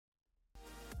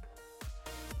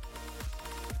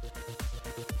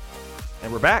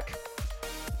And we're back.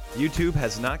 YouTube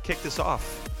has not kicked us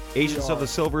off. Agents of the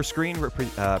Silver Screen,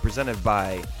 presented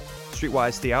by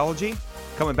Streetwise Theology.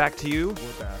 Coming back to you.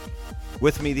 We're back.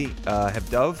 With me, have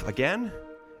Duvv again,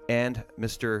 and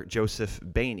Mr. Joseph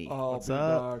Bainey. What's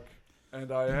up? Back.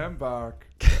 And I am back.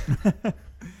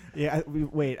 Yeah,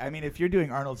 wait. I mean, if you're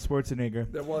doing Arnold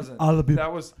Schwarzenegger, that wasn't.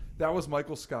 That was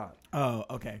Michael Scott. Oh,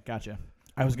 okay, gotcha.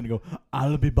 I was gonna go.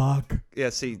 I'll be back. Yeah,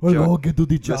 see, we'll Joe, all get to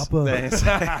the chopper.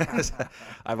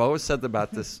 I've always said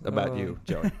about you,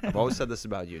 Joey. I've always said this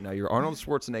about you. Now, your Arnold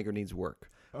Schwarzenegger needs work.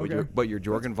 Okay. But your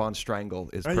Jorgen von Strangle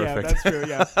is perfect. Yeah, that's true.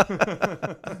 Yeah.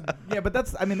 Yeah, but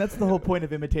that's the whole point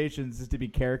of imitations is to be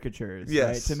caricatures, yes.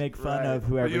 right? To make fun of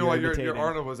whoever you know what, you're imitating. Your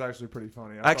Arnold was actually pretty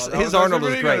funny. Actually, his Arnold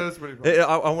is great.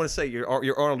 I want to say your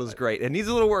Arnold is great. It needs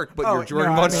a little work, but your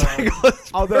Jorgen von Strangle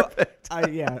is perfect.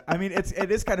 I mean,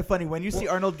 it is kind of funny when you see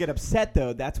Arnold get upset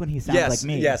though. That's when he sounds like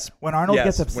me. Yes. When Arnold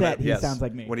gets upset, he sounds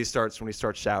like me. When he starts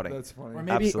shouting. That's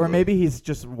funny. Or maybe he's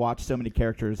just watched so many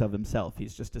characters of himself.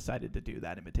 He's just decided to do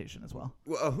that imitation as well.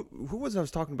 Well, who was I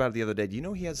was talking about it the other day? Do you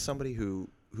know he has somebody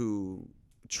who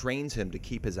trains him to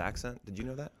keep his accent? Did you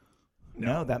know that?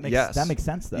 No, that makes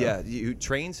sense though. Yeah, who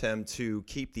trains him to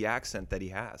keep the accent that he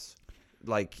has.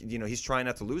 Like, he's trying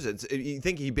not to lose it. You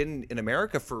think he'd been in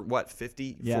America for what,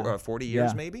 40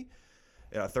 years maybe?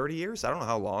 30 years? I don't know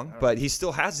how long, but he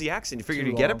still has the accent. You figured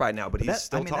he'd get it by now, but he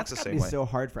still talks the same way. That's so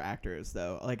hard for actors,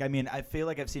 though. Like, I mean, I feel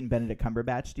like I've seen Benedict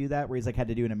Cumberbatch do that, where he's like had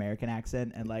to do an American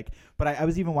accent, and like. But I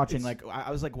was even watching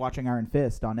I was watching Iron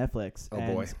Fist on Netflix. Oh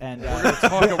boy! And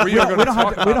we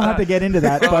don't have to get into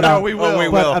that. But no, we will. We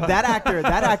will. That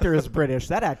actor is British.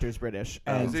 That actor is British,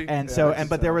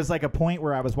 but there was like a point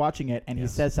where I was watching it, and he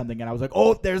says something, and I was like,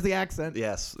 oh, there's the accent.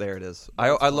 Yes, there it is.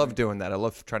 I love doing that. I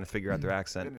love trying to figure out their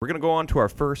accent. We're gonna go on to our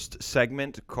first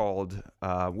segment called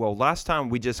last time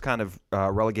we just kind of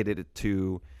relegated it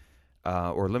to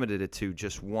or limited it to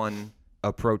just one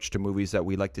approach to movies that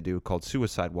we like to do called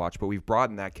Suicide Watch, but we've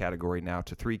broadened that category now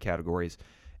to 3 categories,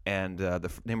 and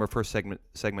the name of our first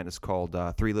segment is called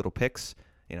Three Little Picks,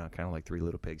 kind of like 3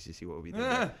 Little Pigs. You see what we did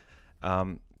there?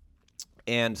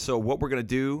 And so what we're going to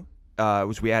do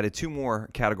was we added 2 more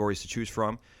categories to choose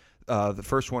from. The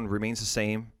first one remains the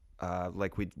same,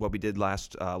 like what we did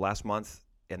last month,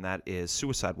 and that is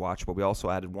Suicide Watch, but we also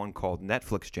added one called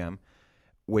Netflix Gem,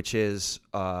 which is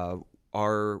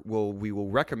we will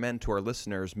recommend to our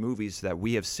listeners movies that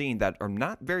we have seen that are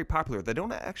not very popular. They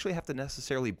don't actually have to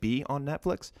necessarily be on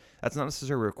Netflix. That's not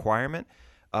necessarily a requirement,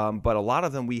 but a lot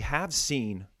of them we have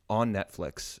seen on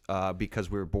Netflix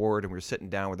because we were bored and we were sitting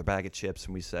down with a bag of chips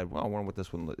and we said, well, I wonder what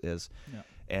this one is. Yeah.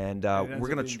 And we're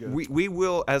going to we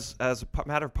will, as a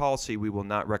matter of policy, we will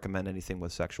not recommend anything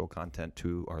with sexual content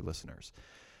to our listeners.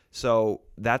 So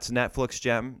that's Netflix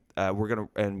Gem.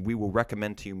 We will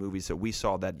recommend to you movies that we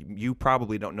saw that you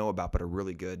probably don't know about, but are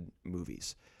really good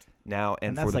movies. Now,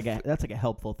 and that's like a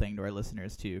helpful thing to our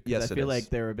listeners too. Yes, I feel like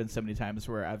there have been so many times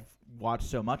where I've watched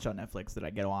so much on Netflix that I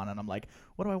get on and I'm like,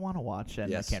 what do I want to watch?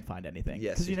 And I can't find anything.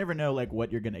 Yes, because you never know like what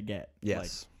you're gonna get.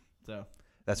 Yes. So.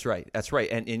 That's right.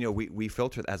 And we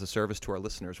filter as a service to our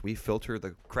listeners. We filter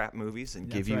the crap movies and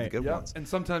give you the good ones. And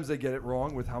sometimes they get it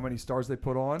wrong with how many stars they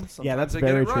put on. Sometimes that's they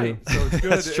very get it true. right. So it's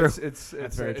good.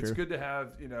 That's true. It's good to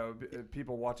have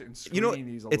people watching and screening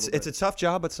these. It's a tough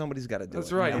job, but somebody's got to do it.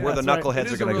 That's right. And we're the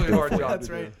knuckleheads are going to do it for you. That's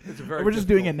right. We're just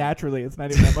doing it naturally. It's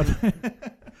not even that much.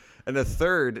 And the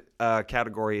third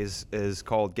category is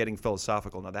called Getting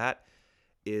Philosophical. Now that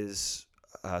is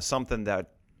something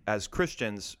that, as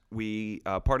Christians, we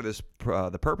part of this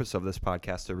the purpose of this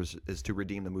podcast is to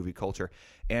redeem the movie culture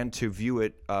and to view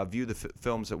the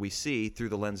films that we see through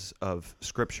the lens of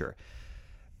Scripture.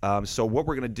 So what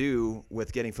we're going to do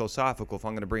with Getting Philosophical, if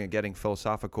I'm going to bring a Getting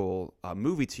Philosophical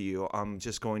movie to you, I'm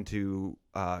just going to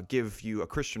give you a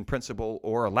Christian principle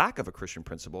or a lack of a Christian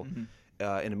principle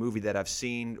in a movie that I've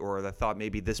seen or that I thought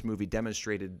maybe this movie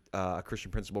demonstrated a Christian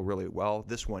principle really well.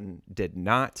 This one did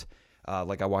not.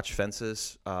 Like I watched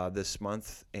Fences this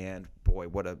month, and boy,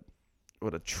 what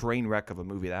a train wreck of a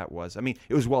movie that was. I mean,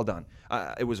 it was well done.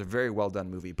 It was a very well done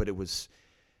movie, but there was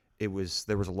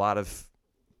a lot of.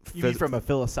 You mean from a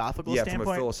philosophical standpoint? Yeah,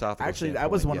 from a philosophical Actually, standpoint.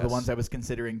 that was one of the ones I was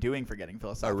considering doing for Getting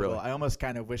Philosophical. Oh, really? I almost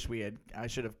kind of wish I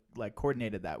should have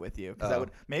coordinated that with you. Because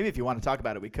maybe if you want to talk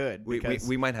about it, we could. We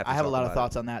might have to I have a lot of about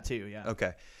thoughts on that too, yeah.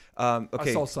 Okay. I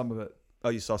saw some of it. Oh,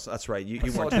 you saw. That's right. You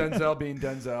saw Denzel being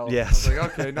Denzel. Yes. I was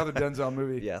like, okay, another Denzel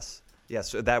movie. Yes.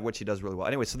 So that which he does really well.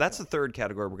 Anyway, so that's the third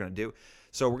category we're going to do.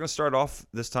 So we're going to start off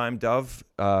this time,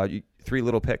 Duvv. 3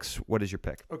 little picks. What is your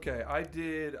pick? Okay, I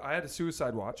had a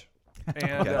Suicide Watch.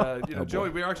 And Oh, Joey,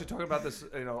 boy. we were actually talking about this,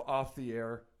 off the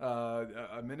air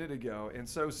a minute ago. And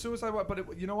so Suicide Watch,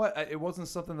 but you know what? It wasn't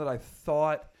something that I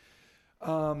thought.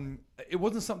 It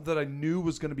wasn't something that I knew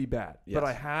was going to be bad, but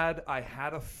I had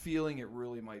a feeling it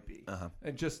really might be,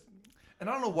 and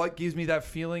I don't know what gives me that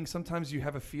feeling. Sometimes you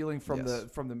have a feeling from the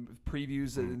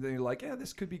previews, and then you're like, yeah,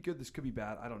 this could be good, this could be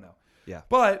bad. I don't know. Yeah,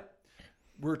 but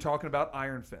we're talking about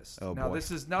Iron Fist. Oh, now, boy.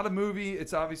 This is not a movie.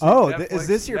 It's obviously is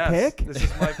this your Yes, pick? This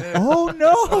is my pick. Oh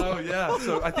no! Oh yeah.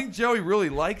 So I think Joey really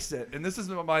likes it, and this is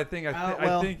my thing.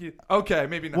 I think okay,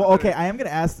 maybe not. Well, okay, I am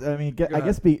gonna ask. I mean, I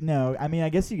guess I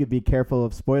guess you could be careful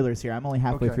of spoilers here. I'm only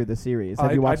halfway through the series.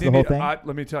 Have you watched the whole thing?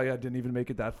 Let me tell you, I didn't even make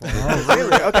it that far. Oh,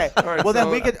 really? Okay. All right, Well, then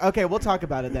we could. Okay, we'll talk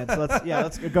about it then. So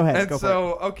let's go ahead.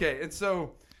 And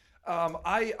so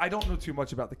I don't know too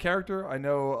much about the character. I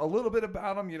know a little bit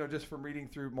about him, just from reading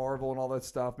through Marvel and all that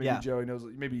stuff. Maybe Joey knows.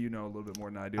 Maybe you know a little bit more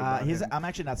than I do. About him. I'm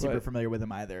actually not super familiar with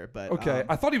him either. But okay,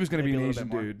 I thought he was going to be an maybe a Asian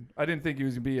little bit dude. I didn't think he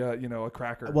was going to be a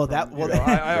cracker. Well, that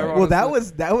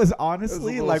was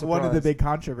honestly like one of the big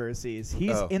controversies.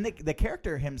 He's in the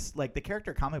character. The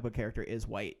character, comic book character, is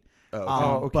white.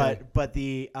 Okay. But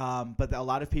a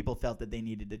lot of people felt that they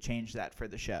needed to change that for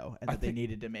the show, and that they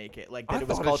needed to make it like that. It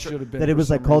was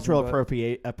cultural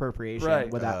appropriation. Right.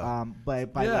 Without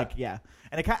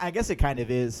and I guess it kind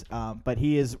of is. But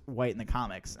he is white in the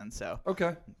comics, and so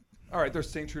okay. All right, they're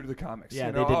staying true to the comics.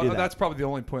 Yeah, they did do that. That's probably the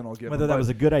only point I'll give. Whether that was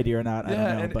a good idea or not, I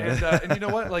don't know. And you know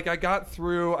what? Like I got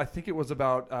through. I think it was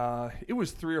about. It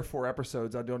was 3 or 4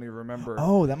 episodes. I don't even remember.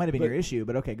 Oh, that might have been your issue,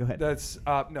 but okay, go ahead. That's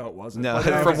no, it wasn't. No,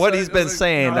 from what he's been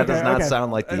saying, that does not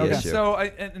sound like the issue. So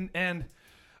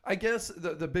I guess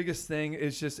the biggest thing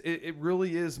is just it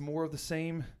really is more of the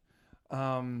same.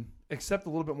 Except a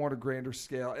little bit more to grander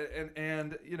scale.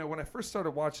 And when I first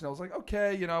started watching, I was like,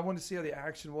 okay, I wanted to see how the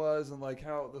action was and like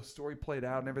how the story played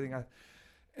out and everything.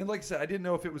 And like I said, I didn't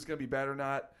know if it was going to be bad or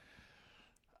not.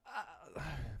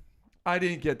 I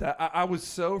didn't get that. I was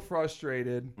so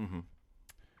frustrated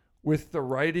with the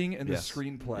writing and the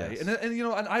screenplay. Yes.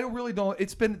 And I really don't.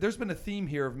 There's been a theme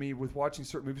here of me with watching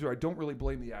certain movies where I don't really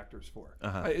blame the actors for.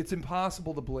 It's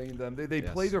impossible to blame them. They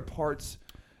play their parts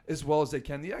as well as they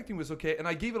can. The acting was okay, and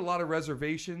I gave it a lot of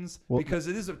reservations because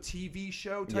it is a TV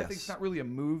show type thing. It's not really a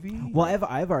movie. Well,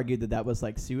 I've argued that was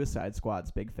like Suicide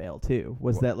Squad's big fail too.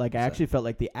 That like I actually felt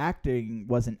like the acting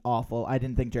wasn't awful. I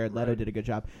didn't think Jared Leto did a good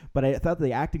job, but I thought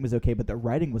the acting was okay, but the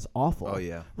writing was awful. Oh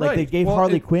yeah, like they gave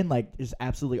Harley Quinn like just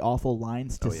absolutely awful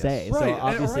lines to say. Right. So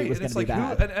obviously it was going to be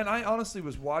bad. And I honestly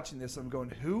was watching this. I'm going,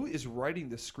 who is writing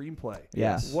the screenplay?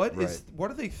 Yes. What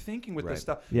are they thinking with this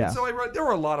stuff? Yeah. And so there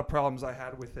were a lot of problems I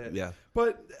had with it. Yeah.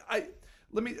 But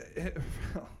let me.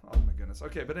 Oh my goodness.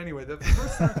 Okay, but anyway, the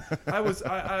first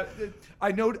time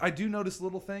I do notice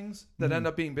little things that end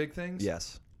up being big things.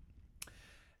 Yes.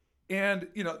 And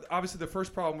obviously the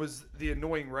first problem was the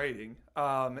annoying writing.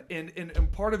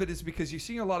 And part of it is because you're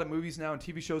seeing a lot of movies now and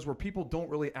TV shows where people don't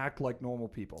really act like normal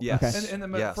people. Yes. Okay. And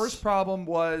the first problem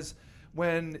was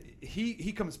when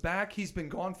he comes back. He's been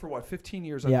gone for 15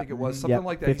 years, I think it was, something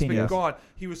like that. He's been gone.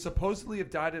 He was supposedly have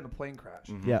died in a plane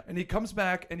crash. Yeah. And he comes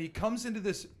back and he comes into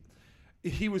this.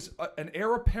 He was an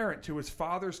heir apparent to his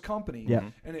father's company,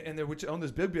 and which owned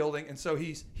this big building, and so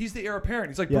he's the heir apparent.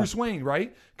 He's like Bruce Wayne,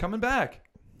 right? Coming back.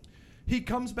 He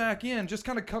comes back in, just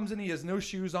kind of comes in. He has no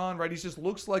shoes on, right? He just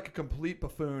looks like a complete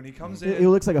buffoon. He comes in. He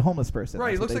looks like a homeless person.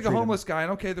 Right, he looks like a homeless guy.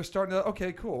 And okay, they're starting to,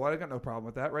 okay, cool. Well, I got no problem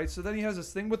with that, right? So then he has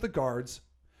this thing with the guards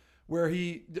where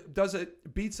he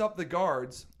beats up the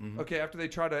guards, okay, after they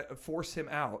try to force him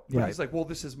out. Yeah. He's like, well,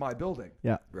 this is my building.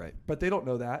 Yeah. Right. But they don't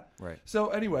know that. Right. So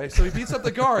anyway, so he beats up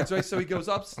the guards, right? So he goes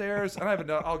upstairs,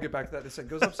 and I'll get back to that in a second.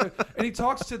 Goes upstairs, and he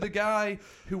talks to the guy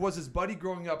who was his buddy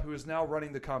growing up, who is now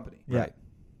running the company. Yeah. Right.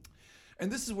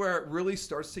 And this is where it really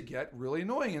starts to get really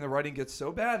annoying, and the writing gets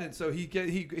so bad. And so he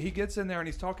gets in there, and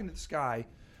he's talking to this guy,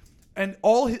 and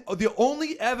the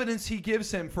only evidence he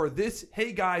gives him for this,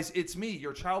 hey guys, it's me,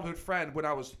 your childhood friend, when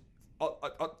I was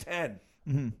 10.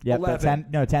 Mm-hmm.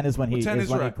 Yeah, 10 is when he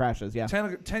crashes. Yeah,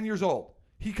 10 years old.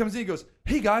 He comes in, he goes,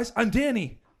 hey guys, I'm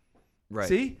Danny. Right.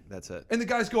 See? That's it. And the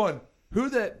guy's going, who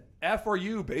the F are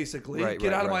you, basically? Right,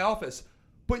 Get right, out of right. my office.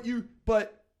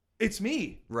 But it's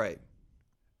me. Right.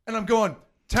 And I'm going,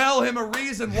 tell him a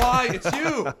reason why it's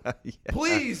you. Yeah.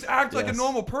 Please act like a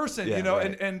normal person, Yeah,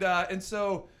 right. and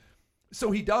so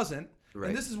he doesn't. Right.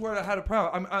 And this is where I had a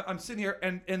problem. I'm sitting here,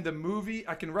 and in the movie,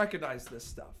 I can recognize this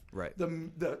stuff. Right.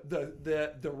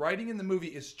 The writing in the movie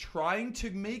is trying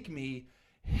to make me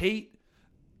hate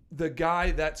the guy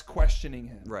that's questioning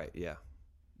him. Right. Yeah.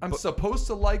 I'm supposed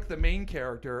to like the main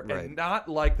character and not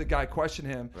like the guy question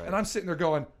him. Right. And I'm sitting there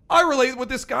going, I relate with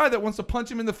this guy that wants to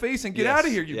punch him in the face and get out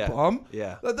of here, you bum.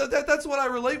 Yeah. That's what I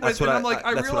relate with. What And I'm like,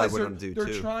 I realize they're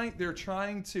they're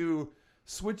trying to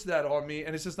switch that on me,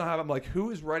 and it's just not how I'm like,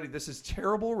 who is writing? This is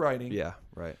terrible writing. Yeah,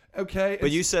 right. Okay.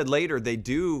 But you said later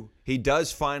he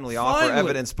does finally offer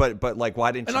evidence, but like,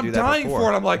 why didn't you do that before? And I'm dying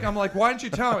for it. I'm like, why didn't you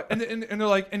tell me? And they're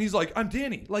like, and he's like, I'm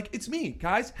Danny. Like, it's me,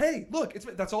 guys. Hey, look, it's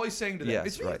me. That's all he's saying to them. Yes,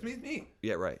 it's me. right. It's me.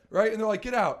 Yeah, right. Right. And they're like,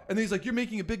 get out. And then he's like, you're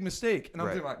making a big mistake. And I'm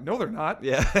thinking like, no, they're not.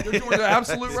 Yeah. They're doing the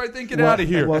absolute right thing. Get out of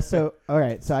here. Well, so all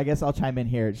right. So I guess I'll chime in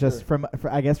here, just from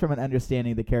an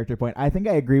understanding the character point. I think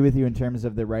I agree with you in terms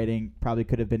of the writing probably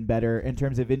could have been better in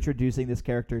terms of introducing this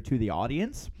character to the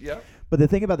audience. Yeah. But the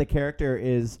thing about the character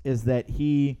is that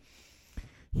he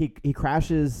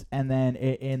crashes and then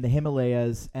in the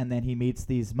Himalayas, and then he meets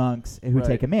these monks who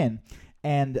take him in,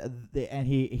 and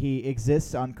he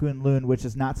exists on Kunlun, which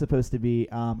is not supposed to be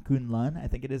Kunlun. I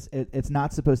think it is. It's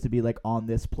not supposed to be like on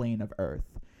this plane of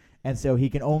Earth, and so he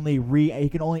can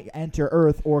only enter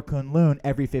Earth or Kunlun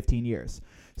every 15 years.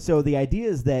 So the idea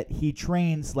is that he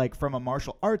trains like from a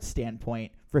martial arts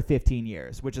standpoint for 15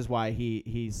 years, which is why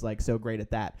he's like so great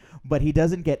at that. But he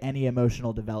doesn't get any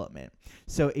emotional development.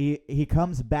 So he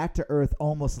comes back to Earth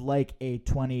almost like a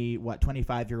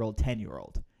 25-year-old,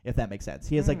 10-year-old, if that makes sense.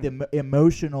 He has like the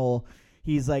emotional.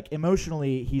 He's like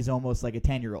emotionally, he's almost like a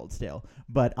 10-year-old still,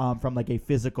 but from like a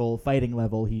physical fighting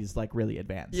level, he's like really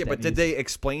advanced. Yeah, but did they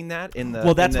explain that in the?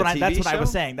 Well, that's in the what TV I show?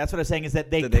 was saying. That's what I was saying is that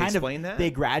they Did they kind of explain that?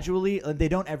 they gradually they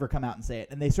don't ever come out and say it,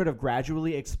 and they sort of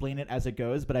gradually explain it as it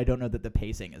goes. But I don't know that the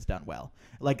pacing is done well.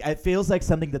 Like it feels like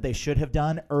something that they should have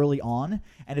done early on,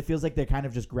 and it feels like they kind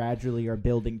of just gradually are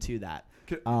building to that.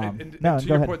 And to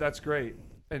your point, that's great.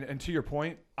 And to your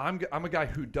point, I'm a guy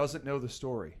who doesn't know the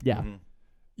story. Yeah. Mm-hmm.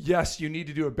 Yes, you need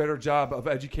to do a better job of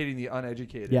educating the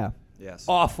uneducated. Yeah. Yes.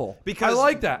 Awful. Because I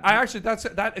like that.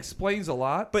 That explains a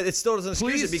lot. But it still doesn't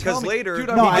excuse Please it because tell me- later Dude,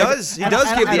 he I mean, does give the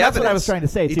evidence. That's what I was trying to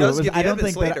say He too. does was give the I don't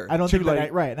evidence think later. that I don't Too think that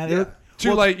late. right. And Yeah.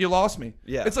 Too late, you lost me.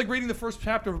 Yeah. It's like reading the first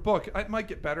chapter of a book. It might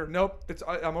get better. Nope,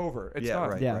 I'm over. It's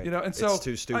done. Right, Yeah. right. You know, and so it's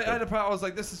too stupid. I was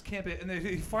like, this is can't be. And then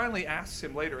he finally asks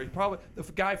him later. The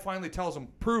guy finally tells him,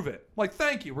 prove it. I'm like,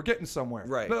 thank you, we're getting somewhere.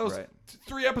 Right, That was right.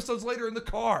 3 episodes later in the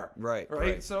car.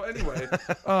 Right. So anyway,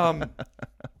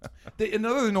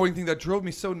 another annoying thing that drove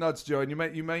me so nuts, Joe, and you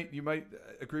might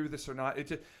agree with this or not.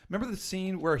 Remember the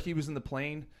scene where he was in the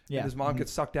plane and his mom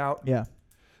gets sucked out. Yeah.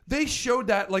 They showed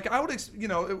that, like, and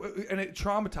it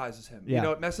traumatizes him.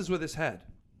 Yeah. It messes with his head.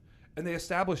 And they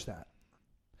established that.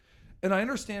 And I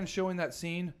understand showing that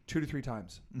scene 2 to 3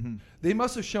 times. Mm-hmm. They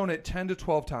must have shown it 10 to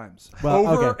 12 times.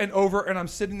 Over and over. And I'm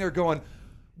sitting there going,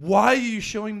 why are you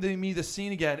showing me the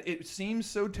scene again? It seems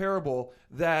so terrible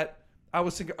that I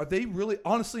was thinking, are they really,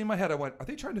 honestly in my head, I went, are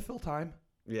they trying to fill time?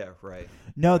 Yeah, right.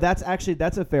 No, that's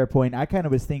a fair point. I kind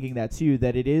of was thinking that too,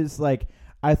 that it is like,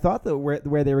 I thought that where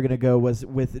they were going to go was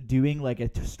with doing like a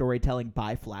storytelling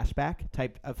by flashback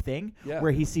type of thing,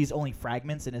 where he sees only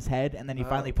fragments in his head and then he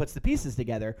finally puts the pieces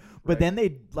together. But then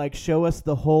they like show us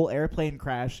the whole airplane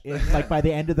crash in like by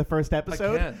the end of the first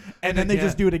episode, and then they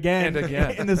just do it again and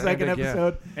again in the second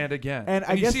episode and again. And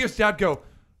I guess, see his dad go,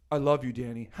 "I love you,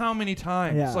 Danny." How many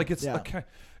times? Yeah, Like it's yeah. okay.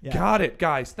 Got it,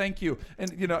 guys. Thank you.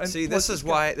 And and see, this is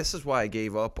why I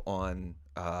gave up on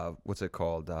what's it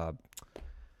called,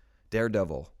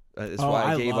 Daredevil. It's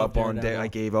why I gave up on Daredevil. I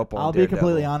gave up on I'll Daredevil. be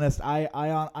completely honest. I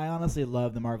honestly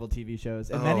love the Marvel TV shows.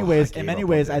 In many I ways, gave up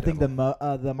on I think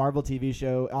Daredevil. the Marvel TV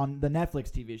show on the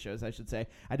Netflix TV shows, I should say.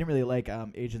 I didn't really like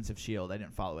Agents of S.H.I.E.L.D. I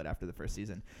didn't follow it after the first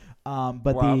season.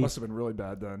 But it must have been really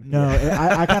bad then. No,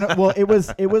 I kind of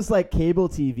it was like cable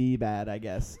TV bad, I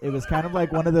guess. It was kind of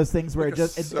like one of those things where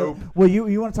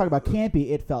you want to talk about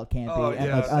campy, it felt campy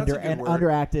and like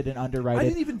underacted and underwritten. I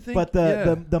didn't even think. But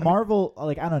the Marvel,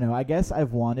 like, I don't know. I guess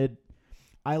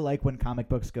I like when comic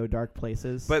books go dark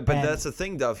places. But that's the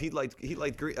thing, Duvv. He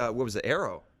liked what was it,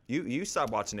 Arrow? You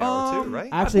stopped watching Arrow too, right?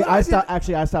 Actually,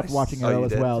 I stopped watching Arrow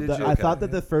as well. I thought that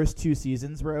Okay. the first 2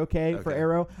 seasons were okay for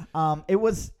Arrow.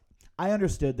 I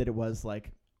understood that it was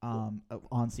like on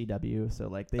CW, so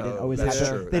like they didn't always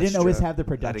have the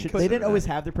production. They didn't always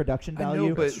have the production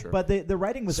value, but the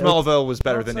writing was Smallville was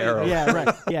better than Arrow. Yeah,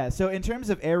 right. Yeah. So in terms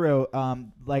of Arrow,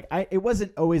 it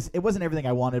wasn't everything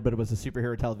I wanted, but it was a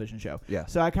superhero television show. Yeah.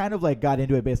 So I kind of like got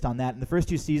into it based on that. And the first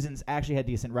 2 seasons actually had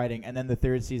decent writing, and then the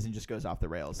 3rd season just goes off the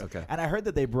rails. Okay. And I heard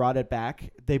that they brought it back.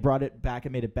 They brought it back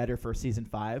and made it better for season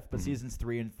 5, but seasons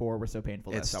 3 and 4 were so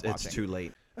painful that I stopped watching. It's too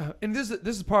late. And this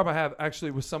is the problem I have actually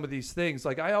with some of these things.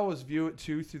 Like I always view it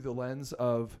too through the lens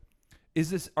of,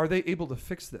 are they able to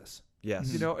fix this?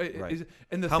 Yes. You know, right.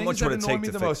 and the How things much that would it annoy take me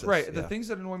to the fix most, this? right? Yeah. The things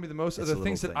that annoy me the most It's are the the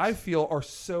things that little I things. feel are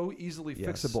so easily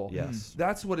Yes, fixable. yes.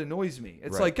 That's what annoys me.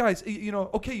 It's Right. like, guys, you know,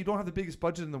 okay, you don't have the biggest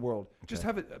budget in the world. Just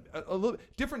have it a little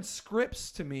different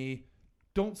scripts to me.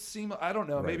 Don't seem, I don't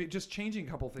know, Right. maybe just changing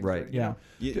a couple things. Right. You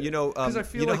you know, because I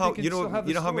feel you know like how they can you know still have the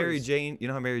you know how Mary stories. Jane, you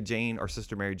know how Mary Jane, our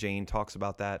sister Mary Jane, talks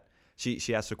about that.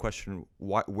 She asked a question: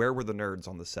 where were the nerds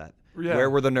on the set? Yeah. Where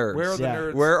were the nerds? Where are the Yeah.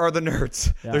 nerds? Where are the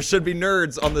nerds? Yeah. There should be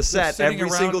nerds on the set sitting every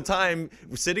around- single time,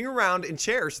 sitting around in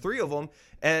chairs, 3 of them,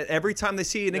 and every time they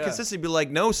see an inconsistency, be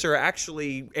like, "No, sir,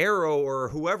 actually, Arrow or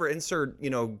whoever insert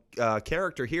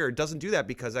character here doesn't do that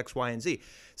because X, Y, and Z."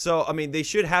 So I mean, they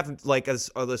should have like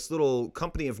this little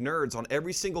company of nerds on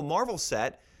every single Marvel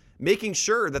set, making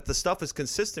sure that the stuff is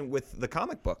consistent with the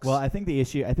comic books. Well, I think the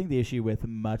issue with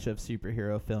much of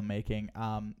superhero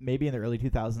filmmaking, maybe in the early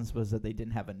 2000s, was that they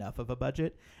didn't have enough of a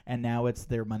budget, and now it's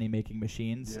their money-making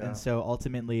machines, Yeah. and so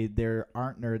ultimately there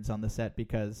aren't nerds on the set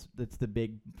because it's the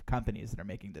big companies that are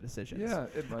making the decisions. Yeah,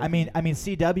 it might I mean, be.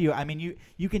 CW. I mean,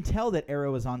 you can tell that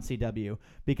Arrow is on CW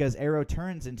because Arrow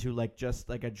turns into like just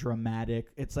like a dramatic.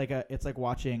 It's like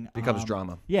watching becomes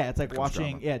drama. Yeah, it's like Becomes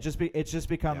watching. drama. Yeah, it just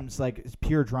becomes like it's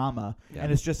pure drama, Yeah.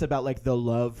 and it's just about like the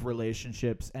love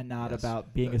relationships and not Yes.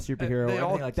 about being a superhero or they anything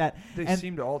all- like that. They and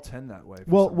seem to all tend that way. for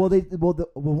well, some well, reason. the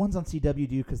ones on CW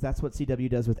do because that's what CW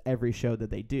does with every show that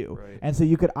they do, Right. and so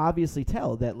you could obviously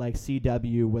tell that like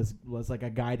CW was like a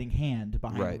guiding hand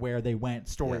behind Right. where they went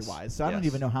story wise. So I don't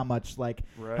Yes. even know how much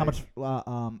how much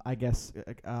I guess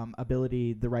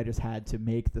ability the writers had to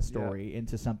make the story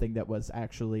into something that was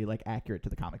actually like accurate to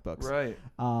the comic books. Right.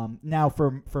 Now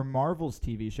for Marvel's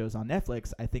TV shows on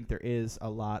Netflix, I think there is a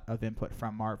lot of input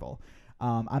from Marvel.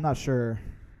 I'm not sure.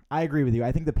 I agree with you.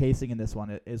 I think the pacing in this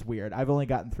one is weird. I've only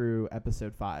gotten through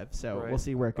episode 5, so Right. we'll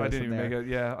see where it goes I didn't from even there. make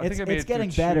it. Yeah, I It's- think I made it's it through getting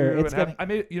better. 2 It's and a half. getting- I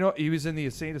made. You know, he was in the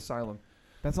insane asylum.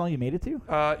 That's all you made it to?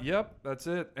 Yep, that's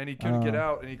it. And he couldn't get Oh.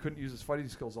 out, and he couldn't use his fighting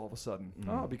skills all of a sudden.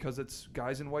 Mm. Oh, because it's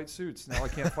guys in white suits. Now I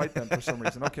can't fight them for some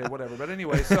reason. Okay, whatever. But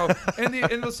anyway, so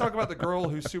and let's talk about the girl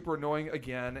who's super annoying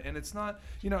again. And it's not,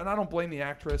 and I don't blame the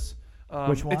actress.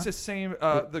 Which one? It's the same.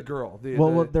 The girl.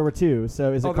 Well, there were 2.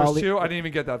 So is it there's Colleen? 2. I didn't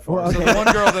even get that far. Well, So okay. the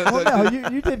one girl that. Well, no,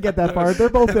 you did get that far. They're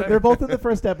both in the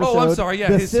first episode. Oh, I'm sorry. Yeah,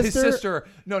 The his sister.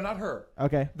 No, not her.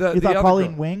 Okay. The you thought other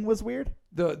Colleen girl. Wing was weird?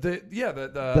 Not that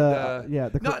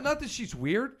she's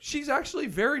weird. She's actually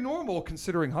very normal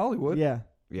considering Hollywood. Yeah.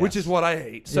 Which is what I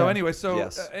hate. So Yeah. anyway,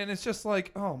 Yes. and it's just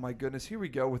like, oh my goodness, here we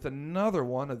go with another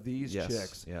one of these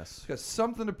chicks. Yes. She's got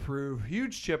something to prove,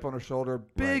 huge chip on her shoulder,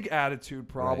 big attitude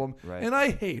problem, right. and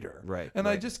I hate her. Right, And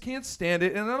I right. just can't stand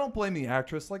it, and I don't blame the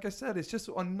actress. Like I said, it's just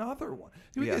another one.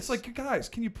 Yes. It's like, guys,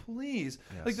 can you please,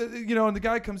 Yes. and the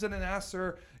guy comes in and asks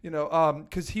her,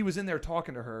 because he was in there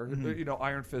talking to her,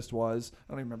 Iron Fist was,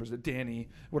 I don't even remember, is it Danny,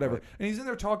 whatever, Right. and he's in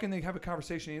there talking, they have a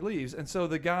conversation, and he leaves, and so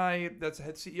the guy that's the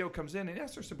head CEO comes in and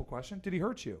asks her a simple question: did he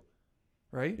hurt you?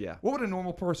 Right? Yeah. What would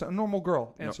a normal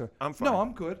girl answer? I'm fine. No,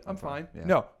 I'm good. I'm fine. Yeah.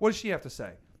 No. What does she have to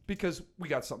say? Because we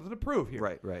got something to prove here.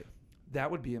 Right.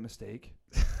 That would be a mistake.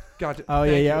 Gotcha. Oh,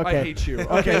 Thank yeah, you. okay. I hate you.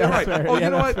 Okay, Okay, that's right. fair. Oh, Yeah, you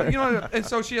know that's what? fair. And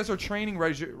so she has her training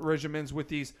regimens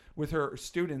with her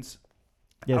students.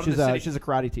 Yeah, out in the city. she's a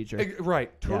karate teacher.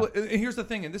 Right. Totally. And here's the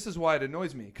thing, and this is why it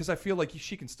annoys me, because I feel like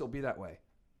she can still be that way.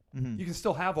 Mhm. You can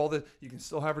still have you can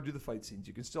still have her do the fight scenes.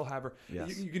 You can still have her.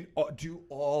 Yes. You can do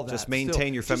all that. Just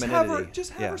maintain your Just have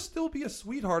femininity. her still be a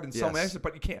sweetheart in some Yes. ways,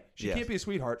 but you can't. She Yes. can't be a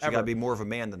sweetheart. She ever. got to be more of a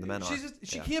man than the men are.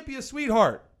 She can't be a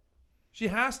sweetheart. She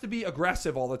has to be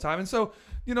aggressive all the time. And so,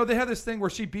 they have this thing where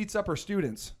she beats up her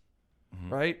students,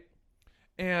 Mm-hmm. right?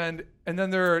 And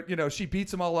then she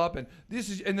beats them all up, and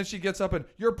then she gets up and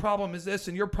your problem is this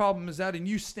and your problem is that and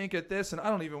you stink at this and I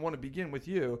don't even want to begin with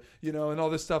you, and all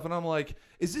this stuff. And I'm like,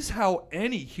 is this how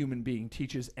any human being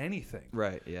teaches anything?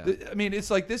 Right, yeah. I mean,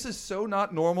 it's like this is so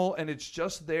not normal, and it's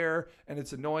just there, and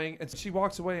it's annoying. And she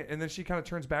walks away, and then she kind of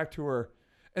turns back to her,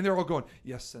 and they're all going,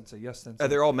 "Yes, sensei. Yes, sensei." Are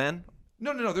they all men?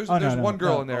 No. There's Oh, there's no, one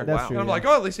girl no, in there. that's wow. true, And I'm yeah. like,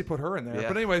 oh, at least they put her in there. Yeah.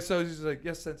 But anyway, so she's like,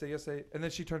 yes, sensei, yes, sensei. And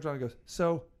then she turns around and goes,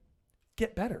 so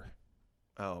get better.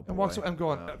 Oh, And walks boy. away. I'm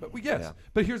going, Wow. yes. Yeah.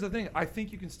 But here's the thing. I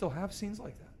think you can still have scenes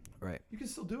like that. Right. You can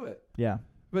still do it. Yeah.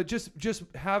 But just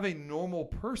have a normal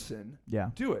person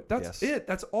Yeah. do it. That's Yes. it.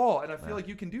 That's all. And I feel like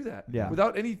you can do that. Yeah.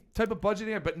 Without any type of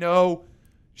budgeting. But no,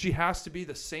 she has to be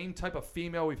the same type of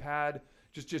female we've had.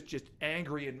 Just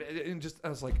angry and just, I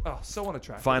was like, oh, so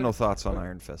unattractive. Final thoughts on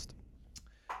Iron Fist.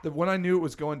 When I knew it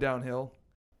was going downhill,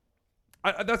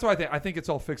 that's what I think. I think it's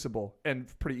all fixable and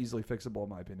pretty easily fixable, in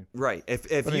my opinion. Right. If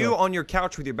But you anyway. on your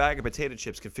couch with your bag of potato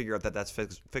chips can figure out that that's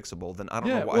fixable, then I don't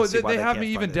know why. Well, I see why they have can't me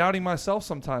even find it. doubting myself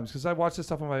sometimes because I watch this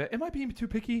stuff on my. Am I being too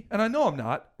picky? And I know I'm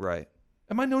not. Right.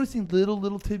 Am I noticing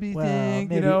little Tibby thing?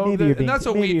 Maybe, you know, maybe you're being, and that's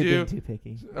what maybe we you're do. being too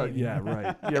picky. Yeah,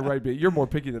 right. Yeah, right. But you're more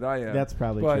picky than I am. That's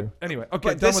probably but true. Anyway, okay,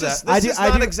 But done this with is that. this is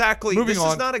not exactly Moving this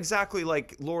on. is not exactly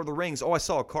like Lord of the Rings. Oh, I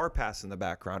saw a car pass in the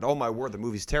background. Oh my word, the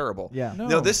movie's terrible. Yeah.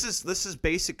 No, this is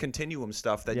basic continuum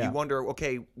stuff that Yeah. you wonder.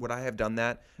 Okay, would I have done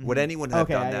that? Would anyone have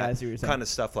done that? I see what you're saying. Kind of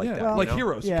stuff like Yeah, that. well, like you know?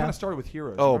 Heroes. Yeah. Kind of started with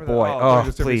Heroes. Oh Remember that? boy. Oh,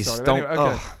 just please started. don't. Anyway,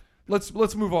 okay.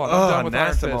 Let's move on. I'm done with Iron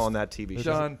anathema Fist. on that TV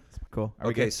show. Done. Cool. Are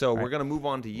we Okay, good? so All we're right. gonna move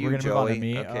on to you, We're gonna Joey. move on to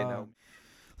me. Okay, no.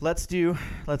 Let's do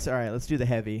the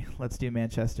heavy. Let's do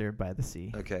Manchester by the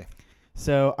Sea. Okay.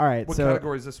 So all right. What so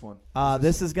category is this one?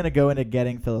 this is gonna go into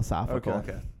getting philosophical.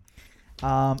 Okay.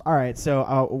 All right.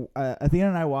 So Athena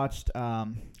and I watched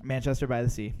Manchester by the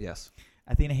Sea. Yes.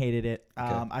 Athena hated it.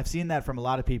 Okay. I've seen that from a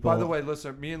lot of people. By the way,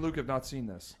 listen, me and Luke have not seen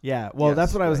this. Yeah. Well, Yes,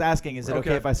 that's what I was right. asking. Is it okay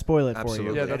Okay. if I spoil it Absolutely.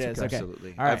 for you? Yeah, that's it is. okay. Okay.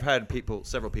 Absolutely. All right. I've had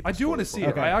several people. I do want to spoil see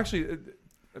it for it. me. I actually.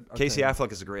 Casey okay.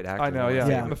 Affleck is a great actor. I know. Yeah,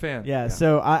 Yeah. I'm a fan. Yeah,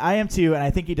 so I am too, and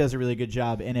I think he does a really good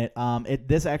job in it.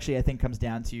 This actually I think comes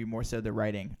down to more so the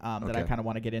writing that I Okay. kind of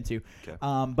want to get into. Okay.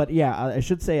 But yeah, I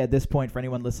should say at this point for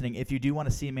anyone listening, if you do want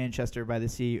to see Manchester by the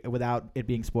Sea without it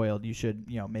being spoiled, you should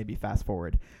maybe fast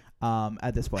forward.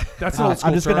 At this point, That's an old school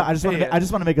I'm just gonna. term. I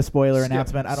just want to make a spoiler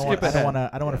announcement. I don't want skip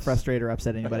ahead. to frustrate or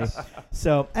upset anybody.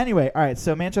 So anyway, all right.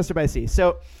 So Manchester by the Sea.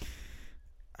 So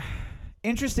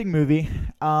interesting movie.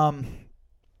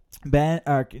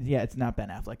 It's not Ben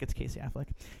Affleck. It's Casey Affleck.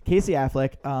 Casey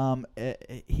Affleck.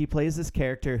 He plays this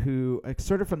character who,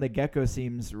 sort of from the get-go,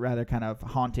 seems rather kind of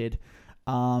haunted.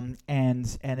 And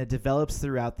it develops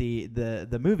throughout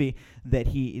the movie that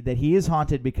he is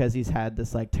haunted because he's had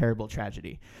this like terrible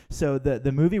tragedy. So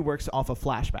the movie works off of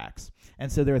flashbacks,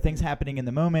 and so there are things happening in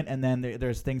the moment, and then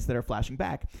there's things that are flashing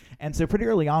back. And so pretty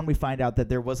early on, we find out that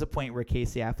there was a point where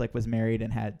Casey Affleck was married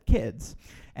and had kids,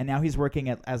 and now he's working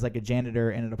as like a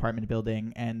janitor in an apartment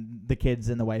building, and the kids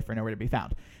and the wife are nowhere to be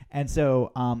found. And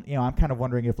so I'm kind of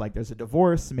wondering if like there's a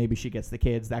divorce, maybe she gets the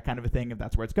kids, that kind of a thing, if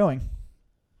that's where it's going.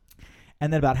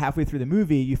 And then about halfway through the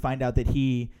movie, you find out that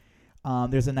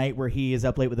there's a night where he is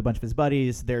up late with a bunch of his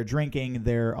buddies. They're drinking.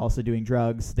 They're also doing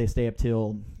drugs. They stay up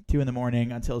till 2 a.m.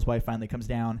 until his wife finally comes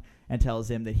down and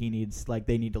tells him that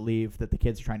they need to leave, that the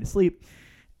kids are trying to sleep.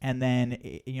 And then,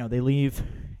 they leave,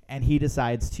 and he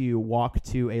decides to walk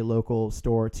to a local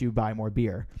store to buy more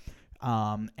beer.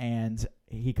 And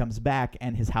he comes back,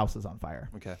 and his house is on fire.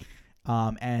 Okay.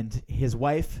 And his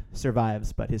wife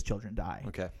survives, but his children die.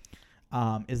 Okay.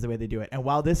 Is the way they do it. And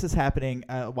while this is happening,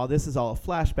 while this is all a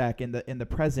flashback, in the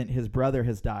present, his brother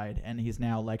has died, and he's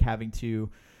now like having to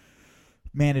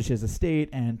manage his estate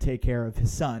and take care of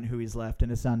his son, who he's left, and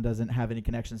his son doesn't have any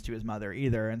connections to his mother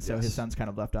either, and so his son's kind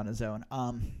of left on his own.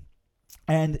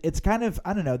 And it's kind of,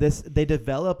 I don't know, they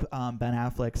develop Ben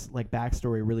Affleck's like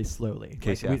backstory really slowly.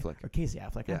 Casey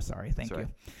Affleck. Yeah. I'm sorry, thank you. Right.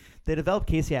 They develop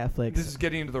Casey Affleck's. This is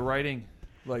getting into the writing.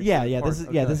 Like This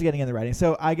is getting in the writing.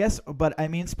 So I guess, but I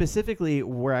mean specifically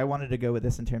where I wanted to go with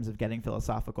this in terms of getting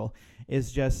philosophical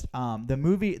is just the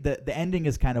movie. The ending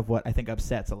is kind of what I think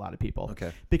upsets a lot of people.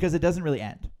 Okay. Because it doesn't really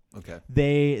end. Okay.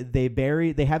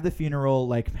 They have the funeral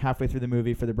like halfway through the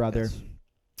movie for the brother,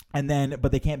 Yes.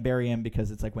 but they can't bury him because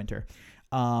it's like winter,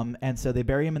 and so they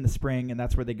bury him in the spring, and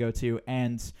that's where they go to.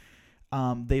 And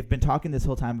they've been talking this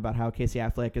whole time about how Casey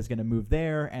Affleck is going to move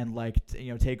there and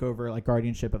take over like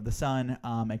guardianship of the son.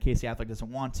 And Casey Affleck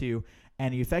doesn't want to,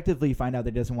 and you effectively find out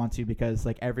that he doesn't want to because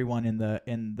like everyone in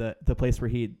the place where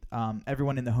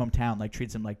everyone in the hometown like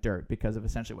treats him like dirt because of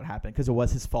essentially what happened, because it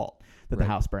was his fault that the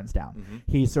house burns down. Mm-hmm.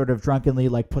 He sort of drunkenly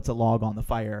like puts a log on the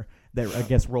fire that I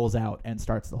guess rolls out and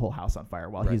starts the whole house on fire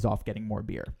while he's off getting more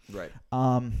beer. Right.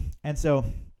 And so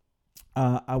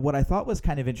what I thought was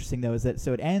kind of interesting though is that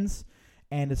so it ends.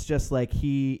 And it's just like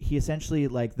he essentially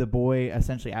like the boy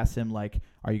essentially asks him like,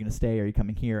 are you going to stay? Are you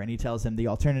coming here? And he tells him the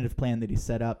alternative plan that he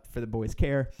set up for the boy's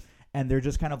care. And they're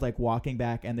just kind of like walking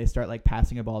back, and they start like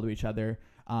passing a ball to each other,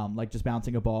 like just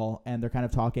bouncing a ball. And they're kind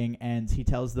of talking. And he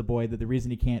tells the boy that the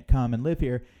reason he can't come and live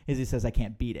here is he says, I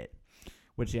can't beat it.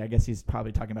 Which I guess he's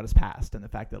probably talking about his past and the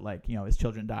fact that like his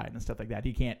children died and stuff like that.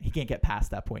 He can't get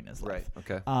past that point in his life.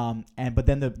 Right. Okay. But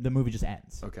then the movie just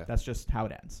ends. Okay. That's just how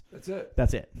it ends.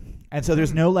 That's it. And so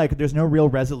there's no real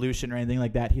resolution or anything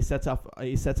like that. He sets up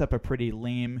a pretty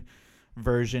lame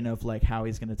version of like how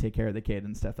he's going to take care of the kid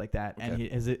and stuff like that. Okay.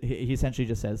 And he essentially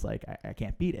just says like I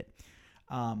can't beat it.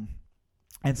 And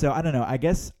so I don't know. I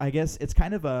guess it's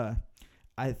kind of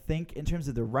I think in terms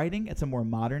of the writing, it's a more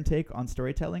modern take on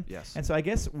storytelling. Yes. And so I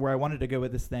guess where I wanted to go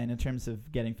with this then in terms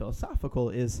of getting philosophical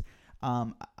is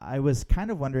I was kind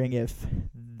of wondering if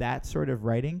that sort of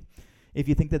writing, if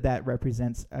you think that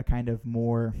represents a kind of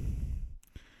more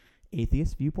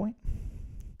atheist viewpoint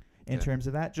in terms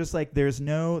of that. Just like there's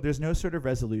no sort of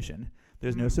resolution.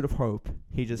 There's no sort of hope.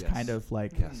 He just kind of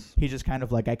like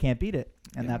I can't beat it,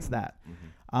 and that's that.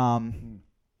 And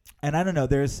I don't know.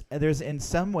 There's in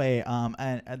some way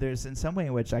there's in some way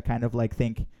in which I kind of like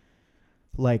think.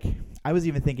 Like I was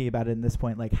even thinking about it in this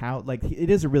point, like how like it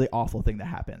is a really awful thing that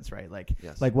happens, right? Like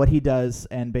like what he does,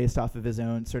 and based off of his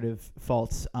own sort of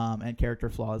faults and character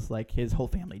flaws, like his whole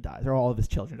family dies, or all of his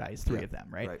children dies, 3 of them,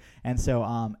 right? And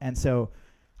so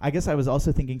I guess I was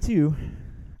also thinking too,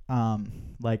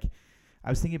 like I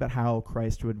was thinking about how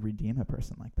Christ would redeem a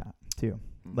person like that too.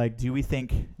 Like, do you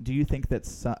think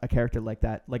that a character like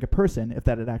that, like a person, if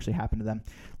that had actually happened to them,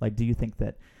 like, do you think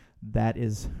that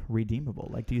is redeemable?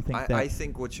 Like, do you think that... I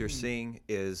think what you're seeing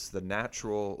is the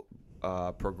natural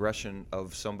progression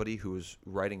of somebody who's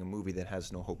writing a movie that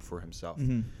has no hope for himself.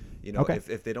 You know,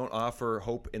 if they don't offer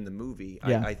hope in the movie,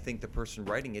 I think the person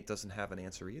writing it doesn't have an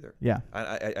answer either.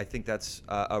 I think that's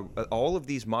all of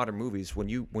these modern movies. When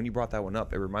you brought that one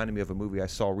up, it reminded me of a movie I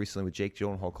saw recently with Jake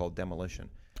Gyllenhaal called Demolition.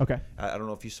 Okay. I don't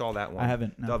know if you saw that one. I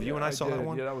haven't. No. Duvv, you and I saw that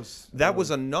one? Yeah, that was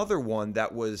another one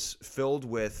that was filled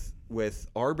with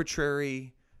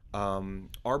arbitrary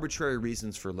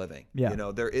reasons for living. You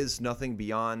know, there is nothing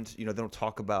beyond, you know, they don't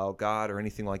talk about God or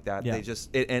anything like that. They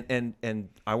just and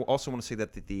I also want to say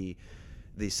that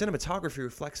the cinematography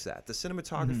reflects that. The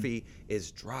cinematography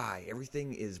is dry.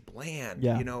 Everything is bland.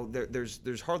 You know,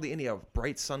 there's hardly any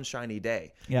bright sunshiny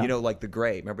day. You know, like The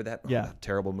Gray. Remember that? That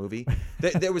terrible movie.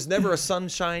 There was never a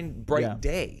sunshine bright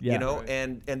day. You know,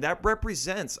 and that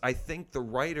represents, I think, the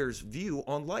writer's view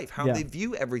on life, how they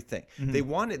view everything. They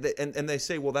wanted and they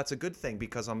say, well, that's a good thing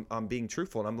because I'm being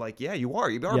truthful. And I'm like, yeah, you are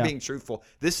being truthful.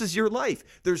 This is your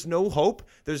life. There's no hope.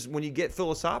 When you get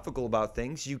philosophical about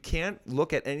things, you can't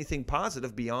look at anything positive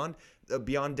beyond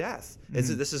death.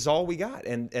 This is all we got.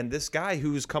 And this guy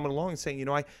who's coming along and saying, you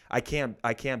know, I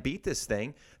can't beat this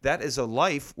thing. That is a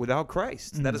life without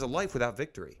Christ. That is a life without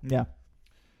victory.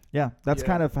 That's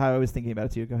kind of how I was thinking about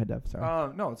it too. Go ahead, Duvv.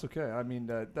 Sorry. No, it's okay. I mean,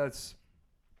 that's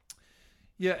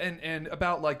and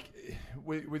about like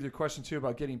with your question too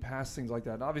about getting past things like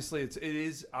that. And obviously, it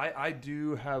is. I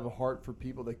do have a heart for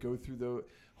people that go through the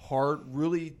hard,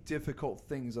 really difficult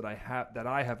things that I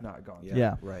have not gone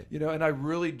through. Right. You know, and I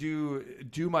really do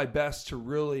my best to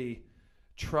really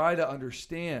try to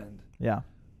understand.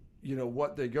 You know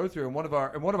what they go through, and one of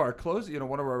our close, you know,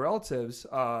 one of our relatives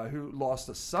who lost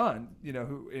a son, you know,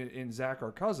 who in Zach,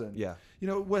 our cousin. You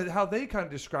know how they kind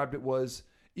of described it was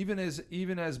even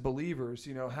as believers,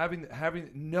 you know,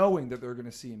 knowing that they're going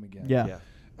to see him again.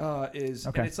 And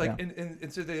it's like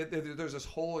and so there's this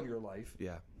hole in your life.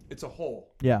 It's a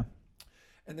hole.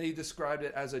 And they described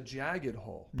it as a jagged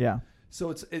hole.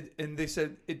 So and they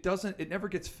said it never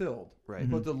gets filled.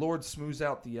 But the Lord smooths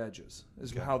out the edges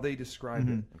is how they described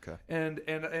it. And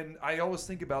I always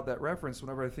think about that reference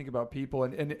whenever I think about people.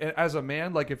 And as a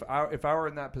man, like if I were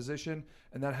in that position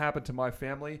and that happened to my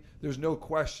family, there's no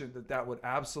question that would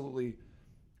absolutely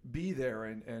be there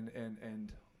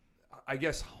and I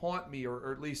guess haunt me,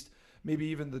 or at least maybe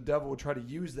even the devil would try to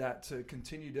use that to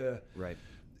continue to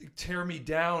tear me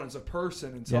down as a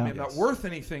person and tell me I'm not worth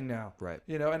anything now.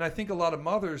 You know, and I think a lot of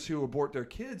mothers who abort their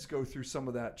kids go through some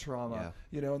of that trauma,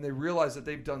 you know, and they realize that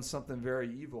they've done something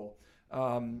very evil.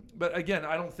 But again,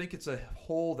 I don't think it's a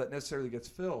hole that necessarily gets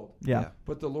filled.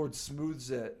 But the Lord smooths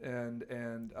it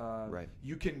and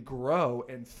you can grow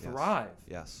and thrive.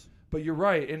 But you're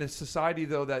right. In a society,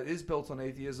 though, that is built on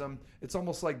atheism, it's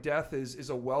almost like death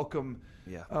is a welcome.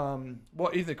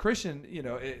 Well, even the Christian, you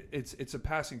know, it's a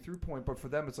passing through point. But for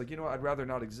them, it's like, you know what, I'd rather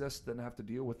not exist than have to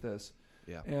deal with this.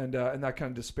 And that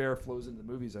kind of despair flows into the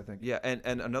movies, I think.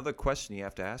 And another question you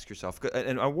have to ask yourself,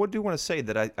 and I do want to say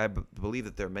that I believe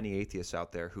that there are many atheists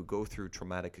out there who go through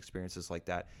traumatic experiences like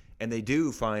that, and they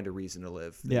do find a reason to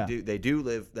live. They do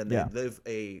live. Then they live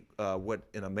a what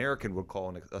an American would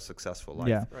call a successful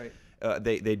life.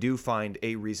 They do find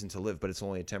a reason to live, but it's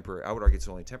only a temporary. I would argue it's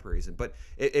only a temporary reason. But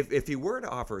if you were to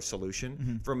offer a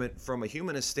solution from a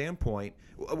humanist standpoint,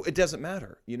 it doesn't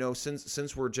matter. You know,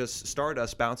 since we're just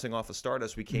stardust bouncing off of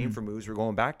stardust, we came from ooze, we're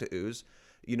going back to ooze.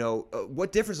 You know,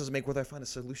 what difference does it make whether I find a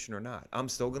solution or not? I'm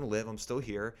still going to live. I'm still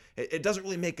here. It doesn't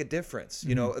really make a difference.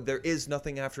 You know, there is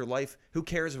nothing after life. Who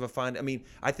cares if I find? I mean,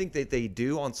 I think that they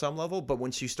do on some level, but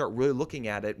once you start really looking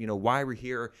at it, you know, why we're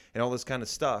here and all this kind of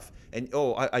stuff, and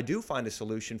I do find a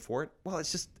solution for it. Well,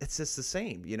 it's just the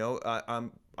same. You know,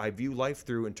 I view life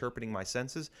through interpreting my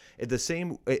senses. It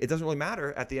doesn't really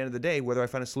matter at the end of the day whether I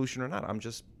find a solution or not. I'm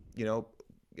just, you know,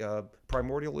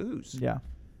 primordial ooze.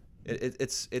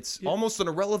 It's almost an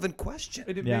irrelevant question.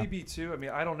 And it may be too. I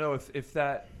mean, I don't know if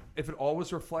it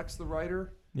always reflects the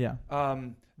writer. Yeah.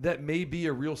 That may be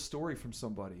a real story from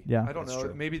somebody. Yeah. I don't know.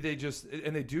 True. Maybe they just,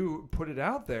 and they do put it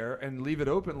out there and leave it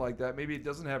open like that. Maybe it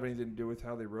doesn't have anything to do with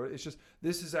how they wrote it. It's just,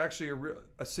 this is actually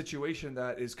a situation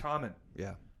that is common.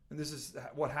 Yeah. And this is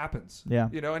what happens. Yeah.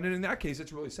 You know, and in that case,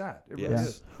 it's really sad. It really Yes.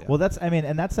 is. Yeah. Well,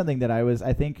 and that's something that I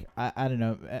don't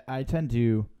know. I tend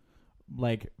to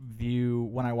view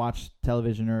when I watch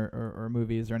television or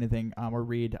movies or anything, or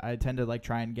read, I tend to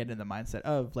try and get in the mindset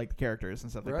of the characters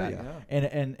and stuff like that. Yeah.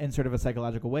 And in sort of a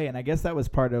psychological way. And I guess that was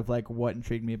part of what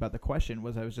intrigued me about the question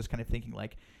was I was just kind of thinking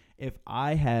if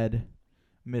I had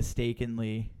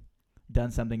mistakenly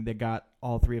done something that got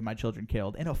all 3 of my children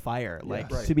killed in a fire,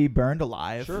 to be burned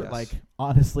alive, Sure.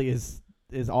 honestly is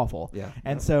awful. Yeah.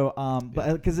 And so,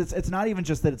 but because it's not even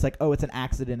just that it's it's an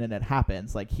accident and it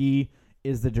happens. He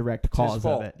is the direct cause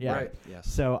of it. Yeah. Right.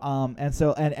 Yes. So,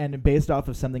 and based off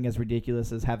of something as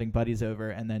ridiculous as having buddies over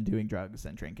and then doing drugs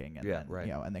and drinking and then,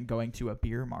 and then going to a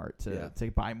beer mart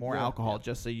to buy more alcohol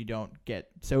just so you don't get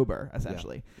sober,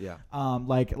 essentially. Yeah.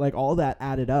 All that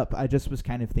added up. I just was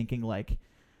kind of thinking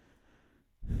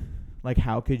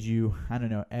how could you, I don't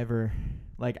know, ever,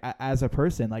 as a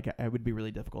person, it would be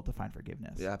really difficult to find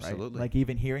forgiveness. Yeah, absolutely. Right?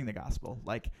 Even hearing the gospel,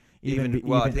 I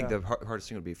think the hardest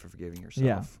thing would be for forgiving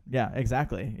yourself. Yeah,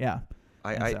 exactly. Yeah.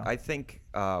 I think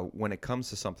when it comes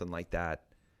to something like that,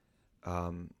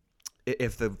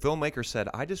 if the filmmaker said,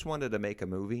 I just wanted to make a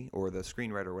movie, or the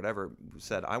screenwriter or whatever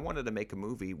said, I wanted to make a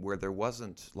movie where there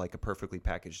wasn't a perfectly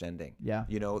packaged ending. Yeah.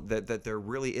 That there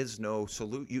really is no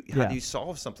solution. How do you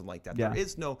solve something like that? Yeah. There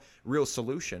is no real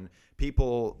solution.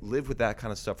 People live with that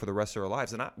kind of stuff for the rest of their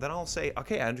lives. And then I'll say,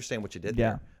 okay, I understand what you did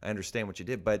there. I understand what you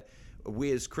did. But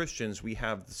we as Christians, we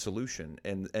have the solution.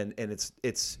 And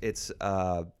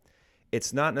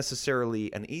it's not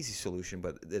necessarily an easy solution,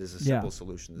 but it is a simple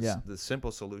solution. The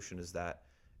simple solution is that,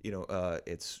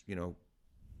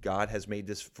 God has made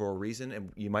this for a reason,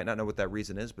 and you might not know what that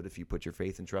reason is, but if you put your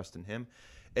faith and trust in Him,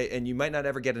 and you might not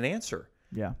ever get an answer.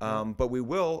 Yeah. But we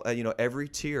will. Every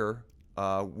tear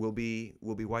will be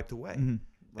wiped away.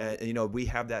 Mm-hmm. And we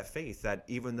have that faith that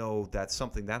even though that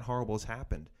something that horrible has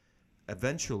happened,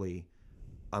 eventually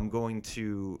I'm going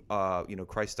to,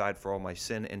 Christ died for all my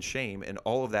sin and shame, and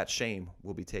all of that shame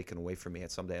will be taken away from me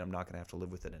at some day. I'm not going to have to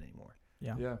live with it anymore.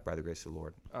 Yeah. Yeah. By the grace of the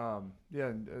Lord.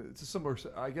 And it's a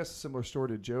similar story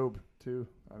to Job too.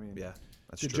 I mean, Yeah.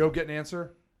 That's did true. Job get an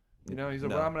answer? He's like,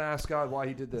 well, I'm going to ask God why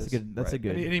he did this. That's a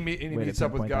good. And he way meets to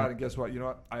up with pinpoint God, that. and guess what? You know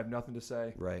what? I have nothing to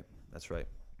say. Right. That's right.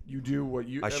 You do what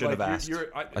you. I should have asked.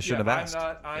 I should have asked.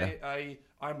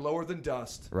 I'm lower than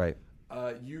dust. Right.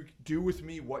 You do with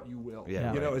me what you will.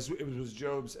 Yeah. It was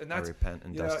Job's, and that's I repent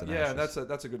and dust and ashes.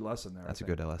 that's a good lesson there. That's a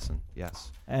good lesson.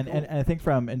 Yes. And I think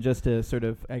and just to sort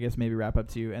of, I guess, maybe wrap up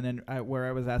too, and then where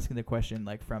I was asking the question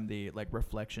from the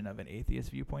reflection of an atheist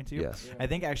viewpoint too. Yes. I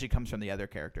think actually comes from the other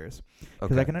characters,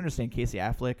 because Okay. I can understand Casey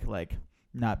Affleck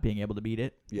not being able to beat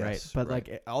it, right? Yes, But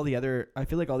right. all the other, I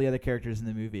feel like all the other characters in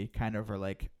the movie kind of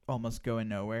are almost going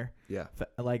nowhere. Yeah.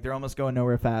 They're almost going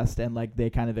nowhere fast, and they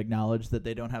kind of acknowledge that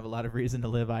they don't have a lot of reason to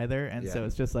live either, and so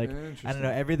it's just I don't know,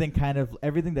 everything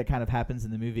that kind of happens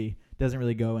in the movie doesn't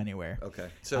really go anywhere. Okay.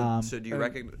 So do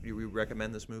you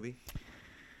recommend this movie?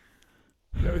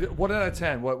 1 out of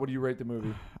 10. What do you rate the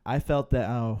movie? I felt that.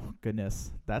 Oh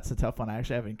goodness, that's a tough one. I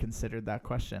actually haven't considered that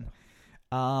question.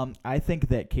 I think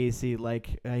that Casey,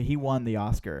 he won the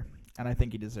Oscar, and I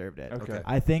think he deserved it. Okay.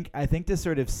 I think to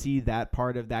sort of see that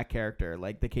part of that character,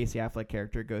 the Casey Affleck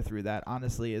character, go through that,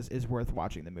 honestly, is worth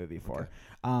watching the movie for.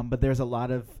 Okay. But there's a lot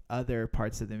of other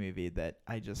parts of the movie that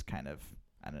I just kind of,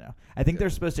 I don't know. I think they're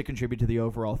supposed to contribute to the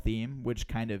overall theme, which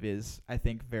kind of is, I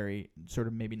think, very sort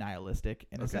of maybe nihilistic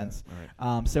in a sense.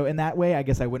 All right. So in that way, I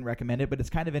guess I wouldn't recommend it, but it's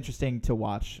kind of interesting to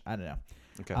watch. I don't know.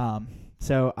 Okay.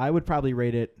 So I would probably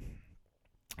rate it.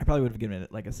 I probably would have given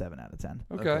it a 7 out of 10.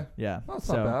 Okay. Yeah. Well, that's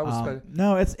not bad.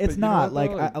 No, it's but you know not.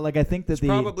 what, though? I think that It's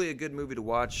probably a good movie to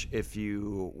watch if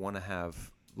you want to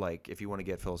have if you want to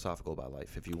get philosophical about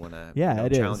life, if you want to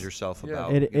challenge yourself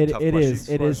about tough questions.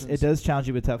 It does challenge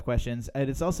you with tough questions, and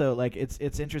it's also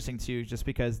it's interesting too, just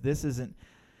because this isn't.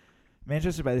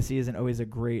 Manchester by the Sea isn't always a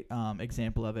great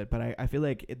example of it, but I feel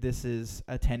like this is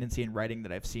a tendency in writing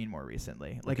that I've seen more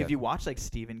recently. If you watch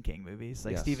Stephen King movies,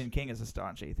 Stephen King is a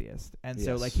staunch atheist, and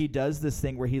so he does this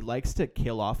thing where he likes to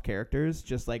kill off characters,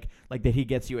 just like that he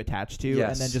gets you attached to,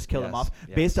 and then just kill them off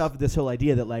based off of this whole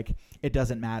idea that it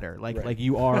doesn't matter,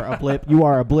 you are a blip, you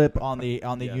are a blip on the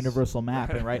universal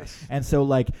map, and right, and so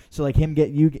him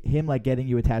getting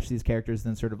you attached to these characters,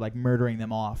 and then sort of murdering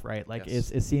them off, right,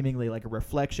 is seemingly a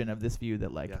reflection of this this view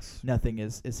that like Yes. nothing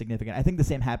is significant. I think the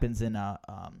same happens in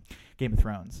Game of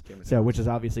Thrones. Which is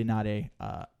obviously not a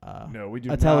No, we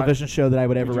do a television show that I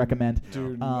would ever recommend.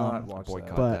 Do not watch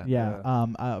boycott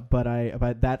that. But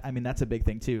but that, I mean, that's a big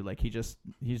thing too. Like he's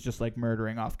just like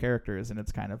murdering off characters, and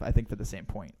it's kind of, I think, for the same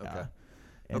point.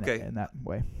 In that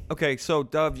way. Okay, so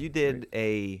Duvv, you did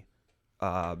a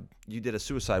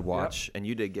suicide watch, and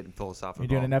you did get philosophical. You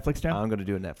doing a Netflix channel? I'm going to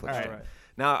do a Netflix channel. Right.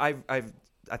 Now,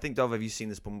 I think, Duvv, have you seen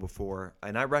this one before?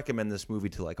 And I recommend this movie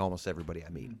to like almost everybody I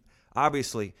meet.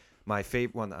 Obviously, my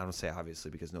favorite one, I don't say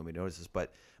obviously because nobody notices,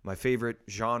 but my favorite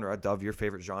genre, Duvv, your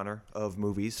favorite genre of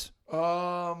movies?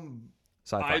 Sci-fi.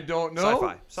 I don't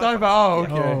know. Sci-fi. Oh,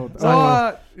 okay.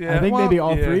 I think maybe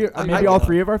all three. Maybe all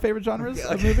three of our favorite genres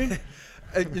of movie.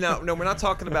 No, we're not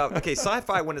talking about. Okay,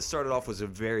 sci-fi when it started off was a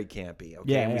very campy.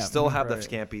 Okay, we still have that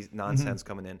campy nonsense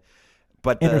coming in.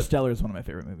 But Interstellar is one of my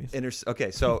favorite movies. Okay,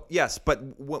 so yes, but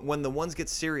when the ones get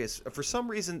serious, for some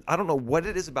reason, I don't know what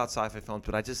it is about sci-fi films,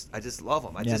 but I just love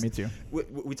them. Me too.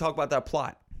 We talk about that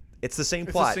plot. It's the same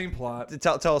plot. It's the same plot.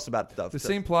 Tell us about stuff. The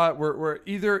same plot. We're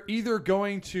either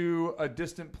going to a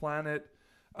distant planet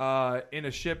in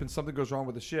a ship and something goes wrong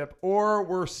with the ship, or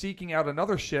we're seeking out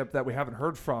another ship that we haven't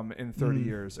heard from in 30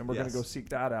 years, and we're going to go seek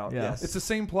that out. Yes. It's the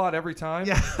same plot every time.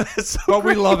 Yeah, so but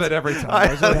we love it every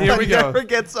time. Here we go. It never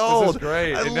gets old. This is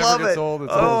great. I it love never gets it. old.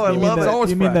 It's I love it. It's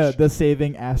always You mean fresh. the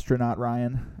saving astronaut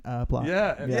Ryan plot?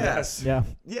 Yeah. Yes. Yeah.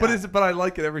 Yeah. But I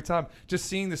like it every time. Just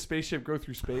seeing the spaceship go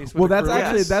through space. Well, with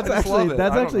the that's crew.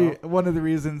 actually one of the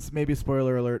reasons. Maybe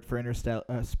spoiler alert for Interstellar.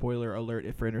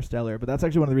 But that's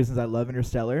actually one of the reasons I love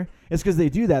Interstellar. It's because they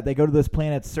do that. They go to those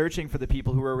planets searching for the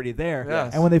people who are already there.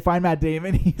 Yes. And when they find Matt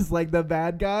Damon, he's like the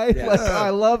bad guy. Yes. Like, I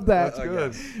love that. That's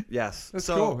good. Yes. That's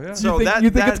so, cool. Yeah. So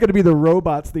you think it's going to be the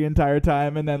robots the entire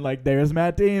time, and then like there's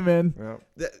Matt Damon. Yeah.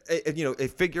 a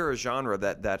figure, a genre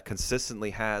that consistently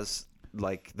has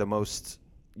like the most,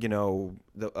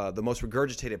 the most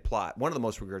regurgitated plot, one of the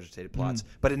most regurgitated plots,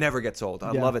 but it never gets old.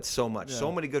 I love it so much. Yeah.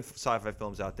 So many good sci-fi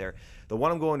films out there. The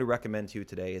one I'm going to recommend to you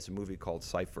today is a movie called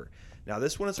Cypher. Now,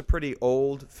 this one is a pretty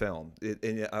old film.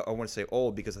 And I want to say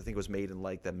old because I think it was made in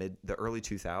like the early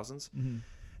 2000s.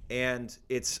 And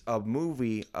it's a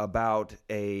movie about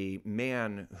a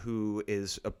man who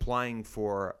is applying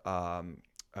for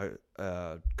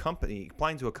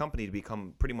applying to a company to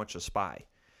become pretty much a spy,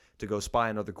 to go spy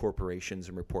on other corporations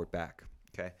and report back.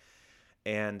 Okay,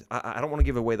 and I don't want to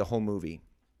give away the whole movie,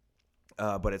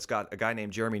 but it's got a guy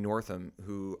named Jeremy Northam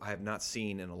who I have not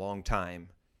seen in a long time.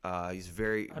 He's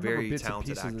very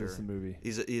talented actor. Of movie.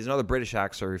 He's another British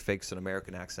actor who fakes an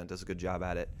American accent, does a good job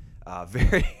at it.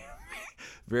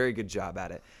 Very good job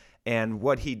at it. And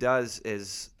what he does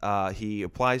is he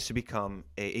applies to become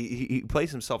he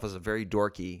plays himself as a very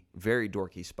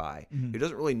dorky spy who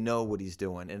doesn't really know what he's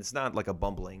doing, and it's not like a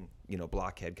bumbling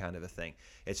blockhead kind of a thing.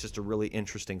 It's just a really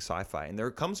interesting sci-fi. And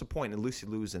there comes a point, and Lucy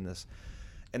Liu's in this,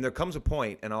 and there comes a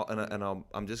point,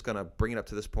 I'm just gonna bring it up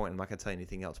to this point. I'm not gonna tell you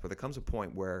anything else, but there comes a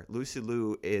point where Lucy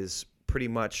Liu is pretty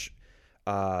much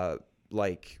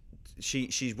like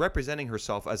she's representing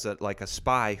herself as a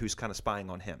spy who's kind of spying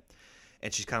on him.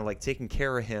 And she's kind of like taking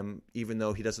care of him, even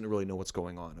though he doesn't really know what's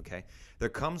going on. Okay, there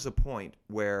comes a point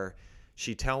where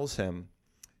she tells him,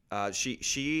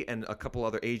 she and a couple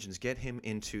other agents get him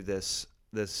into this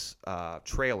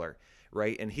trailer,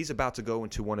 right? And he's about to go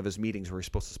into one of his meetings where he's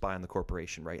supposed to spy on the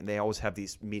corporation, right? And they always have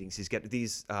these meetings. He's got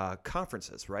these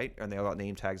conferences, right? And they all got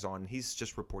name tags on. And he's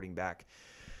just reporting back.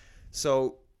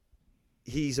 So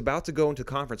he's about to go into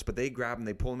conference, but they grab him,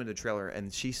 they pull him into the trailer,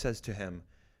 and she says to him,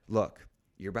 "Look,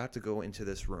 you're about to go into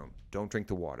this room. Don't drink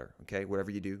the water, okay? Whatever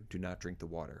you do not drink the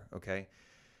water, okay?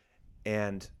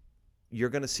 And you're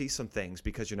going to see some things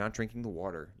because you're not drinking the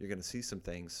water. You're going to see some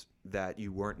things that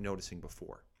you weren't noticing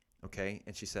before, okay?"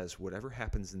 And she says, "Whatever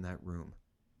happens in that room,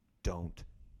 don't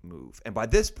move." And by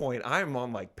this point, I'm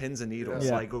on like pins and needles.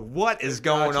 Yeah. Like, what is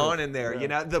going on in there?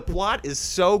 Yeah. The plot is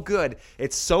so good.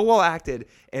 It's so well acted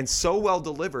and so well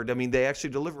delivered. I mean, they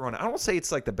actually deliver on it. I don't say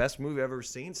it's like the best movie I've ever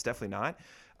seen. It's definitely not.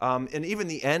 And even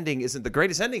the ending isn't the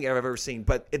greatest ending I've ever seen,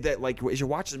 but as you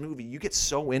watch the movie, you get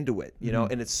so into it,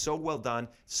 and it's so well done,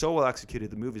 so well executed.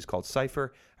 The movie is called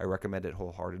Cypher. I recommend it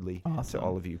wholeheartedly to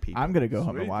all of you people. I'm gonna go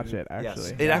home and watch it.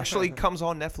 Actually, yes. It actually comes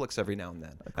on Netflix every now and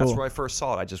then. That's where I first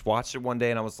saw it. I just watched it one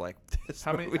day and I was like, "This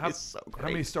movie is so great."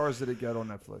 How many stars did it get on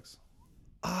Netflix?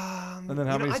 And then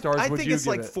how many stars I would think you it's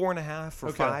give like it? 4.5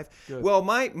 or 5. Good. Well,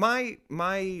 my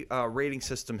rating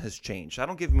system has changed. I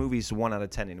don't give movies 1 out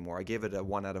of 10 anymore. I give it a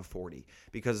 1 out of 40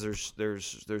 because there's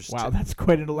wow, that's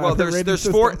quite an elaborate. well, rating there's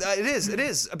system. 4. It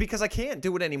is because I can't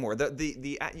do it anymore.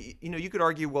 You could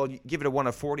argue, well, you give it a 1 out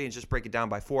of 40 and just break it down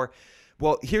by 4.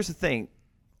 Well, here's the thing.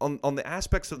 on the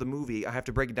aspects of the movie, I have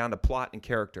to break it down to plot and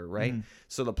character, right?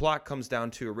 So the plot comes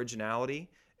down to originality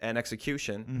and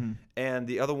execution, and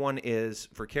the other one is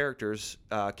for characters,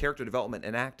 character development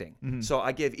and acting. So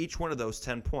I give each one of those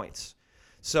 10 points.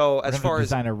 So as far as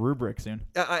design a rubric soon.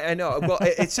 I know. Well,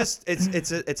 it's just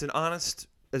it's an honest.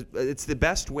 It's the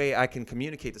best way I can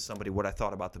communicate to somebody what I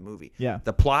thought about the movie. Yeah.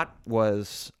 The plot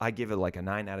was, I give it like a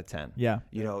 9 out of 10. Yeah.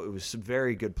 You know, it was a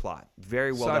very good plot.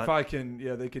 Very well Sci-fi done.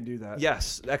 they can do that.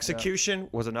 Yes. Execution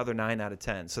was another 9 out of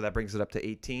 10. So that brings it up to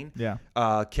 18. Yeah.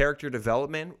 Character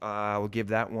development, I will give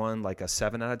that one like a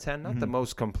 7 out of 10. Not the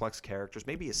most complex characters.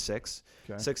 Maybe a 6.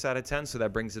 Okay. 6 out of 10. So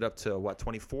that brings it up to,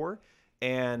 24?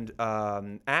 And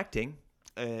acting.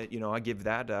 I give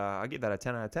that a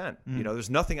 10 out of 10. You know, there's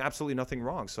absolutely nothing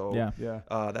wrong. So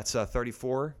that's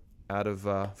 34 out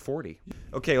of 40.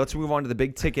 Okay, let's move on to the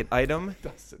big ticket item.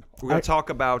 We're going to talk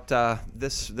about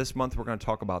this month. We're going to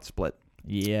talk about Split.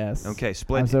 Yes. Okay,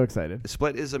 Split. I'm so excited.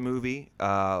 Split is a movie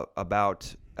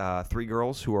about 3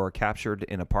 girls who are captured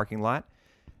in a parking lot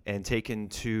and taken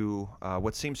to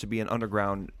what seems to be an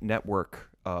underground network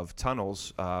of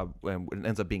tunnels, and it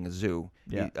ends up being a zoo.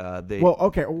 Yeah. Well,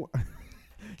 okay.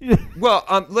 Well,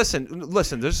 listen.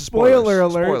 There's Spoiler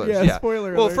alert. Spoilers. Yeah,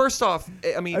 spoiler well, alert. first off,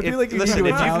 I mean, I feel like you listen, need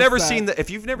to if you've announce never that. if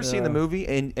you've never seen the movie,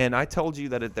 and I told you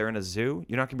that they're in a zoo,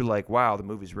 you're not gonna be like, wow, the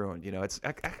movie's ruined. You know, it's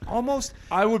almost.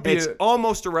 I would be. It's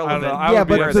almost irrelevant. Yeah,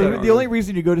 but the only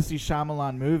reason you go to see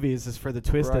Shyamalan movies is for the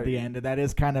twist at the end, and that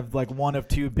is kind of like one of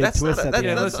 2 big twists at the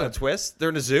end. That's not a twist. They're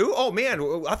in a zoo. Oh man,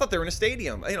 I thought they were in a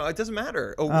stadium. You know, it doesn't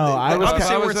matter.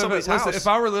 Obviously, we're in somebody's house. If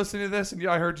I were listening to this and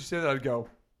I heard you say that, I'd go.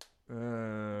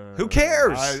 Who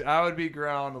cares? I would be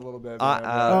growling a little bit.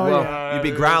 You'd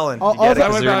be growling.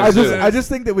 I just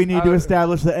think that we need to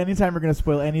establish that anytime we're going to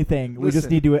spoil anything, we just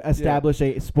need to establish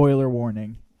a spoiler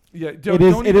warning. Yeah,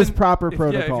 it is proper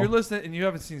protocol. Yeah, if you're listening and you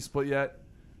haven't seen Split yet,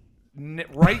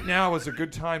 right now is a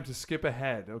good time to skip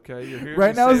ahead. Okay, you're here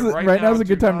right now is a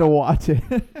good time to watch it.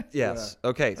 Yes. Yeah.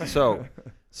 Okay.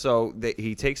 So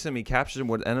he takes him. He captures him.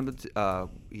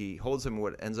 He holds him in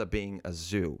what ends up being a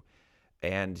zoo.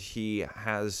 And he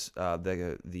has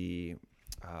the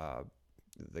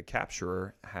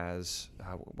capturer has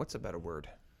what's a better word?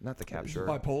 Not the capturer.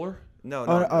 Bipolar? No,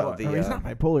 he's not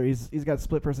bipolar. He's got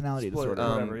split personality disorder.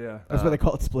 Whatever, yeah. That's why they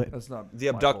call it split. That's not the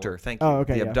abductor. bipolar. Thank you. Oh,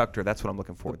 okay. The abductor. That's what I'm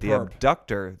looking for. The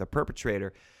abductor, the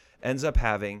perpetrator, ends up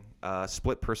having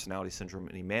split personality syndrome,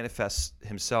 and he manifests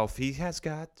himself. He has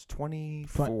got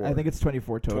 24. I think it's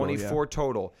 24 total. 24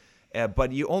 total,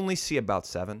 but you only see about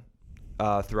 7.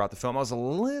 Throughout the film, I was a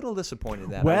little disappointed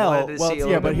that.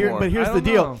 But here's the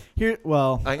deal.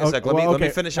 Hang on a sec. Let me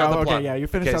finish out the plot. Okay, yeah, you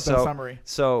finish out the summary.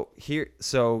 So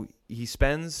he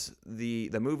spends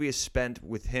the movie is spent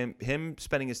with him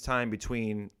spending his time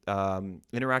between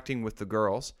interacting with the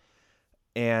girls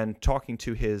and talking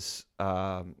to his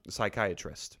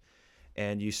psychiatrist.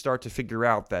 And you start to figure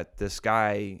out that this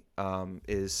guy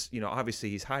is,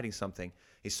 obviously he's hiding something.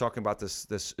 He's talking about this.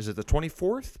 Is it the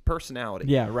 24th personality?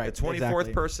 Yeah, right. The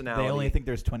 24th personality. They only think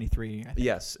there's 23.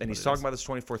 Yes, and he's talking about this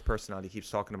 24th personality. He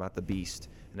keeps talking about the beast,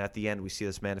 and at the end we see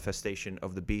this manifestation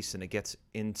of the beast, and it gets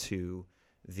into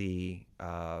the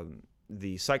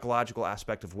psychological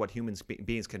aspect of what human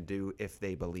beings can do if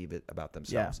they believe it about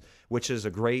themselves, which is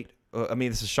a great.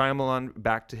 This is Shyamalan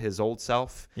back to his old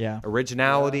self. Yeah.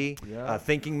 Originality,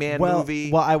 thinking man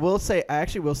movie. Well, I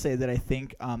actually will say that I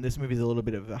think this movie is a little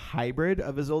bit of a hybrid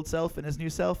of his old self and his new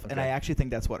self, and I actually think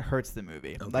that's what hurts the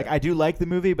movie. Okay. Like I do like the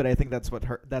movie, but I think that's what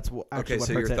hurt. That's what actually what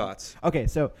hurts it. Okay, so your thoughts. Okay,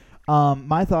 so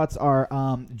my thoughts are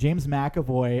James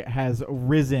McAvoy has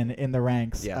risen in the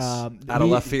ranks. Yes. Out of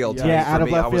left field. Yeah, out of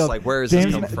left field. I was like, where is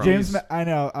this coming from? I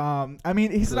know.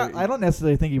 He's not. I don't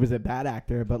necessarily think he was a bad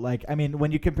actor, but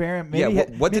when you compare him.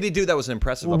 What did he do that was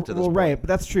impressive up to this point? Right, but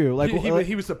that's true. Like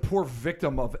he was a poor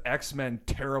victim of X-Men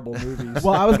terrible movies.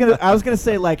 Well, I was gonna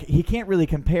say he can't really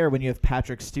compare when you have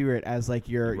Patrick Stewart as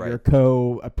your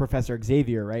Professor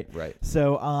Xavier, right? Right.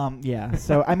 So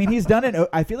So he's done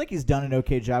I feel like he's done an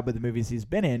okay job with the movies he's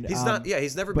been in. He's not. Yeah,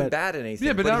 he's never been bad in anything.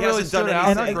 Yeah, but he hasn't done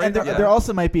anything. And there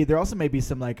also might be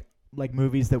some like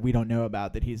movies that we don't know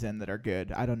about that he's in that are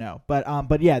good. I don't know,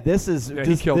 but yeah, this is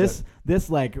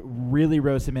this like really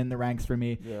rose him in the ranks for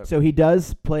me. Yeah. So he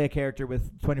does play a character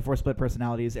with 24 split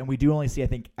personalities, and we do only see I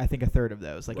think a third of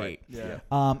those, like 8. Yeah.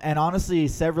 And honestly,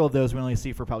 several of those we only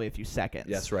see for probably a few seconds.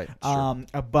 Yes, right.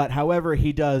 But however,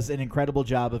 he does an incredible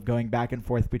job of going back and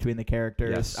forth between the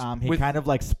characters. Yes. He kind of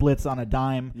like splits on a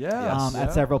dime.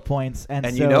 At several points, and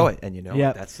so, you know it.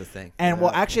 That's the thing. And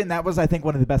and that was I think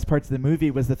one of the best parts of the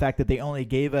movie was the fact that they only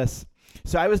gave us.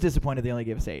 So I was disappointed they only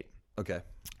gave us 8. Okay.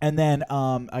 And then,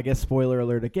 I guess spoiler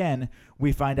alert again,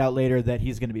 we find out later that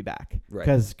he's going to be back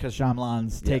because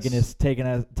Shyamalan's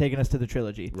taking us to the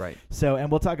trilogy. Right. So, and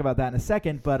we'll talk about that in a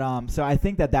second. But so I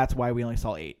think that's why we only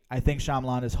saw 8. I think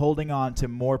Shyamalan is holding on to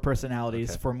more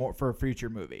personalities for a future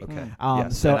movie. Okay.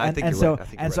 Yes. So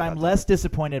I'm less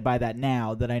disappointed by that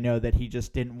now that I know that he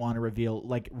just didn't want to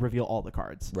reveal all the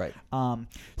cards. Right.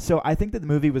 So I think that the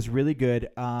movie was really good.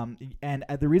 And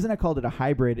the reason I called it a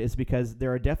hybrid is because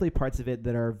there are definitely parts of it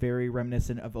that are very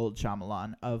reminiscent of old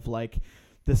Shyamalan, of like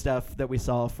the stuff that we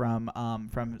saw from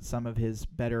some of his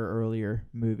better earlier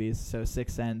movies. So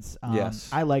Sixth Sense. Yes.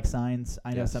 I like Signs.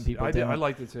 I know some people don't. I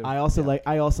liked it too. I also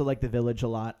like The Village a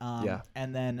lot.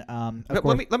 And then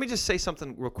let me just say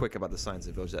something real quick about the Signs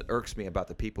of the Village that irks me about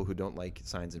the people who don't like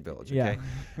Signs and Village. Okay.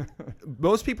 Yeah.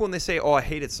 Most people when they say, "Oh, I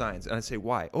hated Signs," and I say,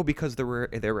 "Why?" "Oh, because there were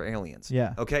aliens."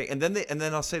 Yeah. Okay. And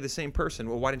then I'll say the same person,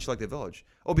 "Well, why didn't you like The Village?"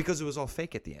 "Oh, because it was all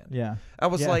fake at the end." Yeah. I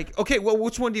was like, "Okay, well,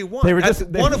 which one do you want?"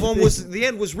 One of them was the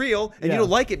end was real, and you don't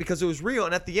like it because it was real,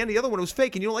 and at the end the other one was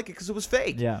fake, and you don't like it because it was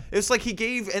fake. Yeah. It's like he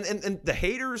gave, and the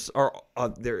haters are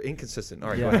they're inconsistent. All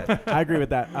right, go ahead. I agree with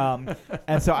that.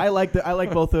 And so I like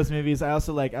both those movies. I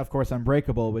also like, of course,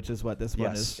 Unbreakable, which is what this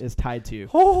one is tied to.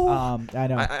 I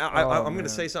know. I'm going to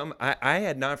say something. I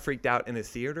had not freaked out in a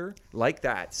theater like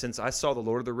that since I saw the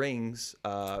Lord of the Rings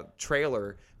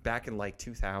trailer back in like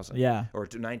 2000 or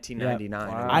 1999.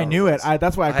 Wow. I knew it.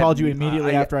 That's why I called you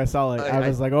immediately after I saw it. I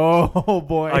was like, oh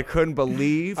boy. I couldn't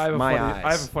believe my eyes.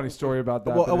 I have a funny story about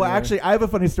that. Well, actually, I have a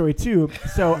funny story too.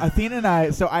 So Athena and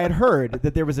I had heard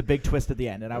that there was a big twist at the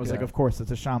end, and I was like, of course, it's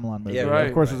a Shyamalan movie. Yeah, right.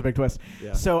 Of course, there's a big twist.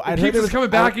 Yeah. So I keeps us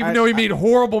coming back, even though he made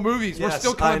horrible movies. Yes, we're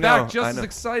still coming back just as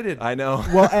excited. I know.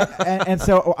 Well, and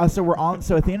so we're on.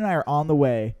 So Athena and I are on the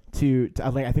way to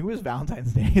I think it was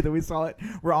Valentine's Day that we saw it.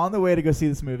 We're on the way to go see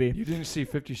this movie. You didn't see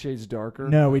 50 Shades Darker?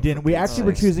 No, we didn't. We actually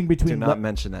were choosing between. Do not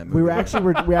mention that movie. We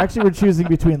actually were choosing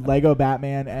between Lego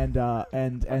Batman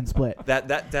and Split.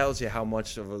 That tells you how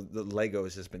much of the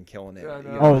Legos has been killing it.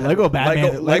 Oh, Lego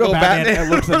Batman! Lego Batman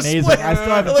looks amazing. I still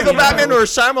haven't Lego seen Batman or a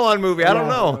Shyamalan movie. I don't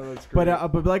know.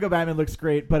 But Lego Batman looks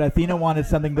great. But Athena wanted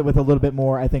something with a little bit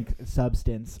more, I think,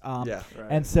 substance.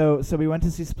 And so we went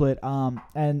to see Split.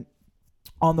 And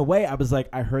on the way, I was like,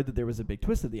 I heard that there was a big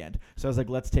twist at the end. So I was like,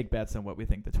 let's take bets on what we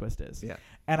think the twist is. Yeah.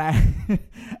 And I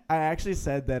actually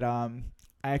said that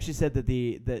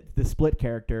the Split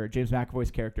character, James McAvoy's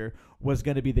character, was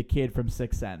going to be the kid from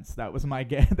Sixth Sense. That was my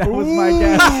guess. That was my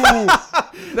guess.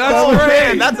 That's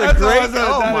great. That's a great.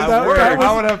 Oh my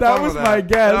word! That was my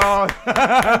guess.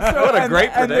 What a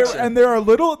great prediction. And there are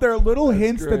little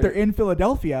hints that they're in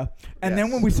Philadelphia. And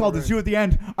then when we saw the zoo at the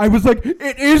end, I was like,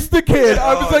 "It is the kid."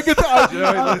 I was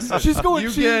like, "She's going."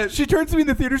 She turns to me in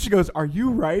the theater. She goes, "Are you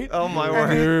right?" Oh my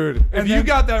word, dude! If you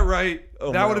got that right,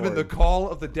 that would have been the call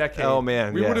of the decade. Oh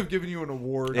man, we would have given you an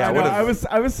award. Yeah,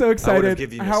 I was so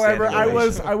excited. However, I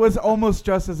was almost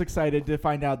just as excited to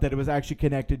find out that it was actually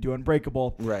connected to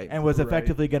Unbreakable, right? And was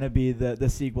effectively going to be the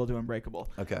sequel to Unbreakable.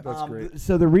 Okay, that's great.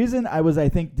 So the reason I was, I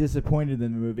think, disappointed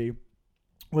in the movie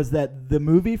was that the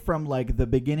movie from like the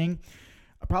beginning,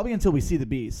 probably until we see the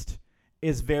Beast,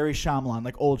 is very Shyamalan,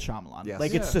 like old Shyamalan. Yes.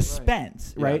 Like it's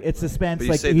suspense, right? It's suspense. But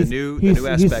you like say the new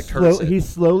aspect hurts it. He's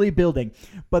slowly building.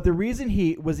 But the reason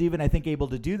he was even, I think, able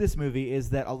to do this movie is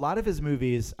that a lot of his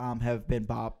movies have been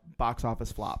box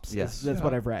office flops. Yes. That's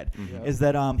what I've read. Mm-hmm. Is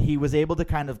that he was able to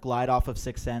kind of glide off of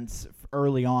Sixth Sense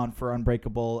early on for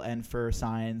Unbreakable and for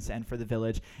Signs and for The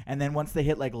Village, and then once they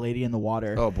hit like Lady in the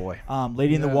Water, oh boy,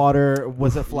 Lady in the Water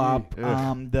was a flop.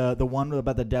 The one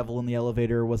about the devil in the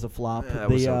elevator was a flop.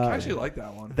 I actually like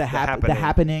that one. The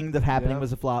happening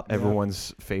was a flop.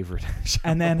 Everyone's favorite.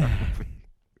 And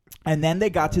then they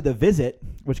got to The Visit,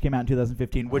 which came out in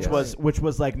 2015, which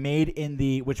was like made in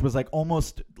which was like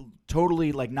almost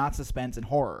totally like not suspense and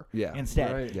horror. Yeah.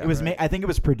 Instead, right, it was I think it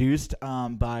was produced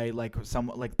by like some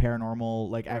like Paranormal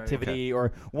like Activity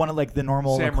or one of like the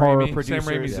normal like, horror producers.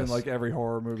 Sam Raimi's in like every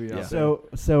horror movie. Yeah. So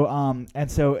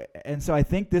I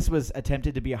think this was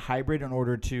attempted to be a hybrid in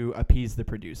order to appease the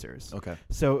producers. Okay.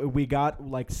 So we got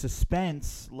like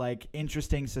suspense, like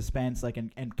interesting suspense, like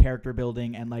and character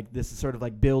building, and like this sort of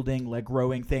like building, like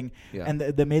growing thing. Yeah. And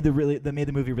that made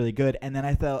the movie really good. And then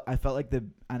I felt like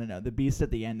the Beast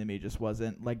at the end to me just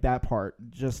wasn't like that part.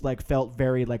 Just like felt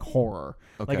very like horror.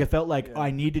 Okay. Like it felt like I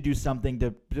need to do something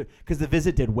to because The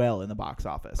Visit did well in the box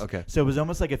office. Okay. So it was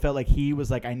almost like it felt like he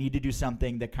was like I need to do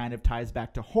something that kind of ties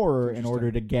back to horror in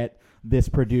order to get this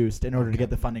produced, in order to get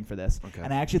the funding for this. Okay.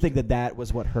 And I actually think that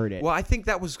was what hurt it. Well, I think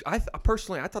that was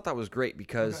personally I thought that was great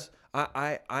because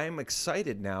I'm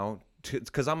excited now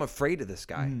because I'm afraid of this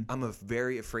guy. I'm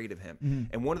very afraid of him.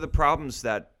 And one of the problems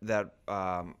that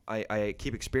I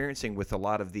keep experiencing with a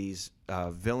lot of these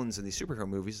villains in these superhero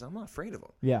movies is I'm not afraid of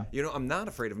them. Yeah. You know, I'm not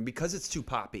afraid of them because it's too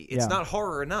poppy. It's not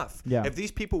horror enough. Yeah. If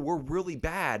these people were really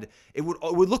bad, it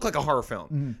would look like a horror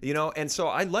film. You know, and so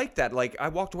I like that. Like I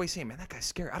walked away saying, man, that guy's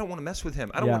scary. I don't want to mess with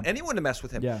him. I don't want anyone to mess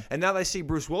with him. Yeah. And now that I see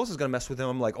Bruce Willis is going to mess with him,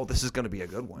 I'm like, oh, this is going to be a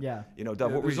good one. Yeah. You know,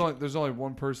 Duvv, what was there's only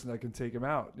one person that can take him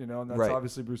out, you know, and that's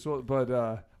obviously Bruce Willis. But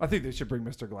I think they should bring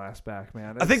Mr. Glass back,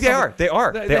 man. I think they are. They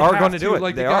are going to do it.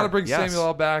 Like they got to bring Samuel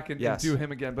L. back and do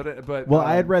him again. But well,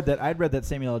 I had read that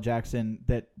Samuel L. Jackson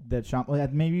that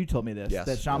Shyamalan, maybe you told me this,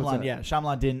 that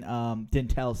Shyamalan didn't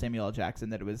tell Samuel L. Jackson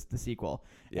that it was the sequel,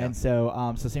 and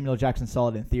so Samuel L. Jackson saw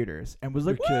it in theaters and was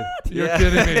like, You're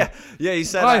kidding me. Yeah, he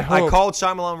said I called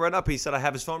Shyamalan right up. He said I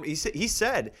have his phone. He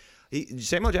said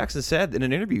Samuel L. Jackson said in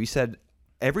an interview, he said,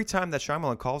 every time that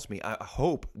Shyamalan calls me, I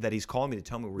hope that he's calling me to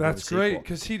tell me we're doing a sequel. That's great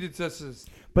because he did such a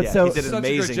But he did an such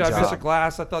amazing a good job. job. Mr.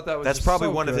 Glass, I thought that was that's probably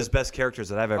one of his best characters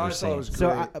that I've ever seen.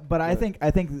 I think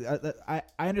I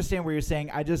understand what you're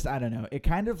saying. I don't know. It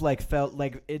kind of like felt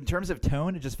like in terms of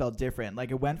tone, it just felt different.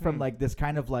 Like it went from like this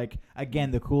kind of like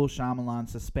again the cool Shyamalan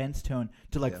suspense tone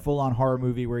to like full on horror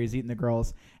movie where he's eating the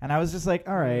girls. And I was just like,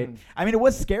 all right. I mean, it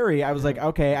was scary. I was like,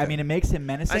 okay. I mean, it makes him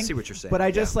menacing. I see what you're saying. But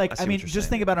I just just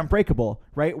think about Unbreakable,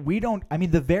 right?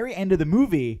 The very end of the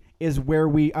movie is where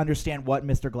we understand what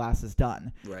Mr. Glass has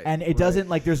done. Right. And it doesn't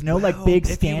like there's no like big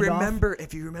standoff.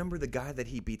 If you remember the guy that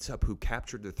he beats up who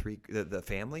captured the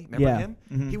family, remember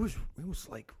him? He was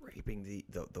like raping the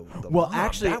well, mom.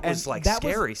 Actually, that was like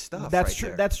scary stuff. That's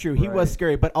true. That's true. He was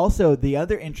scary. But also the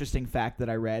other interesting fact that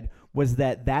I read was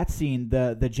that scene,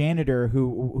 the janitor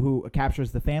who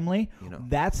captures the family,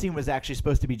 that scene was actually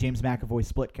supposed to be James McAvoy's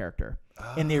Split character.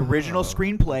 In the original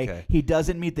screenplay, he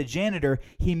doesn't meet the janitor.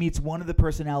 He meets one of the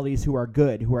personalities who are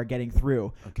good, who are getting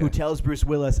through, who tells Bruce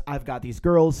Willis, I've got these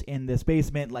girls in this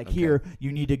basement. Like here,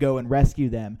 you need to go and rescue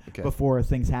them before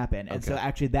things happen. And so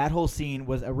actually that whole scene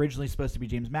was originally supposed to be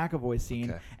James McAvoy's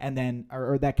scene and then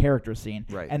or that character's scene.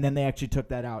 Right. And then they actually took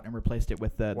that out and replaced it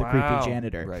with the creepy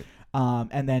janitor. Right.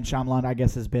 And then Shyamalan, I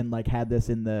guess, has been like had this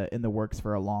in the works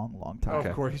for a long time. Oh,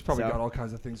 of course, he's probably got all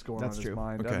kinds of things going on in his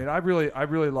mind. I mean, I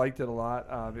really liked it a lot.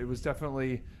 It was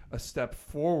definitely a step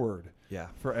forward.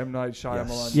 For M. Night Shyamalan.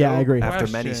 Yes. Yeah, I agree. After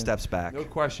many steps back, no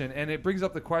question. And it brings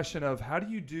up the question of how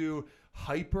do you do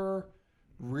hyper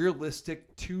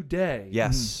realistic today?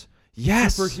 Yes.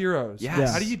 Superheroes.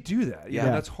 Yes. How do you do that? Yeah,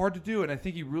 that's hard to do, and I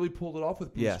think he really pulled it off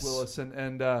with Bruce Willis.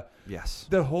 And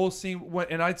the whole scene.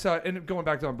 And going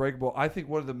back to Unbreakable, I think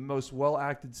one of the most well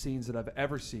acted scenes that I've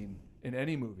ever seen in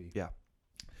any movie.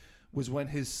 Was when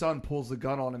his son pulls the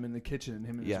gun on him in the kitchen and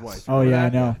him and his wife. Oh yeah, I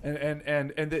know.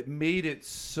 And it made it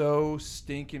so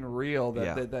stinking real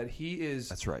that he is.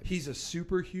 That's right. He's a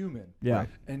superhuman. Yeah.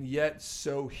 And yet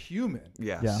so human.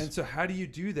 Yes. Yeah. And so how do you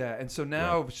do that? And so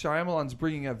now Shyamalan's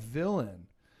bringing a villain,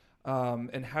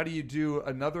 and how do you do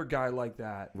another guy like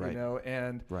that? Right. You know,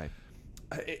 and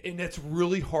and that's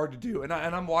really hard to do. And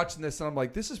I'm watching this and I'm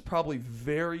like, this is probably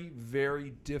very,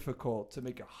 very difficult to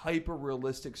make a hyper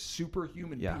realistic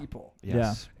superhuman people.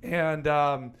 Yes. And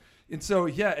so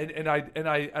and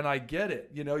I get it.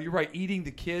 You know, you're right. Eating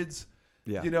the kids.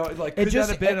 Yeah. You know, like could that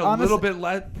have been a little bit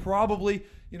less? Probably.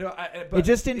 You know, but it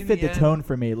just didn't fit the tone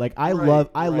for me. Like I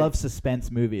love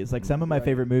suspense movies. Like some of my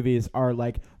favorite movies are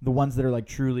like the ones that are like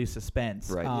truly suspense.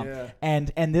 Right.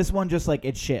 And this one just like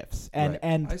it shifts. And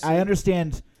I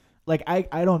understand. Like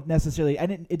I don't necessarily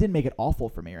it didn't make it awful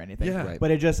for me or anything. Yeah. Right.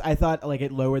 But I thought like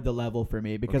it lowered the level for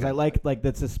me because I like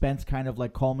the suspense kind of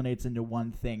like culminates into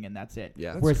one thing and that's it.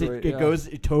 Yeah. Whereas it goes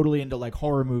totally into like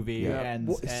horror movie and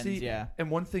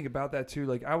one thing about that too,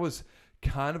 like I was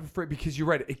kind of afraid because you're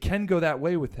right, it can go that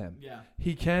way with him. Yeah.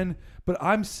 He can, but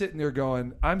I'm sitting,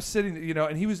 you know,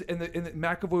 and he was and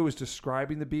McAvoy was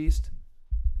describing the Beast.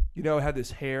 You know, had this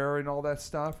hair and all that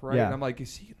stuff, right? Yeah. And I'm like,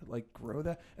 is he gonna like grow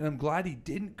that? And I'm glad he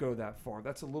didn't go that far.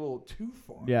 That's a little too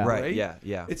far. Yeah. Right.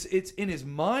 Yeah. It's in his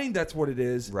mind. That's what it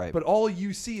is. Right. But all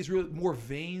you see is really more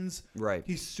veins. Right.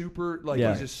 He's super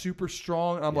he's just super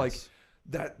strong. And I'm like,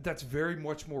 that's very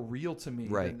much more real to me.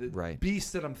 Right. Than the right.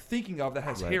 beast that I'm thinking of that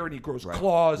has hair and he grows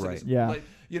claws. Right. And like,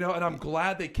 you know, and I'm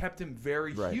glad they kept him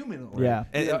very human. Yeah.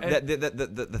 And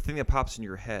the thing that pops in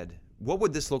your head. What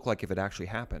would this look like if it actually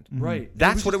happened? Right.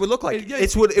 That's what it would look like.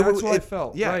 That's what I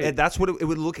felt. Yeah, right. and that's what it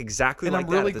would look exactly like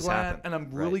that if this happened. And I'm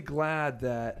really glad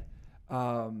that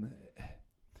I'm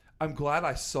glad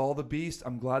I saw the Beast.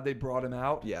 I'm glad they brought him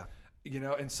out. Yeah. You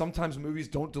know, and sometimes movies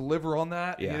don't deliver on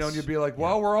that. Yes. You know, and you'd be like,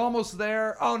 well, we're almost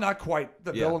there. Oh, not quite.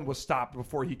 The villain was stopped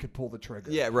before he could pull the trigger.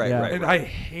 Yeah, right, Yeah. right. And right. I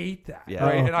hate that. Yeah.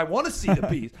 Right? Oh. And I want to see the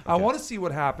beast. I want to see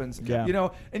what happens. Yeah. You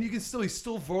know, and you can still, he's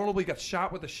still vulnerable. He got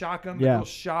shot with a shotgun. Yeah. The girl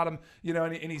shot him, you know,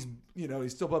 and he's, you know,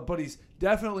 he's still, but he's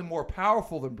definitely more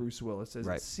powerful than Bruce Willis, as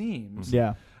it seems.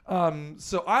 Yeah.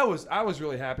 So I was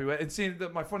really happy with it. And seeing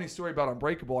my funny story about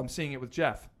Unbreakable, I'm seeing it with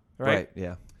Jeff. Right?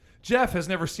 Yeah. Jeff has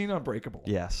never seen Unbreakable.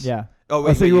 Yes. Yeah. Oh,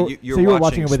 wait, so you're you were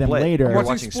watching it with him Split. later. I'm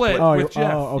watching Split. Oh, with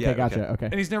Jeff. okay, Yeah, gotcha. okay. Okay.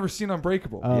 And he's never seen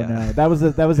Unbreakable. Oh Yeah. no, that was So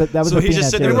a he's just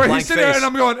peanut sitting there too. with Where blank he's sitting there, face. and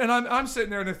I'm going, and I'm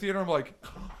sitting there in the theater. I'm like,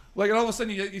 and all of a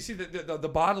sudden you see the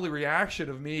bodily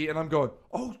reaction of me, and I'm going,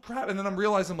 oh crap, and then I'm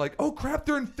realizing, I'm like, oh crap,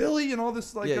 they're in Philly, and all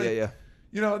this, like, Yeah.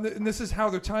 you know, and this is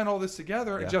how they're tying all this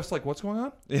together. Yeah. And Jeff's like, what's going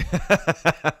on? Yeah.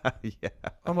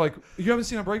 I'm like, you haven't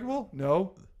seen Unbreakable?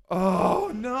 No. Oh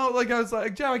no! Like I was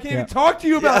like, Jeff, I can't Yeah. even talk to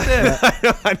you about this. I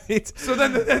know, I need to- So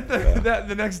then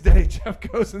the next day, Jeff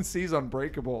goes and sees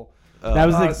Unbreakable. That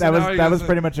was so now he that was goes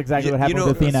pretty much exactly You- what happened you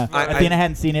know, with Athena. I- Athena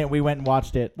hadn't seen it. We went and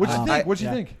watched it. What'd you think? What'd you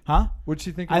yeah. think? Huh? What'd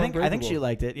you think? Of I think Unbreakable? she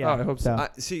liked it. Yeah. Oh, I hope so.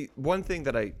 see, one thing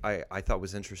that I thought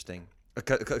was interesting.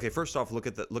 Okay, first off, look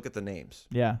at the names.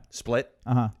 Yeah. Split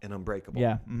Uh huh. and Unbreakable.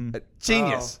 Yeah. Mhm.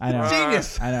 Genius. I know.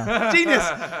 Genius. I know. Genius.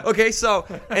 Okay, so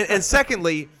and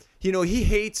secondly, you know, he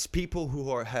hates people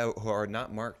who are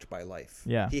not marked by life.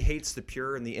 Yeah. He hates the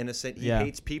pure and the innocent. He Yeah.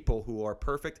 hates people who are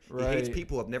perfect. He hates Right.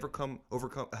 people who have never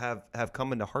have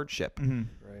come into hardship. Mm-hmm.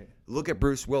 Right. Look at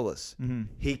Bruce Willis. Mm-hmm.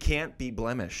 He can't be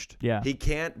blemished. Yeah. He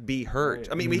can't be hurt. Right.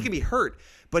 I mean, he can be hurt,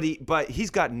 but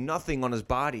he's got nothing on his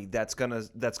body that's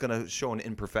gonna show an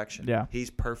imperfection. Yeah.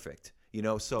 He's perfect. You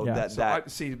know, so Yeah. that So I,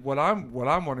 see what I'm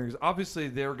wondering is obviously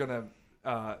they're gonna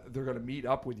meet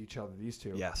up with each other. These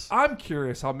two. Yes. I'm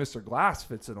curious how Mr. Glass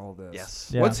fits in all this.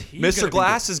 Yes. Yeah. What's he? gonna Mr. be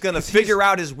Glass doing? is going to 'Cause he's- figure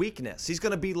out his weakness. He's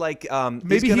going to be like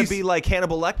Maybe he's going he's- to be like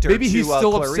Hannibal Lecter. Maybe to, he's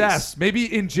still Clarice. obsessed.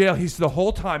 Maybe in jail, he's the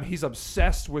whole time he's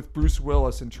obsessed with Bruce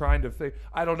Willis and trying to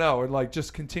I don't know, and like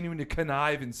just continuing to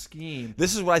connive and scheme.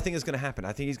 This is what I think is going to happen.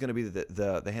 I think he's going to be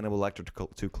the Hannibal Lecter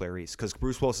to Clarice, because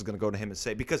Bruce Willis is going to go to him and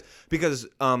say because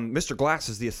Mr. Glass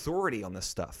is the authority on this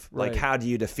stuff. Like, Right. how do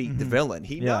you defeat the villain?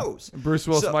 He Yeah. knows. And Bruce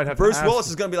Willis might have to Bruce ask Willis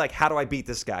him. is going to be like, how do I beat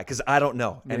this guy? Because I don't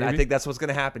know, and I Maybe. think that's what's going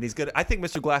to happen. I think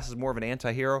Mr. Glass is more of an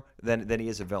anti-hero than he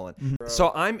is a villain. Mm-hmm.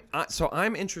 So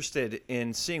I'm interested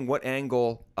in seeing what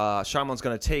angle Shyamalan's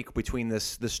going to take between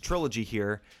this trilogy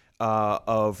here.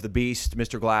 Of the Beast,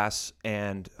 Mr. Glass,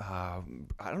 and I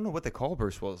don't know what they call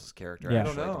Bruce Willis' character. Yeah.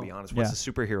 Actually, I don't to know. be honest, what's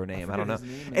the superhero name? I don't know.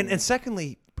 his name And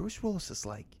secondly, Bruce Willis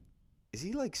is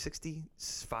he like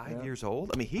 65 years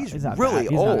old? I mean, he's not really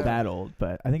he's old. not that old,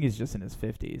 but I think he's just in his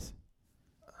 50s.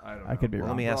 I don't know. I could be Well,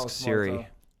 wrong. let me ask Oh, smart, Siri. though. How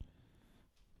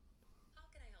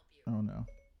can I help you? Oh no.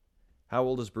 How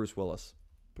old is Bruce Willis?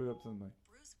 Put it up to the mic.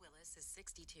 Bruce Willis is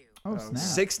 62. Oh snap.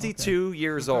 62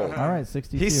 years old. All right,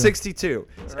 62. He's 62,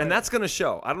 Right. and that's going to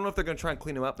show. I don't know if they're going to try and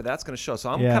clean him up, but that's going to show. So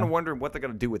I'm Yeah. kind of wondering what they're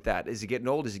going to do with that. Is he getting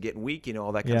old? Is he getting weak? You know,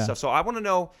 all that kind of Yeah. stuff. So I want to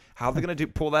know how they're going to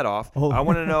pull that off. Oh. I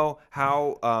want to know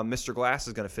how Mr. Glass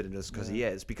is going to fit into this, because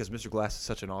because Mr. Glass is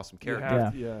such an awesome You character.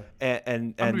 have- yeah.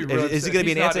 And I'm gonna be real is he upset. going to be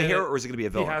He's an not in anti-hero it. or is he going to be a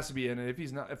He villain? has to be in it. If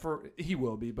he's not, he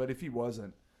will be. But if he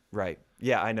wasn't, Right.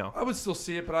 Yeah, I know. I would still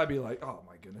see it. But I'd be like, oh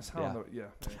my goodness, how? Yeah.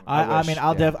 Yeah. I wish,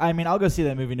 mean, I'll go see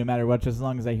that movie no matter what, just as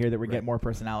long as I hear that we get more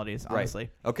personalities. Honestly.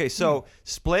 Okay, so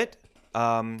Split.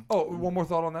 Oh, one more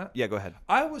thought on that. Yeah, go ahead.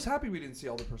 I was happy we didn't see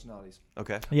all the personalities.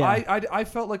 Okay. Yeah. I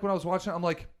felt like when I was watching it, I'm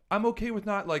like, I'm okay with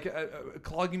not like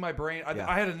clogging my brain. Yeah.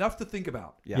 I had enough to think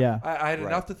about. Yeah. I had Right.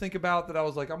 enough to think about that I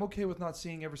was like, I'm okay with not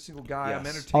seeing every single guy. I'm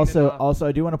Yes. entertained enough. Also,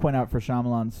 I do want to point out for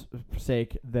Shyamalan's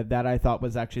sake that I thought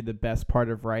was actually the best part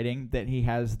of writing, that he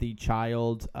has the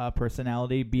child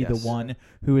personality be Yes. the one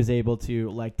who is able to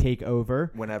like take over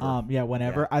Whenever.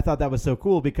 whenever. Yeah. I thought that was so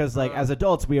cool because like as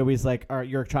adults we always like,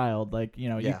 you're a child, like you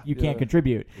Yeah. you can't Yeah.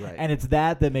 contribute, Right. and it's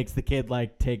that makes the kid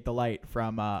like take the light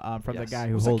from the Yes. guy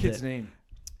who What's that holds kid's it. name?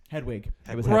 Hedwig.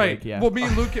 It was Hedwig. Right. Hedwig, yeah. Well,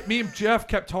 me and Jeff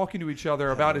kept talking to each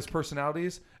other about his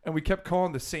personalities, and we kept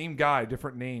calling the same guy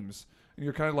different names. And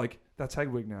you're kind of like, that's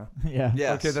Hedwig now. yeah.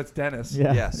 Yes. Okay, that's Dennis.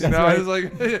 Yeah. Yes. You That's know, right. I was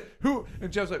like, who?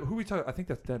 And Jeff's like, who we talking? I think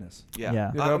that's Dennis. Yeah.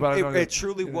 Yeah. You know, but I don't know. It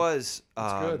truly Yeah. was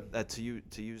good.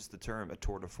 to use the term a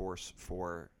tour de force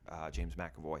for James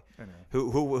McAvoy, I know.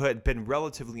 who had been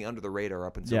relatively under the radar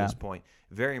up until Yeah. this point.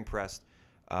 Very impressed.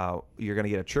 You're going to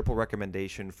get a triple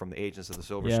recommendation from the Agents of the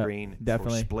Silver Yeah, Screen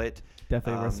definitely. for Split.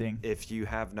 Definitely worth seeing. If you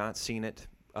have not seen it,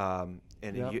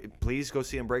 Yep. please go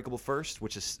see Unbreakable first,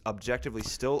 which is objectively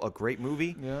still a great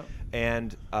movie. Yeah.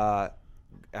 And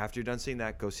after you're done seeing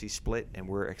that, go see Split, and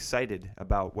we're excited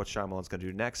about what Shyamalan's going to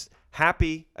do next.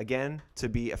 Happy, again, to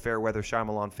be a Fairweather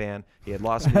Shyamalan fan. He had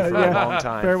lost me for a long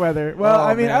time. Fairweather. Well, Oh,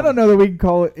 I mean, man. I don't know that we can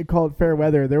call it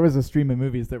Fairweather. There was a stream of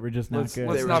movies that were just not Let's good.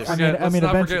 They were not just- forget. I mean, let's not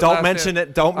eventually- forget Don't Last mention Stand.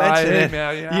 it. Don't mention Hey, it.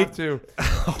 man, you have to.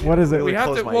 What is it? Really We have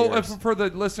close to. my Well, ears. for the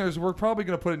listeners, we're probably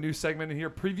going to put a new segment in here: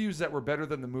 previews that were better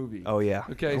than the movie. Oh, yeah.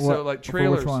 Okay, What- so like for which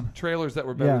trailers, one? trailers that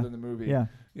were better Yeah. than the movie. Yeah.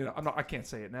 You know, I can't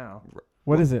say it now.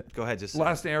 What is it? Go ahead. Just say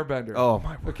Last Airbender. Oh,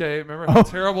 my word. Okay, remember how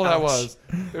terrible that Ouch. was?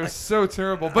 It was so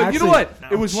terrible. But you know Actually-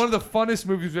 what? It was one of the funnest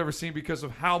movies we've ever seen because of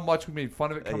how much we made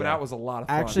fun of it coming Yeah. out. It was a lot of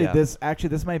fun. Actually, Yeah.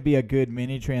 this might be a good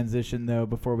mini transition though.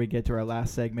 Before we get to our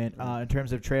last segment, in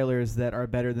terms of trailers that are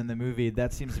better than the movie,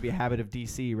 that seems to be a habit of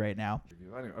DC right now.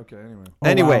 Okay, anyway.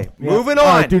 Anyway, Oh, wow. moving Oh,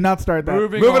 on. do not start that.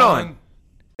 Moving Moving on. on.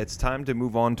 It's time to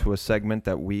move on to a segment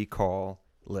that we call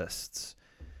lists.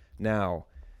 Now,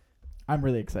 I'm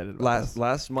really excited about this.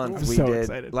 last month I'm we so did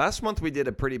excited. last month we did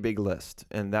a pretty big list,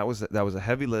 and that was a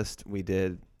heavy list. We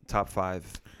did top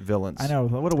 5 villains. I know,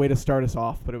 what a way to start us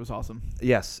off, but it was awesome.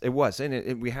 Yes, it was,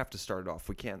 and we have to start it off.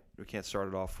 We can't start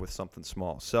it off with something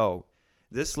small. So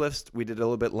this list we did a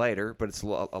little bit later, but it's a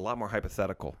lot more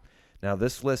hypothetical. Now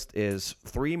this list is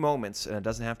 3 moments, and it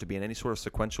doesn't have to be in any sort of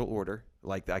sequential order.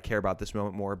 Like I care about this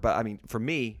moment more, but I mean for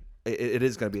me, it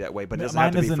is going to be that way. But it doesn't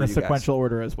have Mine to be is in for a you guys. sequential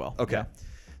order as well. Okay, Yeah.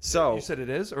 so You said it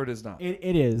is or it is not?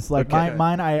 It is like Okay.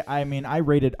 mine. I mean, I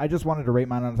rated. I just wanted to rate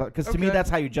mine on because to me Okay.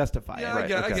 that's how you justify Yeah, it. Right, I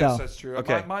guess, okay. I guess So- that's true.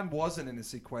 Okay. Mine wasn't in a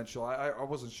sequential. I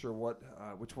wasn't sure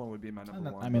which one would be my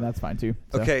number one. I mean, that's fine too.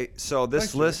 So. okay, so this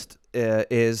Thanks, Jay. list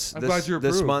is I'm glad you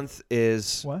this approve. month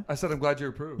is What? I said I'm glad you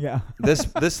approved. Yeah.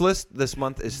 this list this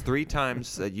month is 3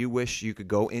 times that you wish you could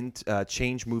go in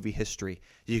change movie history.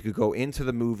 You could go into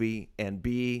the movie and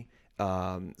be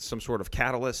some sort of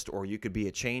catalyst, or you could be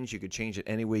a change. You could change it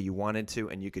any way you wanted to,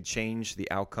 and you could change the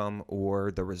outcome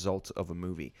or the result of a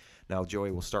movie. Now,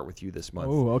 Joey, we'll start with you this month.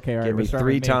 Oh, okay. All right. Give me we're starting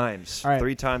 3 with me. times. All right.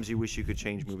 3 times you wish you could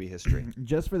change movie history.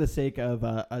 Just for the sake of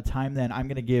a time, then I'm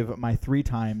gonna give my 3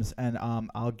 times, and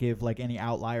I'll give like any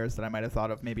outliers that I might have thought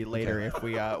of maybe later if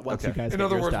we once you Okay. guys. In get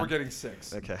other yours words, done. we're getting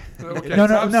 6. Okay. Okay, No,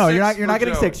 top you're 6 not for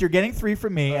getting Joey. 6. You're getting 3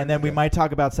 from me, and then we Okay. might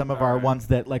talk about some of our Alright. ones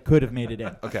that like could have made it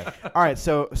in. Okay. All right,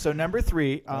 so number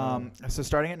 3. So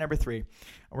starting at number 3,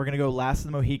 we're gonna go Last of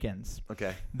the Mohicans.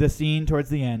 Okay. The scene towards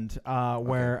the end,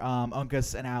 where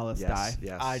Uncas and Alice Yes, die.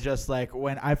 yes. I just like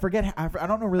when I forget. I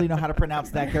don't really know how to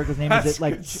pronounce that character's name. Is it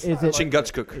like is it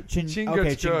Chingachgook.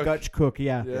 Chingachgook?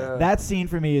 Yeah. Yeah. That scene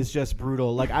for me is just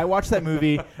brutal. Like I watched that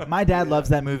movie. My dad loves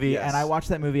that movie, Yes. and I watched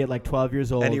that movie at like 12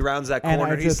 years old. And he rounds that And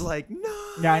corner. I He's just- like, no.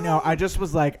 Yeah, I know. I just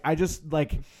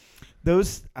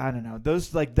those I don't know,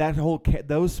 those like that whole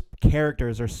those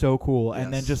characters are so cool,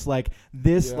 and then Yes. just like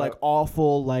this Yeah. like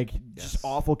awful like Yes. just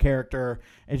awful character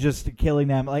is just killing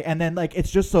them, like, and then like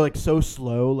it's just so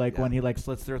slow, like Yeah. when he like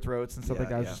slits their throats and stuff like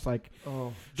Yeah, that. It's yeah.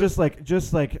 just like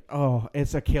just like oh,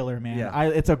 it's a killer, man. Yeah.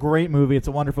 It's a great movie. It's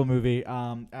a wonderful movie.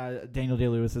 Daniel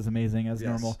Day-Lewis is amazing as Yes.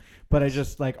 normal, but I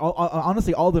just like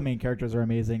honestly all the main characters are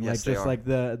amazing. Yes, like they just are. like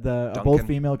the Duncan. both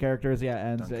female characters, yeah,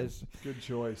 and Duncan. it's. Good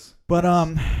choice. But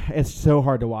it's so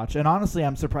hard to watch, and honestly,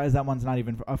 I'm surprised that one's not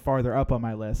even farther up on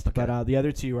my list. Okay. But the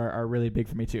other 2 are really big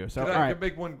for me too. So Can all I right,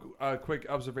 make one quick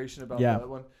observation about Yeah. that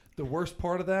one? The worst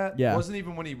part of that Yeah. wasn't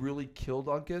even when he really killed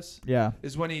Uncas. yeah,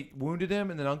 Is when he wounded him,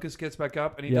 and then Uncas gets back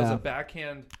up, and he does Yeah.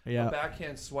 a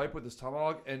backhand swipe with his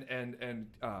tomahawk, and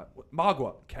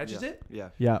Magua catches it. Yeah.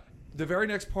 yeah, The very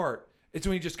next part, it's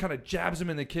when he just kind of jabs him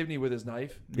in the kidney with his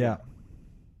knife. yeah.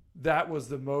 That was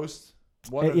the most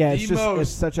one It- of yeah, the it's just it's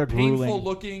most such a painful grueling.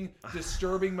 looking,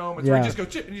 disturbing moments where Yeah. he just goes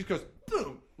chip, and he just goes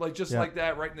boom, like just Yeah. like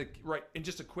that, right in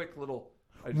just a quick little.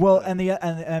 Well, and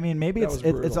I mean maybe That it's was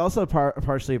it's brutal. also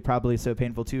partially probably so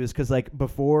painful too, is because like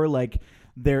before like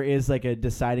there is like a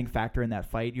deciding factor in that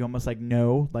fight. You almost like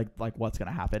know like what's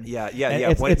gonna happen. Yeah.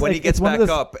 And When it's he like- gets it's one back of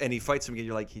those- up and he fights him again,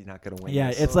 you're like, he's not going to win. Yeah,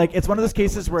 this. it's like it's one of those Not gonna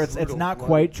cases win where this. it's Brutal not blood.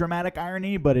 quite dramatic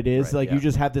irony, but it is Right, like yeah. you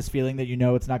just have this feeling that you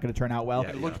know it's not going to turn out well. Yeah,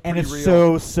 It yeah. looked And pretty it's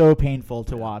real. so painful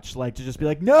to watch, like to just be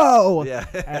like no. Yeah.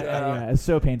 Yeah, it's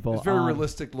so painful. It's very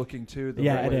realistic looking too. The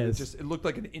yeah, way it that is. It looked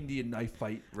like an Indian knife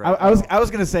fight. Right. I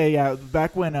was gonna say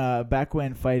back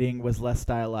when fighting was less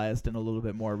stylized and a little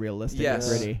bit more realistic Yes.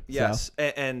 and gritty. Yes. So.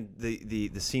 And the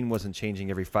scene wasn't changing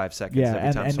every 5 seconds. Yeah, every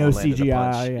and- time and someone no landed a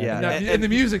CGI, punch. yeah. And, and the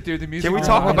music, dude. The music. Can we was-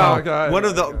 talk Oh my about God. one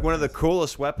of Oh my God. the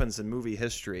coolest weapons in movie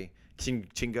history,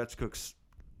 Chingachgook's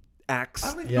axe.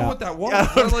 I don't even Yeah. know what that was.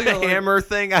 Yeah, Like, the hammer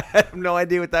thing. I have no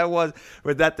idea what that was,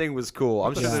 but that thing was cool. I'm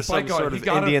With sure the there's spike some on it. sort He of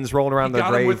got him- Indians rolling around he their got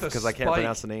him grave with a because I can't spike.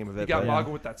 pronounce the name of He it. got but-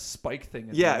 Mago with that spike thing.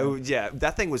 at Yeah, the end.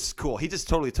 that thing was cool. He just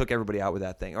totally took everybody out with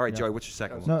that thing. All right, Yeah. Joey, what's your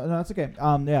second one? No, that's okay.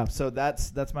 Yeah. So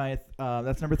that's my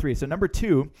that's number 3. So number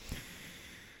 2.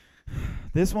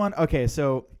 This one. Okay.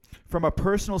 So from a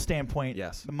personal standpoint,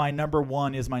 Yes. my number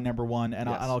 1 is my number 1, and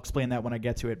Yes. I'll explain that when I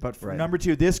get to it. But for Right. number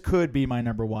 2, this could be my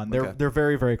number 1. Okay. They're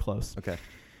very, very close. Okay.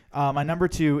 My number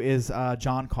 2 is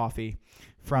John Coffey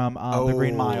from The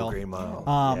Green Mile. Green Mile.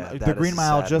 Yeah, The that Green is a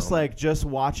Mile, sad moment. just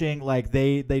watching, like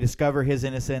they discover his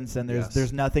innocence, and Yes.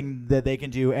 there's nothing that they can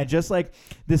do, and just like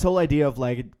this whole idea of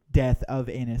like death of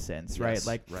innocence, right? Yes,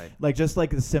 Like, right. like just like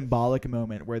the symbolic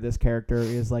moment where this character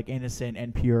is like innocent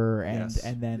and pure, and Yes.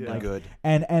 and then Yeah. like Good.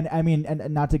 and I mean,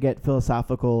 and not to get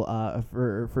philosophical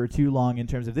for too long in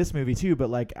terms of this movie too, but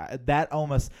like that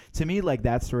almost to me like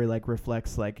that story like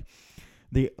reflects like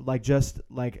the just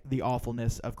like the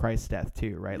awfulness of Christ's death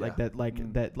too, right? Like Yeah.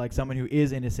 that that like someone who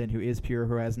is innocent, who is pure,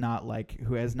 who has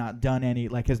not done any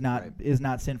is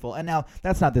not sinful. And now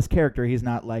that's not this character. He's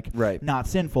not like Right. not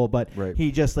sinful, but Right.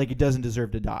 he just like he doesn't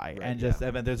deserve to die, Right, and just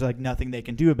I mean, there's like nothing they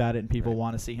can do about it, and people Right.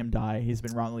 want to see him die. He's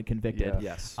been wrongly convicted. Yeah.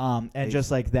 Yes. And He's-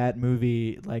 just like that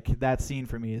movie, like that scene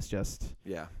for me is just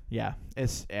Yeah.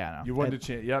 it's I don't know. You wanted to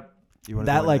change. Yep. You wanna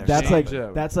That go in like there? that's like Change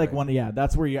it, that's like right. one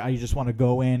that's where you just want to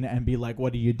go in and be like,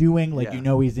 what are you doing? Like Yeah. you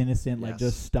know he's innocent. Like Yes.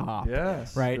 just stop.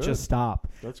 Yes. Right, good. just stop.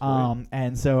 That's great.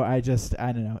 And so I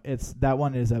don't know. It's that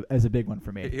one is a big one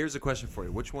for me. Here's a question for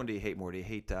you. Which one do you hate more? Do you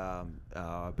hate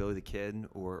Billy the Kid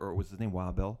or was his name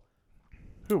Wild Bill?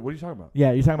 Who? What are you talking about?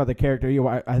 Yeah, you're talking about the character. Do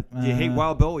you hate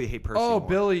Wild Bill or you hate Percy? Oh, more?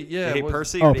 Billy. Yeah. You hate was-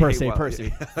 Percy? Oh, or do you hate Percy, Wild-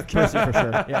 Percy. Okay. Percy for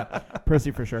sure. Yeah,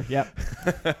 Percy for sure. Yep.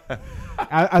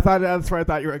 I thought that's where I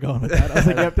thought you were going with that. I was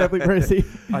like, yep, definitely Percy.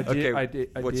 I did. Okay,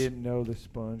 I what's- didn't know the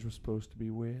sponge was supposed to be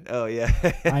wet. Oh yeah.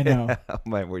 I know.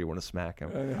 Man, where do you want to smack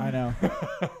him? I know.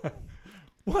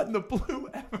 What in the blue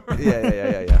ever?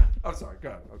 Yeah. I'm sorry. Go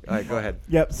ahead. Okay. All right, go ahead.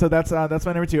 Yep. So that's my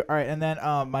number 2. All right, and then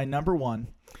my number 1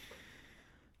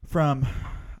 from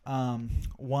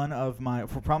one of my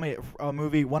probably a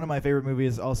movie. One of my favorite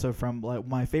movies, also from like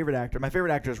my favorite actor. My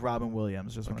favorite actor is Robin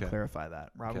Williams. Just want to Okay. clarify that.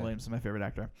 Robin Okay. Williams is my favorite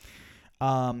actor.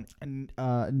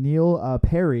 Neil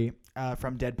Perry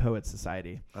from Dead Poets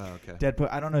Society. Oh, okay.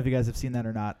 I don't know if you guys have seen that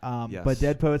or not. Yes. But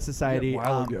Dead Poets Society. Yeah, a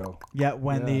while ago. Yeah,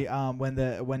 when Yeah.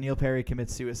 when Neil Perry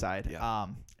commits suicide. Yeah.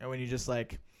 And when you just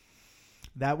like,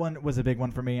 that one was a big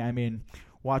one for me. I mean,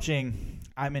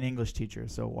 I'm an English teacher,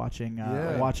 so watching,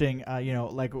 you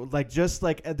know,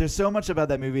 there's so much about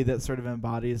that movie that sort of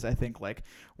embodies, I think, like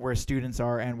where students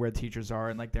are and where teachers are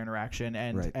and like their interaction.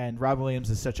 And Right. and Robin Williams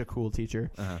is such a cool teacher.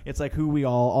 Uh-huh. It's like who we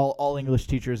all English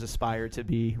teachers aspire to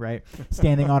be, right?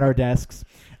 Standing on our desks,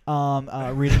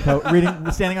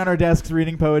 standing on our desks,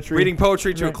 reading poetry. Reading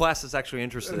poetry to a Right. class that's actually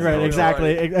interested. in Right, poetry.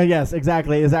 exactly. Yes,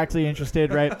 exactly. Is actually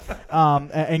interested, right?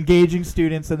 Engaging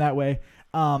students in that way.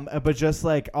 But just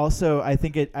like also, I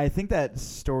think that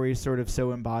story sort of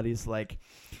so embodies like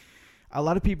a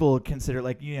lot of people consider,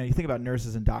 like, you know, you think about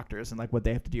nurses and doctors and like what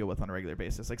they have to deal with on a regular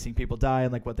basis, like seeing people die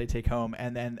and like what they take home,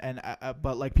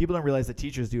 but like people don't realize that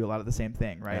teachers do a lot of the same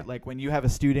thing, right? Yeah. Like when you have a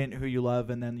student who you love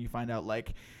and then you find out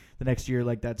like the next year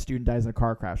like that student dies in a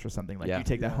car crash or something, like Yeah. you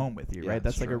take that home with you, Yeah, right?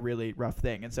 That's it's like a true. really rough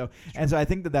thing. And so I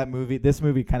think this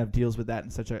movie kind of deals with that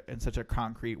in such a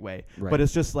concrete way. Right. But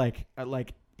it's just like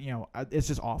you know, it's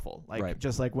just awful. Like Right.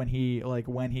 just like when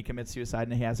he commits suicide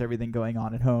and he has everything going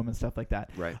on at home and stuff like that.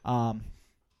 Right.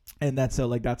 And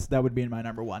that would be in my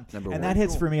number 1. Number and one. that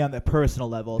hits Cool. for me on the personal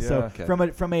level. So Yeah.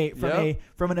 Okay.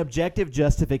 from an objective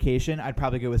justification, I'd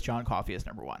probably go with John Coffey as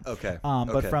number 1. Okay. But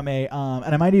Okay. from a and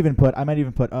I might even put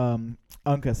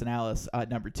Uncas and Alice at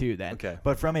number 2 then. Okay.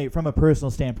 But from a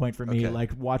personal standpoint for me, Okay.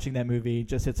 like watching that movie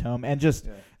just hits home, and just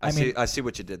Yeah. I see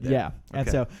what you did there. yeah. And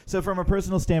Okay. so from a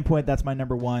personal standpoint, that's my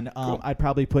number 1. Cool. I'd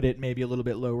probably put it maybe a little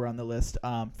bit lower on the list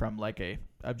from like a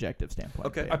objective standpoint.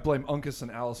 Okay. But I blame Uncas and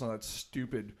Alice on that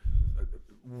stupid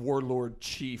warlord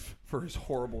chief for his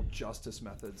horrible justice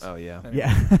methods. Oh yeah. Anyway.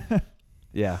 yeah.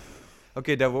 Yeah.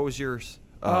 Okay, Dev. What was yours?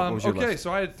 What was your Okay, list?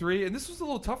 so I had 3, and this was a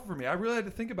little tougher for me. I really had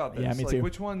to think about this. Yeah, me like, too.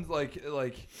 Which ones,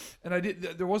 and I did.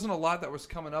 There wasn't a lot that was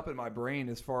coming up in my brain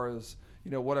as far as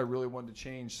what I really wanted to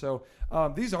change. So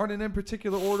these aren't in any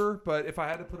particular order, but if I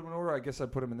had to put them in order, I guess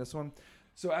I'd put them in this one.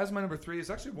 So as my number 3 is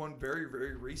actually one very,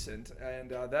 very recent, and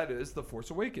that is The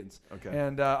Force Awakens. Okay.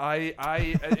 And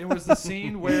it was the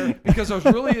scene where, because I was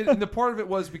really, and the part of it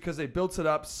was because they built it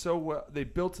up so well. They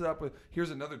built it up with,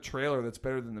 here's another trailer that's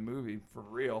better than the movie, for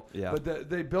real. Yeah. But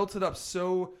they built it up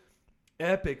so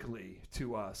epically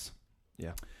to us.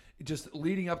 Yeah. just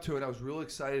leading up to it, I was really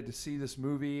excited to see this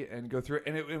movie and go through it.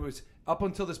 And it was up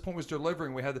until this point was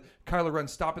delivering. We had Kylo Ren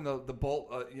stopping the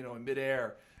bolt, in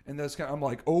midair. And that's I'm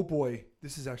like, oh boy,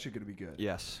 this is actually going to be good.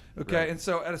 Yes. Okay. Right. And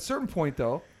so at a certain point,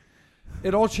 though,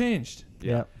 it all changed.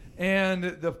 Yeah. And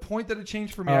the point that it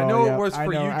changed for me, I know it was for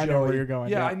you, Joey. I know where you're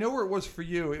going. Yeah, I know where it was for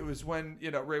you. It was when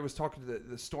Ray was talking to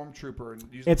the stormtrooper and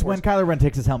using It's when Kylo Ren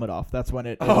takes his helmet off. That's when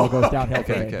it all goes downhill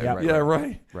for me. Okay, Yeah. right. Yeah,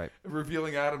 right. Right.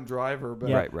 Revealing Adam Driver. But,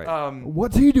 Yeah. Right.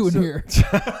 What's he doing here?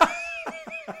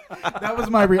 That was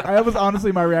that was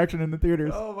honestly my reaction in the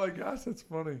theaters. Oh my gosh, that's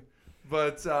funny.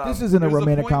 But This isn't a there's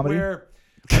romantic point comedy. Where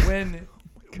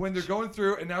when they're going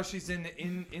through, and now she's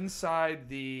inside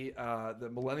the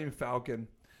Millennium Falcon,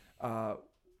 and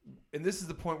this is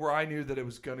the point where I knew that it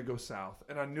was going to go south,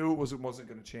 and I knew it wasn't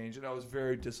going to change, and I was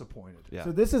very disappointed. Yeah.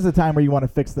 So this is a time where you want to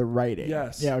fix the writing.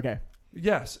 Yes. Yeah. Okay.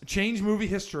 Yes, change movie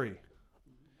history.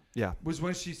 Yeah. Was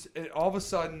when she all of a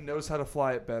sudden knows how to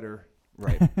fly it better,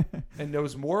 Right. and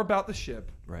knows more about the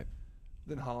ship, Right.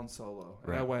 than Han Solo.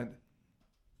 And Right. I went,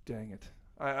 dang it.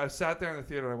 I sat there in the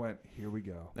theater and I went, here we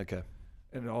go. Okay.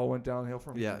 And it all went downhill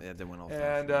from Yeah. here. Yeah. They went off.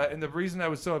 And the reason I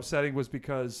was so upsetting was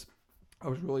because I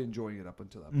was really enjoying it up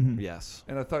until that point. Mhm. Yes.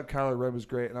 And I thought Kylo Ren was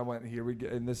great. And I went, here we go.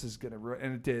 And this is going to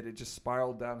and it did. It just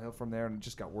spiraled downhill from there and it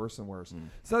just got worse and worse.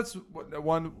 So that's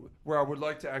one where I would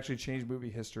like to actually change movie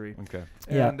history. Okay.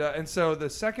 And so the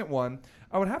second one,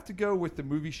 I would have to go with the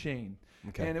movie Shane.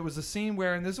 Okay. And it was a scene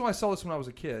where, and this is why I saw this when I was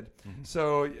a kid.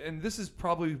 So, and this is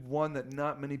probably one that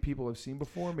not many people have seen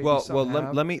before. Maybe some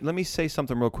have. let me say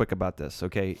something real quick about this.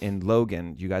 Okay, in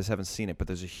Logan, you guys haven't seen it, but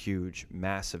there's a huge,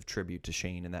 massive tribute to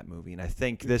Shane in that movie, and I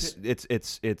think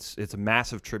it's a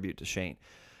massive tribute to Shane,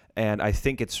 and I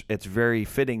think it's very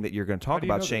fitting that you're going to talk do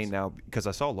you about know Shane this? now because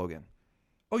I saw Logan.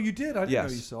 Oh, you did? I didn't Yes.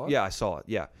 know you saw it. Yeah, I saw it.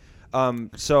 Yeah.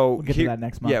 So We'll get to that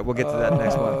next month. Yeah, we'll get to that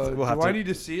next month. We'll have do to. I need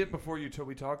to see it before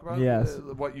we talk about Yes.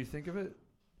 what you think of it?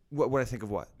 What I think of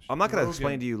what? I'm not going to Logan.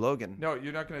 explain to you Logan. No,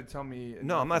 you're not going to tell me.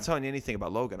 No, I'm not telling you anything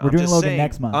about Logan. We're I'm doing just Logan saying,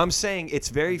 next month. I'm saying it's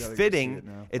very I gotta go see fitting. it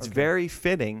now. It's Okay. very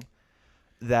fitting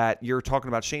that you're talking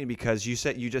about Shane because you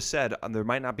just said there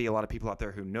might not be a lot of people out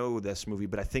there who know this movie,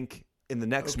 but I think in the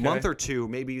next Okay. month or two,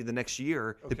 maybe the next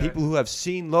year, the Okay. people who have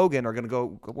seen Logan are going to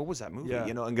go, "What was that movie?" Yeah.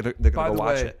 And they're By going to the go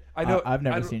watch way, it. I know I've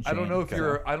never I don't- seen I don't Shane. know if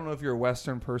Okay. I don't know if you're a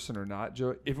Western person or not,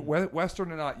 Joe. If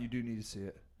Western or not, you do need to see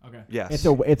it. Okay. Yes.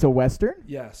 It's a western.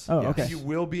 Yes. Oh, Yes. okay. You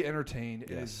will be entertained. It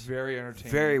Yes. is very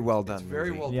entertaining. Very well It's done very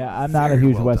movie. well Yeah, done. I'm not a Very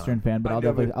huge well western done. fan, but I I'll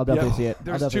know, definitely yeah, see it. I'll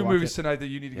There's definitely two watch movies it. tonight that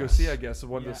you need to go Yes. see, I guess.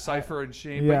 One Yeah, the Cypher and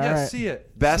Shane. Yeah, But yes, alright. see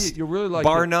it. Best See it. You'll really like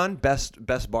bar it. none,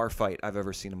 best bar fight I've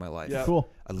ever seen in my life. Yeah. Cool.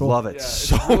 I Cool. love it Yeah,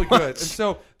 so it's really good. And much.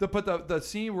 so the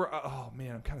scene where oh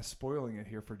man, I'm kind of spoiling it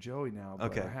here for Joey now.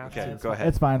 But Okay, I have okay, to. go ahead.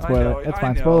 It's fine. I Spoil know, it. It's I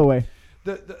fine. know. Spoil away.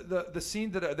 The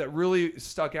scene that really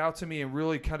stuck out to me and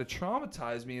really kind of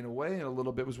traumatized me in a way and a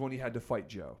little bit was when he had to fight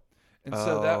Joe. And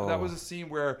so that was a scene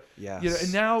where Yes.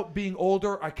 and now being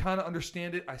older, I kind of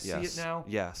understand it. I see Yes. it now.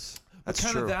 Yes. But That's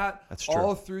kind true. of that That's true.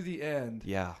 all through the end.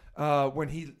 Yeah. When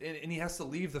he has to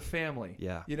leave the family.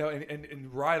 Yeah.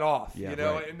 And ride off. Yeah,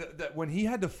 right. And that when he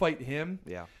had to fight him,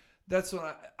 Yeah. that's when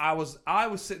I was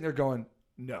sitting there going,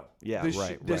 no. Yeah, This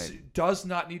right, this does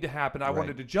not need to happen. I Right.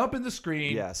 wanted to jump in the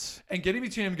screen. Yes. And get in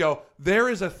between him and go, there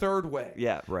is a third way.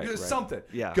 Yeah, right, There's right. something.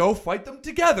 Yeah. Go fight them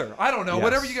together. I don't know. Yes.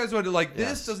 Whatever you guys want to like. This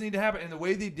Yes. doesn't need to happen. And the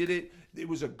way they did it, it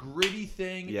was a gritty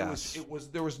thing. Yes. It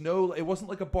wasn't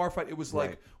like a bar fight. It was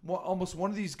like almost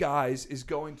one of these guys is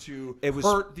going to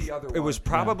hurt the other one. It was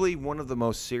probably one of the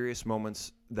most serious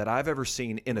moments that I've ever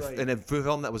seen in Right. a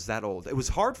film that was that old. It was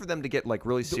hard for them to get like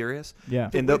really serious Yeah.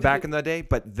 back in the day,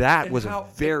 but that And was how- a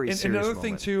very and serious another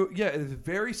moment. thing too, yeah, it's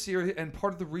very serious. And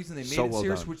part of the reason they made So it well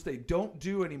serious, done. which they don't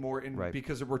do anymore, Right.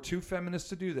 because we're too feminist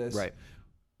to do this. Right.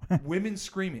 Women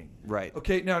screaming. Right.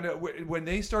 Okay. Now, when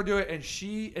they start doing it,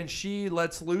 and she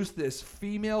lets loose this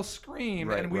female scream,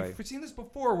 Right, and we've right. seen this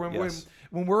before. Yes.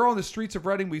 When we're on the streets of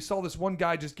Reading, we saw this one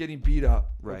guy just getting beat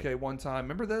up. Right. Okay. One time,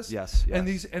 remember this? Yes, And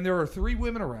yes. there are 3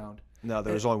 women around. No,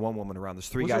 there was only one woman around. There's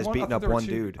 3 Was there guys one? I beating thought up there were one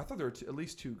 2. dude. I thought there were at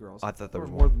least 2 girls. I thought there was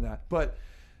more one. than that, but.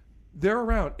 They're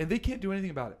around, and they can't do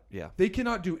anything about it. Yeah. They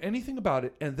cannot do anything about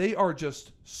it, and they are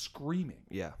just screaming.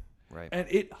 Yeah. Right. And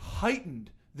it heightened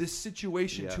this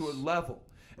situation to a Yes. level.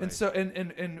 And Right. so,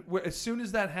 as soon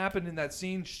as that happened in that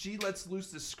scene, she lets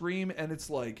loose this scream, and it's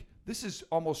like, this is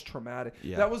almost traumatic.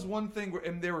 Yeah. That was one thing,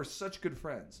 and they were such good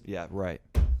friends. Yeah. Right.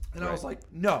 And I Right. was like,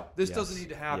 no, this Yes. doesn't need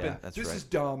to happen. Yeah, that's this right. is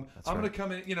dumb. That's I'm going right. to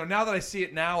come in. Now that I see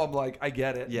it now, I'm like, I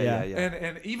get it. Yeah. Yeah.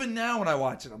 And even now when I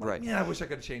watch it, I'm like, Right. yeah, I wish I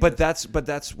could have changed But it.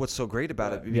 that's what's so great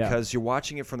about it Yeah. because you're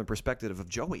watching it from the perspective of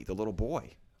Joey, the little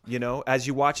boy. You know, as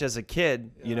you watch as a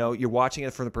kid, you know, you're watching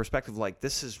it from the perspective like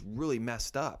this is really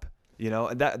messed up. You know,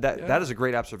 and that is a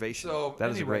great observation. So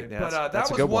that is anyway, a great. but that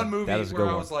was one movie where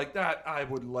I was like, that I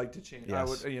would like to change. Yes. I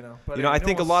would, you know. But I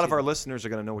think a lot of our listeners are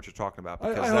going to know what you're talking about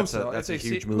because I hope so. that's a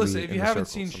huge movie. Listen, if in you the haven't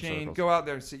circles, seen some Shane, circles. go out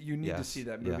there and see. You need to see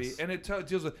that movie, yes. and it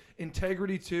deals with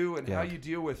integrity too, and how Yeah. you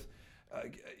deal with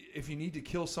if you need to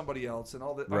kill somebody else, and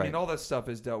all that. I Right. mean, all that stuff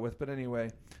is dealt with. But anyway,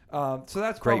 so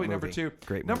that's Great probably number movie. 2.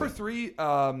 Great Number movie. 3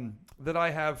 that I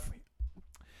have.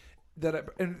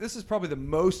 And this is probably the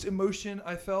most emotion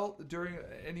I felt during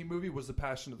any movie was The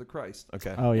Passion of the Christ.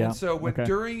 Okay. Oh yeah. And so when Okay.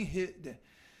 during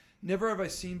never have I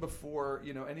seen before,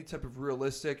 you know, any type of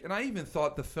realistic, and I even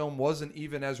thought the film wasn't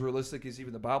even as realistic as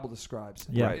even the Bible describes.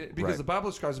 Yeah. Right, Because right. the Bible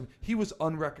describes him, he was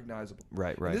unrecognizable.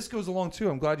 Right. And Right. this goes along too.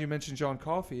 I'm glad you mentioned John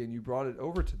Coffey and you brought it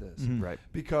over to this. Mhm. Right.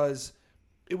 Because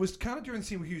it was kind of during the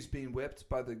scene where he was being whipped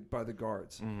by the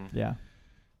guards. Mm-hmm. Yeah.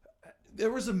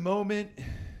 There was a moment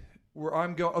where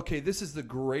I'm going, okay, this is the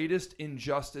greatest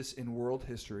injustice in world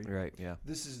history. Right. Yeah.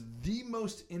 This is the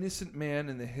most innocent man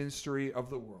in the history of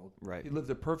the world. Right. He lived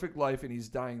a perfect life and he's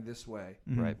dying this way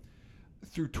Mhm. Right.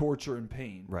 through torture and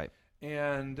pain. Right.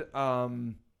 And,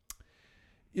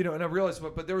 you know, and I realized,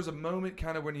 but there was a moment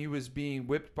kind of when he was being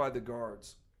whipped by the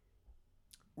guards.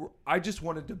 Where I just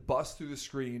wanted to bust through the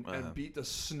screen and beat the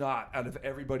snot out of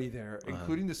everybody there,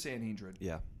 including the Sanhedrin.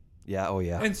 Yeah. Yeah. Oh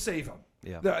yeah. And save him.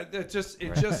 Yeah. It just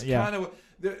Yeah. kind of,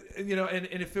 you know, and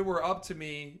if it were up to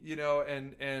me, you know,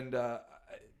 and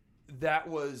that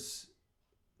was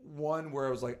one where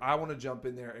I was like, I want to jump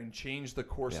in there and change the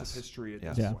course Yes. of history at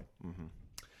Yes. this Yeah. point. Mm-hmm.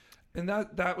 And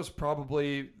that was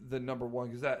probably the number one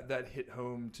because that hit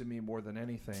home to me more than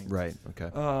anything. Right. Okay.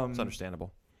 It's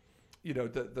understandable. You know,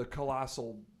 the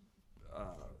colossal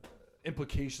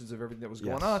implications of everything that was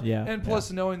going Yes. on. Yeah. And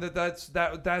plus knowing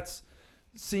that's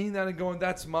seeing that and going,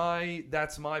 that's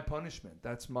my punishment.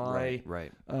 That's my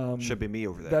Right. right. Should be me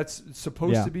over there. That's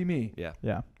supposed Yeah. to be me. Yeah.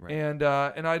 Yeah. Right. And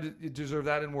I deserve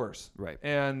that and worse. Right.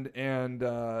 And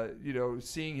you know,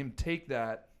 seeing him take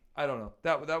that, I don't know.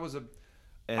 That was a.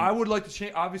 And I would like to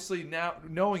change. Obviously, now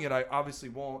knowing it, I obviously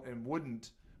won't and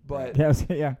wouldn't. But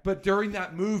Yeah. but during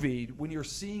that movie, when you're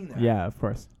seeing that, Yeah. Of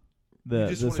course. You The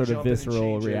just the wanna sort of jump in and visceral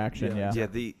change it. reaction. Yeah.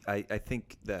 Yeah. I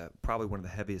think that probably one of the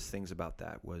heaviest things about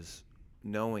that was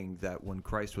knowing that when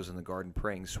Christ was in the garden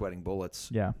praying, sweating bullets,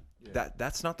 Yeah.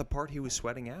 that's not the part he was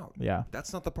sweating out. Yeah.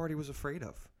 That's not the part he was afraid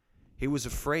of. He was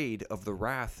afraid of the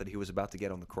wrath that he was about to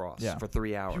get on the cross Yeah. for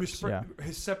 3 hours. he was Yeah.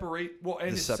 his separate. Well, and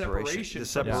the his separation, separation, the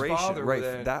from his separation, father. right?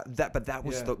 then- But that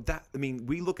was Yeah. that. I mean,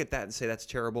 we look at that and say that's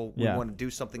terrible. We Yeah. want to do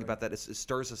something about that. It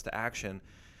stirs us to action.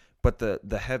 But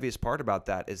the heaviest part about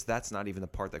that is that's not even the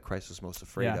part that Christ was most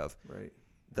afraid Yeah. of. right.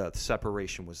 The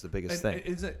separation was the biggest thing.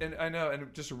 And I know,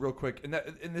 and just real quick,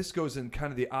 and this goes in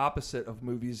kind of the opposite of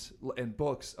movies and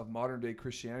books of modern day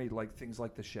Christianity, like things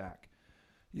like The Shack.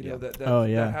 You know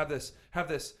Yeah. that have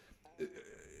this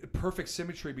perfect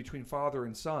symmetry between father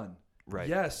and son. Right.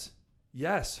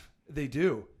 Yes, they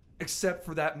do, except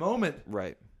for that moment.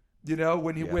 Right. You know,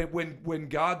 when Yeah. when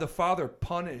God the Father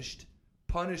punished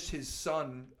his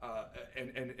son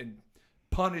and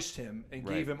punished him and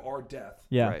Right. gave him our death.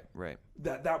 Yeah. Right. Right.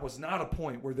 That was not a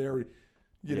point where there, you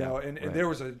Yeah, know, and right. there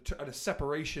was a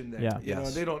separation there. Yeah. You know, Yes.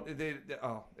 and they don't.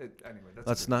 Anyway, that's.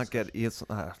 Let's not get. Let's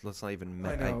not even.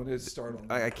 I know. Let's start on.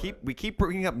 that, we keep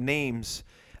bringing up names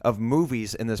of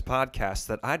movies in this podcast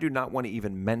that I do not want to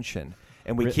even mention,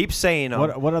 and we keep saying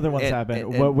What other ones and- happen?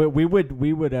 and- we would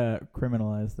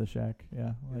criminalize the Shack.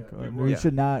 Yeah. Like Yeah, we yeah.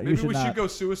 should not. Maybe you should we not. should go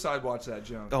suicide watch that,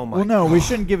 Joan. Oh my! Well, no, God. we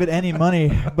shouldn't give it any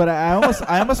money. But I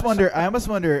almost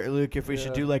wonder, Luke, if we should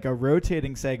Yeah. do like a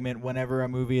rotating segment whenever a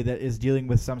movie that is dealing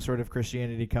with some sort of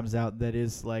Christianity comes out that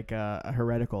is like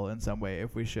heretical in some way.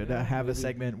 If we should Yeah, have a maybe.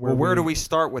 segment where Well, where do we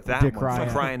start with that one? decry For it.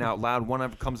 crying out loud, one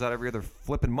of comes out every other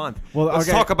flipping month. Well, Let's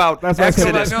okay, talk about that's what I was gonna-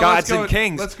 Exodus, No, Gods let's go- and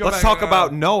Kings. let's go Let's back, talk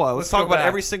about Noah. Let's let's talk go about back.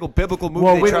 every single biblical movie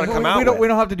Well, they try to come out we with.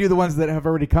 don't have to do the ones that have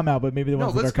already come out, but maybe the No,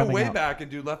 ones that are let's go coming way out. back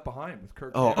and do Left Behind with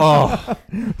Kirk. Oh,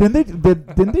 Didn't they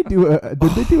do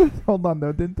it? Hold on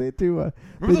though. Didn't they do a?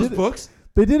 Remember they those did, books?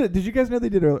 They did it. Did you guys know they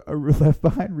did a Left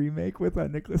Behind remake with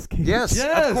Nicolas Cage? yes,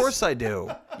 Yes. of course I do.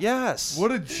 Yes.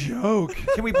 What a joke!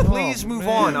 Can we please move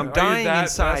on? man. I'm Are you dying that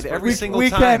inside desperate? every single we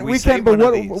time we say can, but one of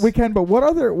what these. we can, but what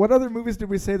other movies did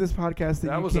we say this podcast that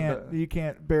That you was a can't bit- you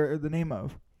can't bear the name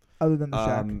of, other than the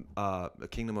Shack? The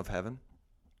Kingdom of Heaven.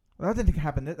 Well, that didn't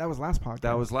happen. That was last podcast.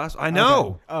 That was last. I know.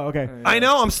 Okay. Oh, okay. I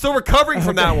know. I'm still recovering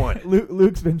from that one.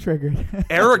 Luke's been triggered.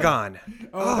 Aragon.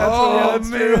 That's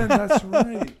man, that's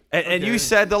right. And you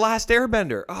said The Last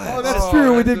Airbender. Oh, that's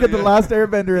true. We did get The Last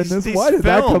Airbender in this. Why did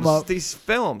that come up? These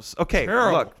films. Okay,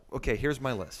 Terrible. look. Okay, here's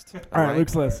my list. All right,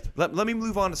 Luke's list. Let me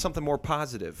move on to something more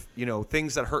positive.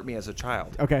 Things that hurt me as a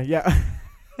child. Okay, yeah.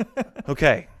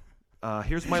 Okay.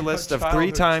 Here's my list of 3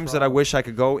 Childhood times that I trauma. wish I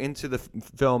could go into the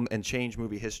film and change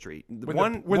movie history.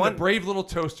 When the brave little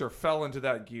toaster fell into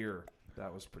that gear,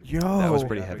 that was pretty. Yo. That was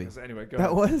pretty heavy. Anyway, go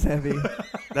That ahead. was heavy.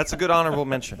 That's a good honorable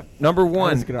mention. Number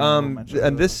one, is a good honorable mention.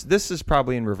 and this is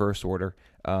probably in reverse order.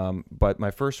 But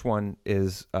my first one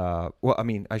is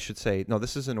I should say no.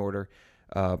 This is in order.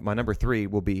 My number 3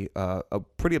 will be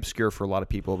pretty obscure for a lot of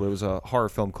people, but it was a horror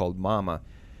film called Mama,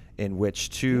 in which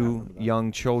 2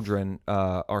 young children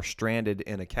are stranded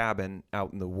in a cabin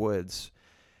out in the woods.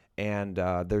 And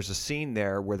there's a scene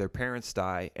there where their parents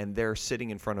die, and they're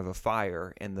sitting in front of a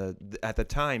fire. And at the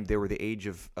time, they were the age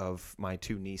of my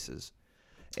 2 nieces.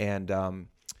 And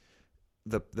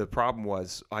the problem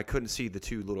was I couldn't see the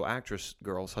 2 little actress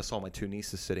girls. I saw my 2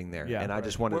 nieces sitting there, and I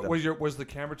just wanted to. Was the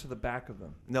camera to the back of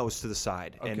them? No, it's to the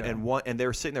side, Okay. and they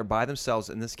were sitting there by themselves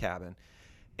in this cabin,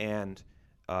 and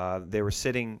they were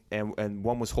sitting, and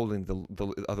one was holding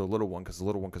the other little one because the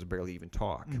little one could barely even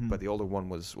talk, but the older one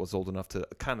was old enough to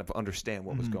kind of understand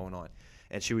what was going on,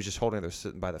 and she was just holding her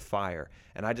sitting by the fire,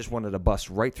 and I just wanted to bust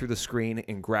right through the screen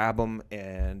and grab them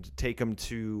and take them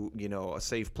to a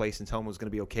safe place and tell them it was going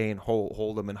to be okay and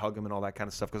hold them and hug them and all that kind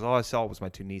of stuff because all I saw was my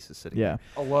 2 nieces sitting there.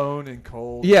 Alone and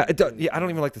cold. Yeah, I don't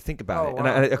even like to think about it. And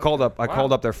wow. I called up. I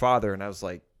called up their father, and I was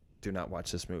like, "Do not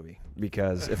watch this movie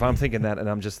because if I'm thinking that and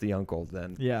I'm just the uncle,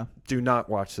 then do not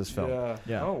watch this film."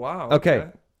 Yeah. Oh wow. Okay.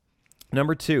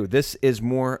 Number 2. This is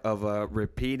more of a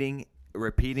repeating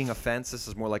offense. This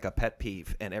is more like a pet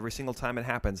peeve, and every single time it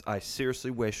happens, I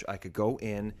seriously wish I could go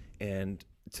in and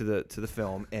to the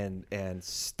film and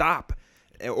stop.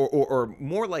 Or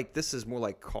more like this is more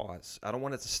like cause. I don't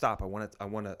want it to stop. I want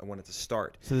it to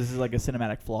start. So this is like a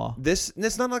cinematic flaw.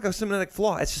 It's not like a cinematic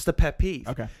flaw. It's just a pet peeve.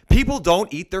 Okay. People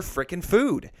don't eat their freaking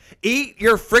food. Eat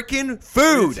your freaking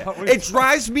food. What are you It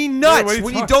drives me nuts what are you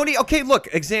when you talking- don't eat. Okay, look,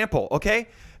 example. Okay,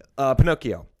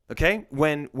 Pinocchio. Okay,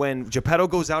 when Geppetto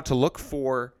goes out to look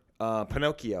for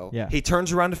Pinocchio, he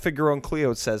turns around to Figaro and Cleo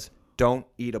and says, "Don't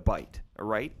eat a bite." All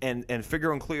right, and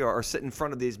Figaro and Cleo are sitting in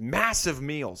front of these massive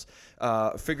meals.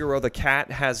 Figaro the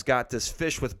cat has got this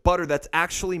fish with butter that's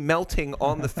actually melting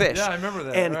on the fish. Yeah, I remember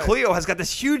that, And right. Cleo has got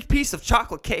this huge piece of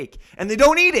chocolate cake, and they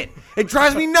don't eat it. It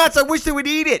drives me nuts. I wish they would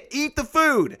eat it. Eat the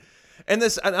food. And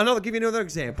I'll give you another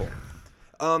example.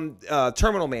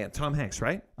 Terminal Man, Tom Hanks,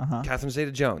 right? Catherine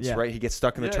Zeta-Jones, Yeah. right? He gets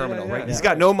stuck in the terminal, yeah, right? yeah. He's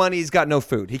got no money. He's got no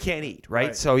food. He can't eat, right?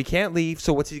 Right. So he can't leave.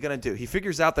 So what's he going to do? He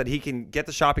figures out that he can get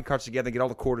the shopping carts together and get all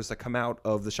the quarters that come out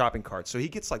of the shopping carts. So he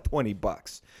gets like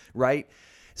 $20, right?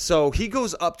 So he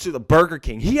goes up to the Burger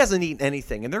King. He hasn't eaten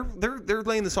anything, and they're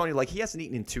laying this on you like he hasn't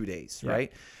eaten in 2 days,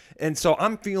 right? And so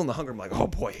I'm feeling the hunger. I'm like, oh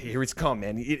boy, here it's come,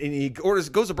 man. And he goes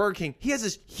to Burger King. He has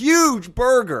this huge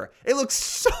burger. It looks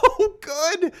so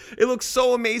good. It looks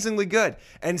so amazingly good.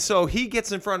 And so he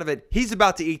gets in front of it. He's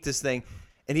about to eat this thing,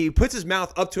 and he puts his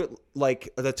mouth up to it like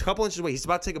a couple inches away. He's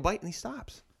about to take a bite, and he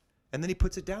stops. And then he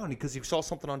puts it down because he saw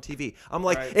something on TV. I'm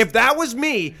like, if that was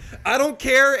me, I don't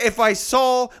care if I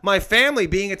saw my family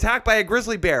being attacked by a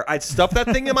grizzly bear. I'd stuff that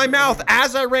thing in my mouth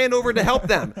as I ran over to help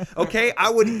them. Okay? I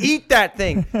would eat that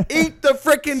thing. Eat the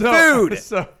freaking food.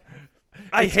 So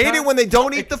I hate it when they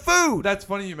don't eat the food. that's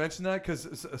funny you mentioned that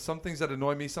because some things that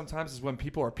annoy me sometimes is when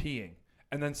people are peeing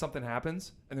and then something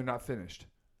happens and they're not finished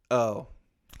Oh.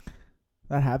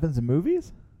 That happens in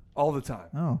movies? all the time.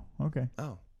 Oh, okay.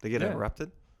 Oh. They get Yeah.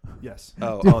 interrupted? Yes.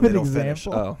 Oh, Give they an don't finish.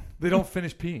 example. Oh. They don't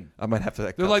finish peeing. I might have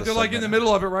to. They're like in the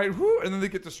middle of it, right? Whoo, and then they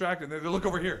get distracted. They look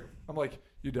over here. I'm like,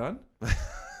 you done?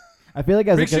 I feel like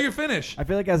as Make a sure you finish. I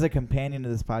feel like as a companion to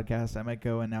this podcast, I might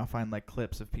go and now find like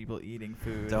clips of people eating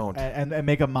food. Don't. And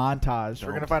make a montage.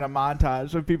 We're Don't. gonna find a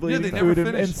montage of people Yeah, eating they never food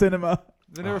in finish. cinema.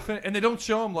 They never finish, and they don't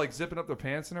show them like zipping up their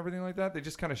pants and everything like that. They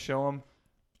just kind of show them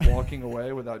walking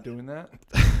away without doing that.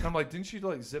 And I'm like, didn't you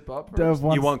like zip up? Or Dove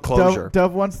wants, You want closure.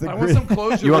 Dove wants the I want grit, some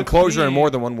closure. You want with closure in peeing. more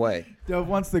than one way. Dove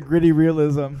wants the gritty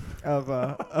realism of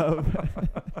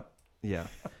Yeah.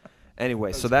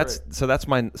 Anyway, That's so that's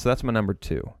my number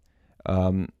 2.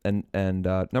 And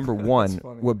number 1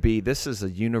 funny. would be, this is a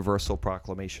universal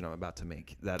proclamation I'm about to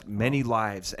make, that many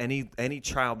lives, any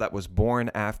child that was born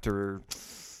after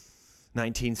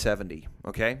 1970,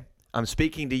 okay? I'm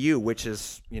speaking to you, which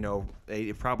is,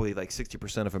 probably like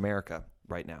 60% of America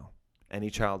right now. any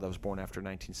child that was born after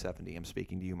 1970, I'm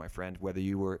speaking to you, my friend, whether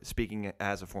you were speaking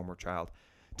as a former child,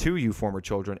 to you former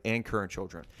children and current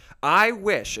children. I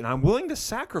wish, and I'm willing to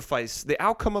sacrifice the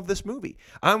outcome of this movie.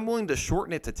 I'm willing to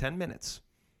shorten it to 10 minutes.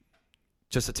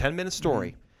 Just a 10-minute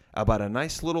story about a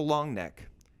nice little long neck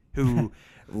who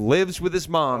lives with his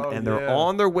mom, and they're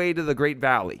on their way to the Great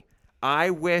Valley.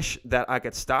 I wish that I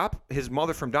could stop his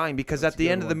mother from dying, because at the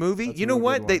end of the movie, you know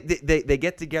what? They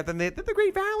get together and they the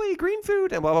Great Valley, green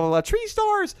food, and blah, blah, blah, tree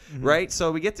stars, right?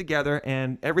 So we get together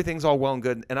and everything's all well and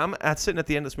good. And I'm sitting at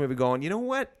the end of this movie going, you know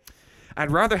what?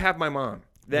 I'd rather have my mom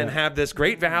than have this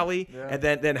Great Valley and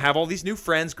then have all these new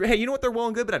friends. Hey, you know what? They're well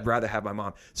and good, but I'd rather have my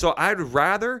mom. So I'd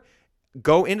rather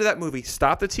go into that movie,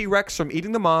 stop the T-Rex from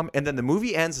eating the mom, and then the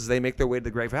movie ends as they make their way to the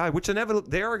Great Valley, which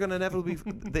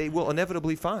they will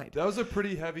inevitably find. That was a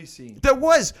pretty heavy scene. That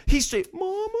was. He's saying,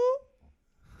 Mama.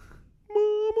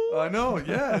 I know,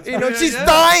 yeah. She's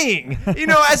dying.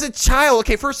 As a child.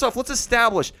 Okay, first off, let's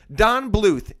establish Don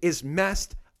Bluth is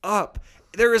messed up.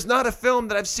 There is not a film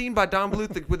that I've seen by Don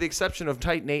Bluth, with the exception of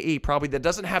Titan AE, probably, that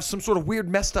doesn't have some sort of weird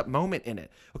messed up moment in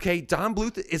it. Okay, Don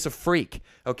Bluth is a freak.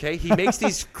 Okay, he makes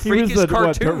these freakish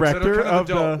cartoons. Director of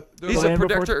the He's a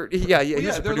producer. Yeah,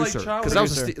 he's a they're producer. Like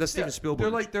Because that's Steven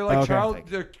Spielberg. They're like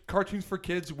they're cartoons for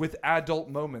kids with adult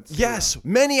moments. Yes,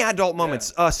 many adult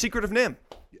moments. Secret of Nim.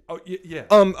 Oh yeah.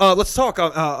 Let's talk.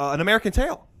 An American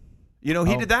Tail. He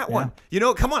did that one.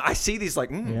 Come on. I see these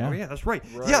like, oh yeah, that's right.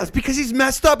 Yeah, it's because he's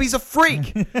messed up. He's a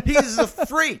freak. He's a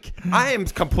freak. I am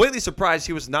completely surprised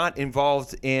he was not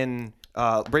involved in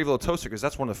Brave Little Toaster, because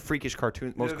that's one of the freakish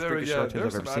cartoons, most freakish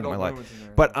cartoons I've ever seen in my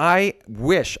life. But I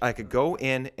wish I could go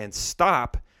in and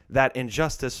stop that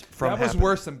injustice from happening. That was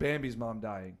worse than Bambi's mom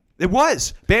dying. It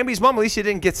was. Bambi's mom, at least you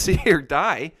didn't get to see her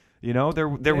die. She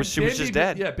was just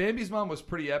dead. Yeah, Bambi's mom was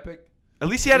pretty epic. At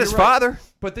least he had his father.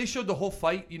 But they showed the whole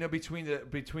fight, between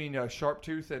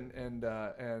Sharptooth and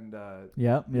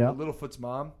Littlefoot's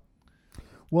mom.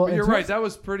 Well, but you're right. That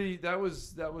was pretty. That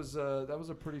was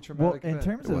a pretty traumatic.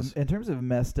 Well, in terms of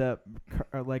messed up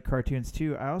like cartoons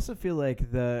too, I also feel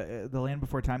like the Land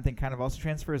Before Time thing kind of also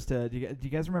transfers to. Do you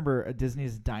guys remember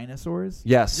Disney's Dinosaurs?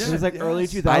 Yes. It was like early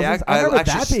 2000s. I remember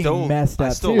that being messed up too.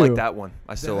 I still like that one.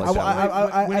 I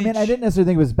mean, I didn't necessarily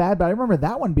think it was bad, but I remember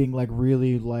that one being like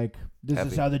really like. This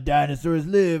is how the dinosaurs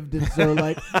lived, and so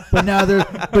like, but now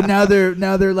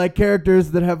they're like characters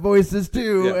that have voices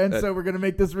too, and so we're gonna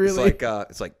make this really.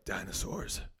 It's like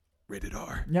dinosaurs, rated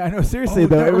R. Yeah, I know. Seriously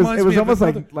though, it was almost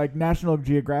like National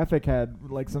Geographic had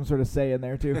like some sort of say in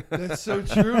there too. That's so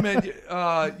true, man.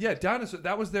 Dinosaur.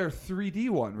 That was their 3D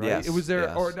one, right? Yes, it was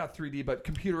their or not 3D, but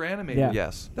computer animated. Yeah.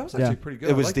 Yes, that was actually pretty good.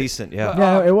 It was decent. Yeah,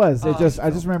 yeah, it was. I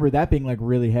just remember that being like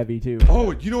really heavy too. Oh,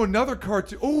 another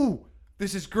cartoon. Oh.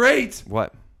 This is great.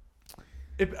 What?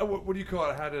 What do you call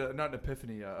it? I had not an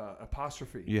epiphany,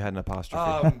 apostrophe. You had an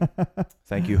apostrophe.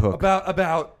 Thank you, Hook.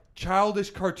 About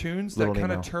childish cartoons that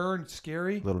kind of turn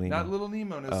scary. Little Nemo. Not Little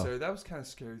Nemo necessarily. That was kind of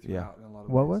scary throughout in a lot of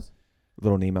ways. What was?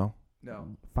 Little Nemo. No.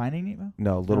 Finding Nemo?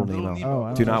 No, Little Nemo.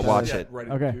 Oh, do not watch it. Right,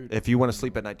 okay. Dude. If you want to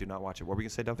sleep at night, do not watch it. What were you going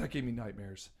to say, Doug? That gave me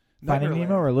nightmares. Finding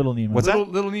Nemo or Little Nemo? What's that?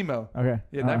 Little Nemo. Okay.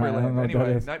 Yeah, Nightmare Land.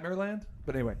 Anyway, Nightmare Land.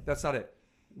 But anyway, that's not it.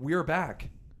 We're back.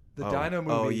 The Dino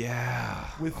movie. Oh yeah.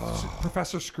 With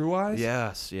Professor Screw Eyes.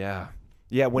 Yes, yeah.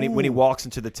 Yeah, when he walks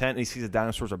into the tent and he sees the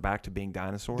dinosaurs are back to being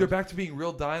dinosaurs. They're back to being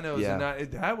real dinos,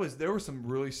 and there were some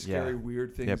really scary,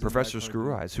 weird things. Yeah, Professor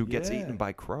Screw Eyes, who gets eaten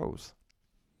by crows.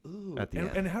 Ooh. At the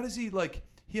end. And how does he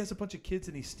he has a bunch of kids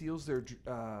and he steals their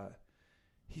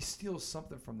he steals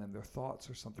something from them, their thoughts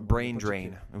or something. Brain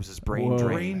drain. It was his brain drain.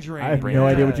 Brain drain. I have no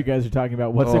idea what you guys are talking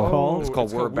about. What's it called? It's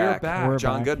called We're Back.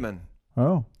 John Goodman.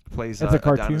 Oh. Plays it's a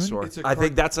cartoon? dinosaur. I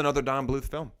think that's another Don Bluth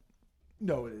film.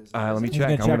 No, it is. Let me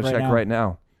check. I'm going to check right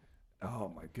now. Oh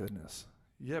my goodness.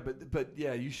 Yeah, but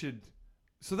yeah, you should.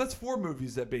 So that's 4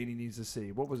 movies that Beanie needs to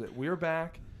see. What was it? We're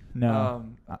Back. No,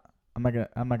 I'm not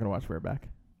gonna watch We're Back.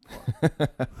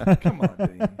 Come on,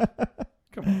 Beanie.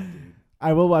 Come on, dude.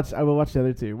 I will watch the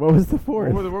other 2. What was the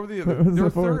 4th? What were the other?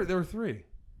 There were 3.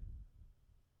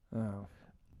 Oh.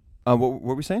 What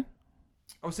were we saying?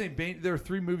 I was saying there are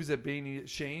 3 movies that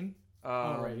Shane.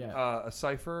 A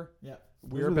Cypher. Yeah.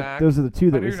 We're Back. Those are the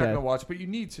 2 that we you're said. not gonna watch, but you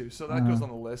need to. So that goes on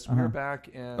the list. We're Back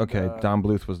and. Okay, Don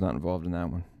Bluth was not involved in that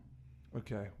one.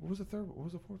 Okay, what was the 3rd? What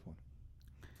was the 4th one?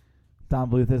 Don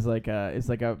Bluth is like a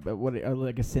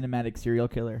cinematic serial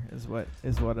killer is what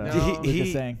Luke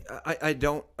is saying. I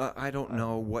don't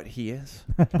know what he is,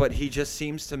 but he just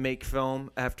seems to make film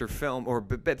after film.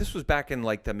 But this was back in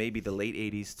like maybe the late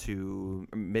 80s to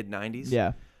mid 90s.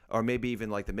 Yeah. Or maybe even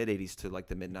like the mid 80s to like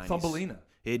the mid 90s. Thumbelina.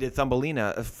 He did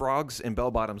Thumbelina, frogs and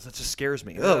bell bottoms. That just scares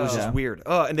me. Oh, it was just weird.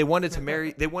 And they wanted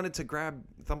to grab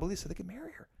Thumbelina so they could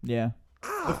marry her. Yeah.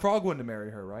 The frog wanted to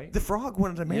marry her, right? The frog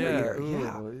wanted to marry her.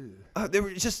 Ooh. Yeah.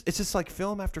 It's just like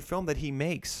film after film that he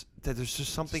makes. That there's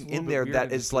just something Just a in little there bit that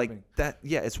weird and is like disturbing. that.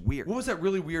 Yeah, it's weird. What was that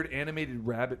really weird animated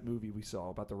rabbit movie we saw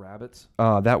about the rabbits?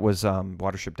 That was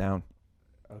Watership Down.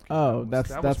 Okay, Oh, that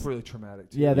that's was really traumatic.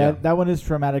 Too. Yeah, that one is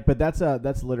traumatic, but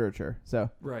that's literature. So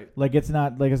Right. like it's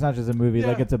not just a movie. Yeah.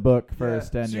 Like it's a book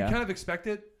first, and so you kind of expect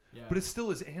it, but it still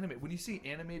is animated. When you see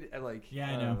animated, like Yeah,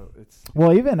 I know. It's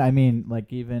Well, even I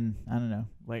don't know.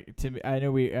 Like to me, I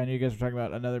know you guys were talking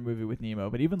about another movie with Nemo,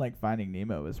 but even like Finding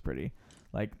Nemo is pretty.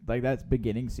 Like that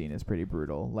beginning scene is pretty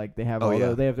brutal. Like they have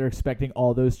they're expecting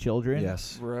all those children.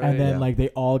 Yes. right. And then like they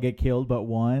all get killed but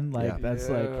one. Like Yeah. that's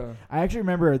like I actually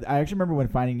remember when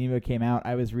Finding Nemo came out,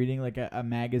 I was reading like a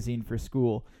magazine for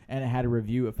school and it had a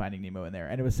review of Finding Nemo in there.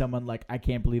 And it was someone like, I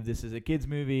can't believe this is a kids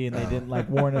movie and they didn't like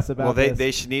warn us about Well, this.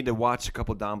 they should need to watch a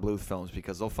couple Don Bluth films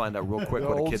because they'll find out real quick The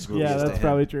what a old kids school. movie Yeah, is to that's him.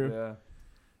 probably true. Yeah.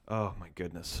 Oh my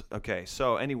goodness. Okay,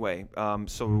 so anyway,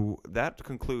 so that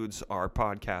concludes our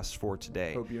podcast for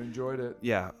today. Hope you enjoyed it.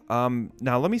 Yeah.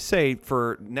 Now let me say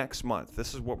for next month,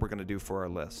 this is what we're going to do for our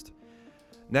list.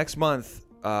 Next month,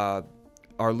 our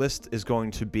list is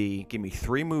going to be give me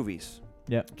 3 movies.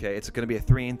 Yep. Okay, it's going to be a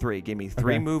 3 and 3. Give me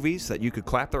 3 Okay. movies that you could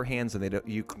clap their hands and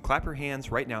you can clap your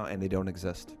hands right now and they don't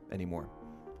exist anymore.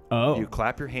 Oh. You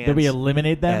clap your hands. Did we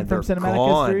eliminate them and from they're cinematic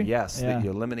gone. history? Yes, Yeah. that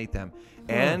you eliminate them.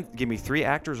 And give me 3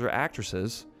 actors or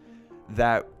actresses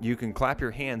that you can clap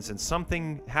your hands and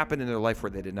something happened in their life where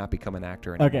they did not become an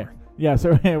actor anymore. Okay. Yeah,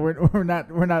 so we're not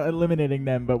eliminating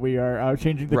them, but we are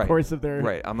changing the Right. course of their.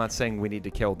 Right. I'm not saying we need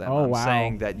to kill them. Oh, I'm wow.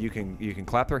 saying that you can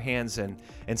clap their hands and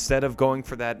instead of going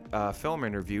for that film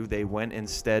interview, they went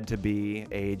instead to be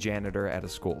a janitor at a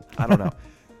school. I don't know.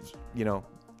 You know.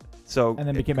 So And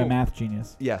then became a cool. math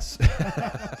genius. Yes.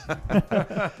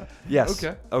 Yes.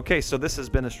 Okay. Okay. So this has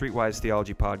been a Streetwise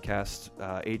Theology podcast,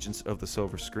 Agents of the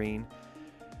Silver Screen.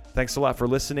 Thanks a lot for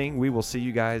listening. We will see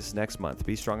you guys next month.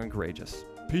 Be strong and courageous.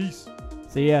 Peace.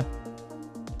 See ya.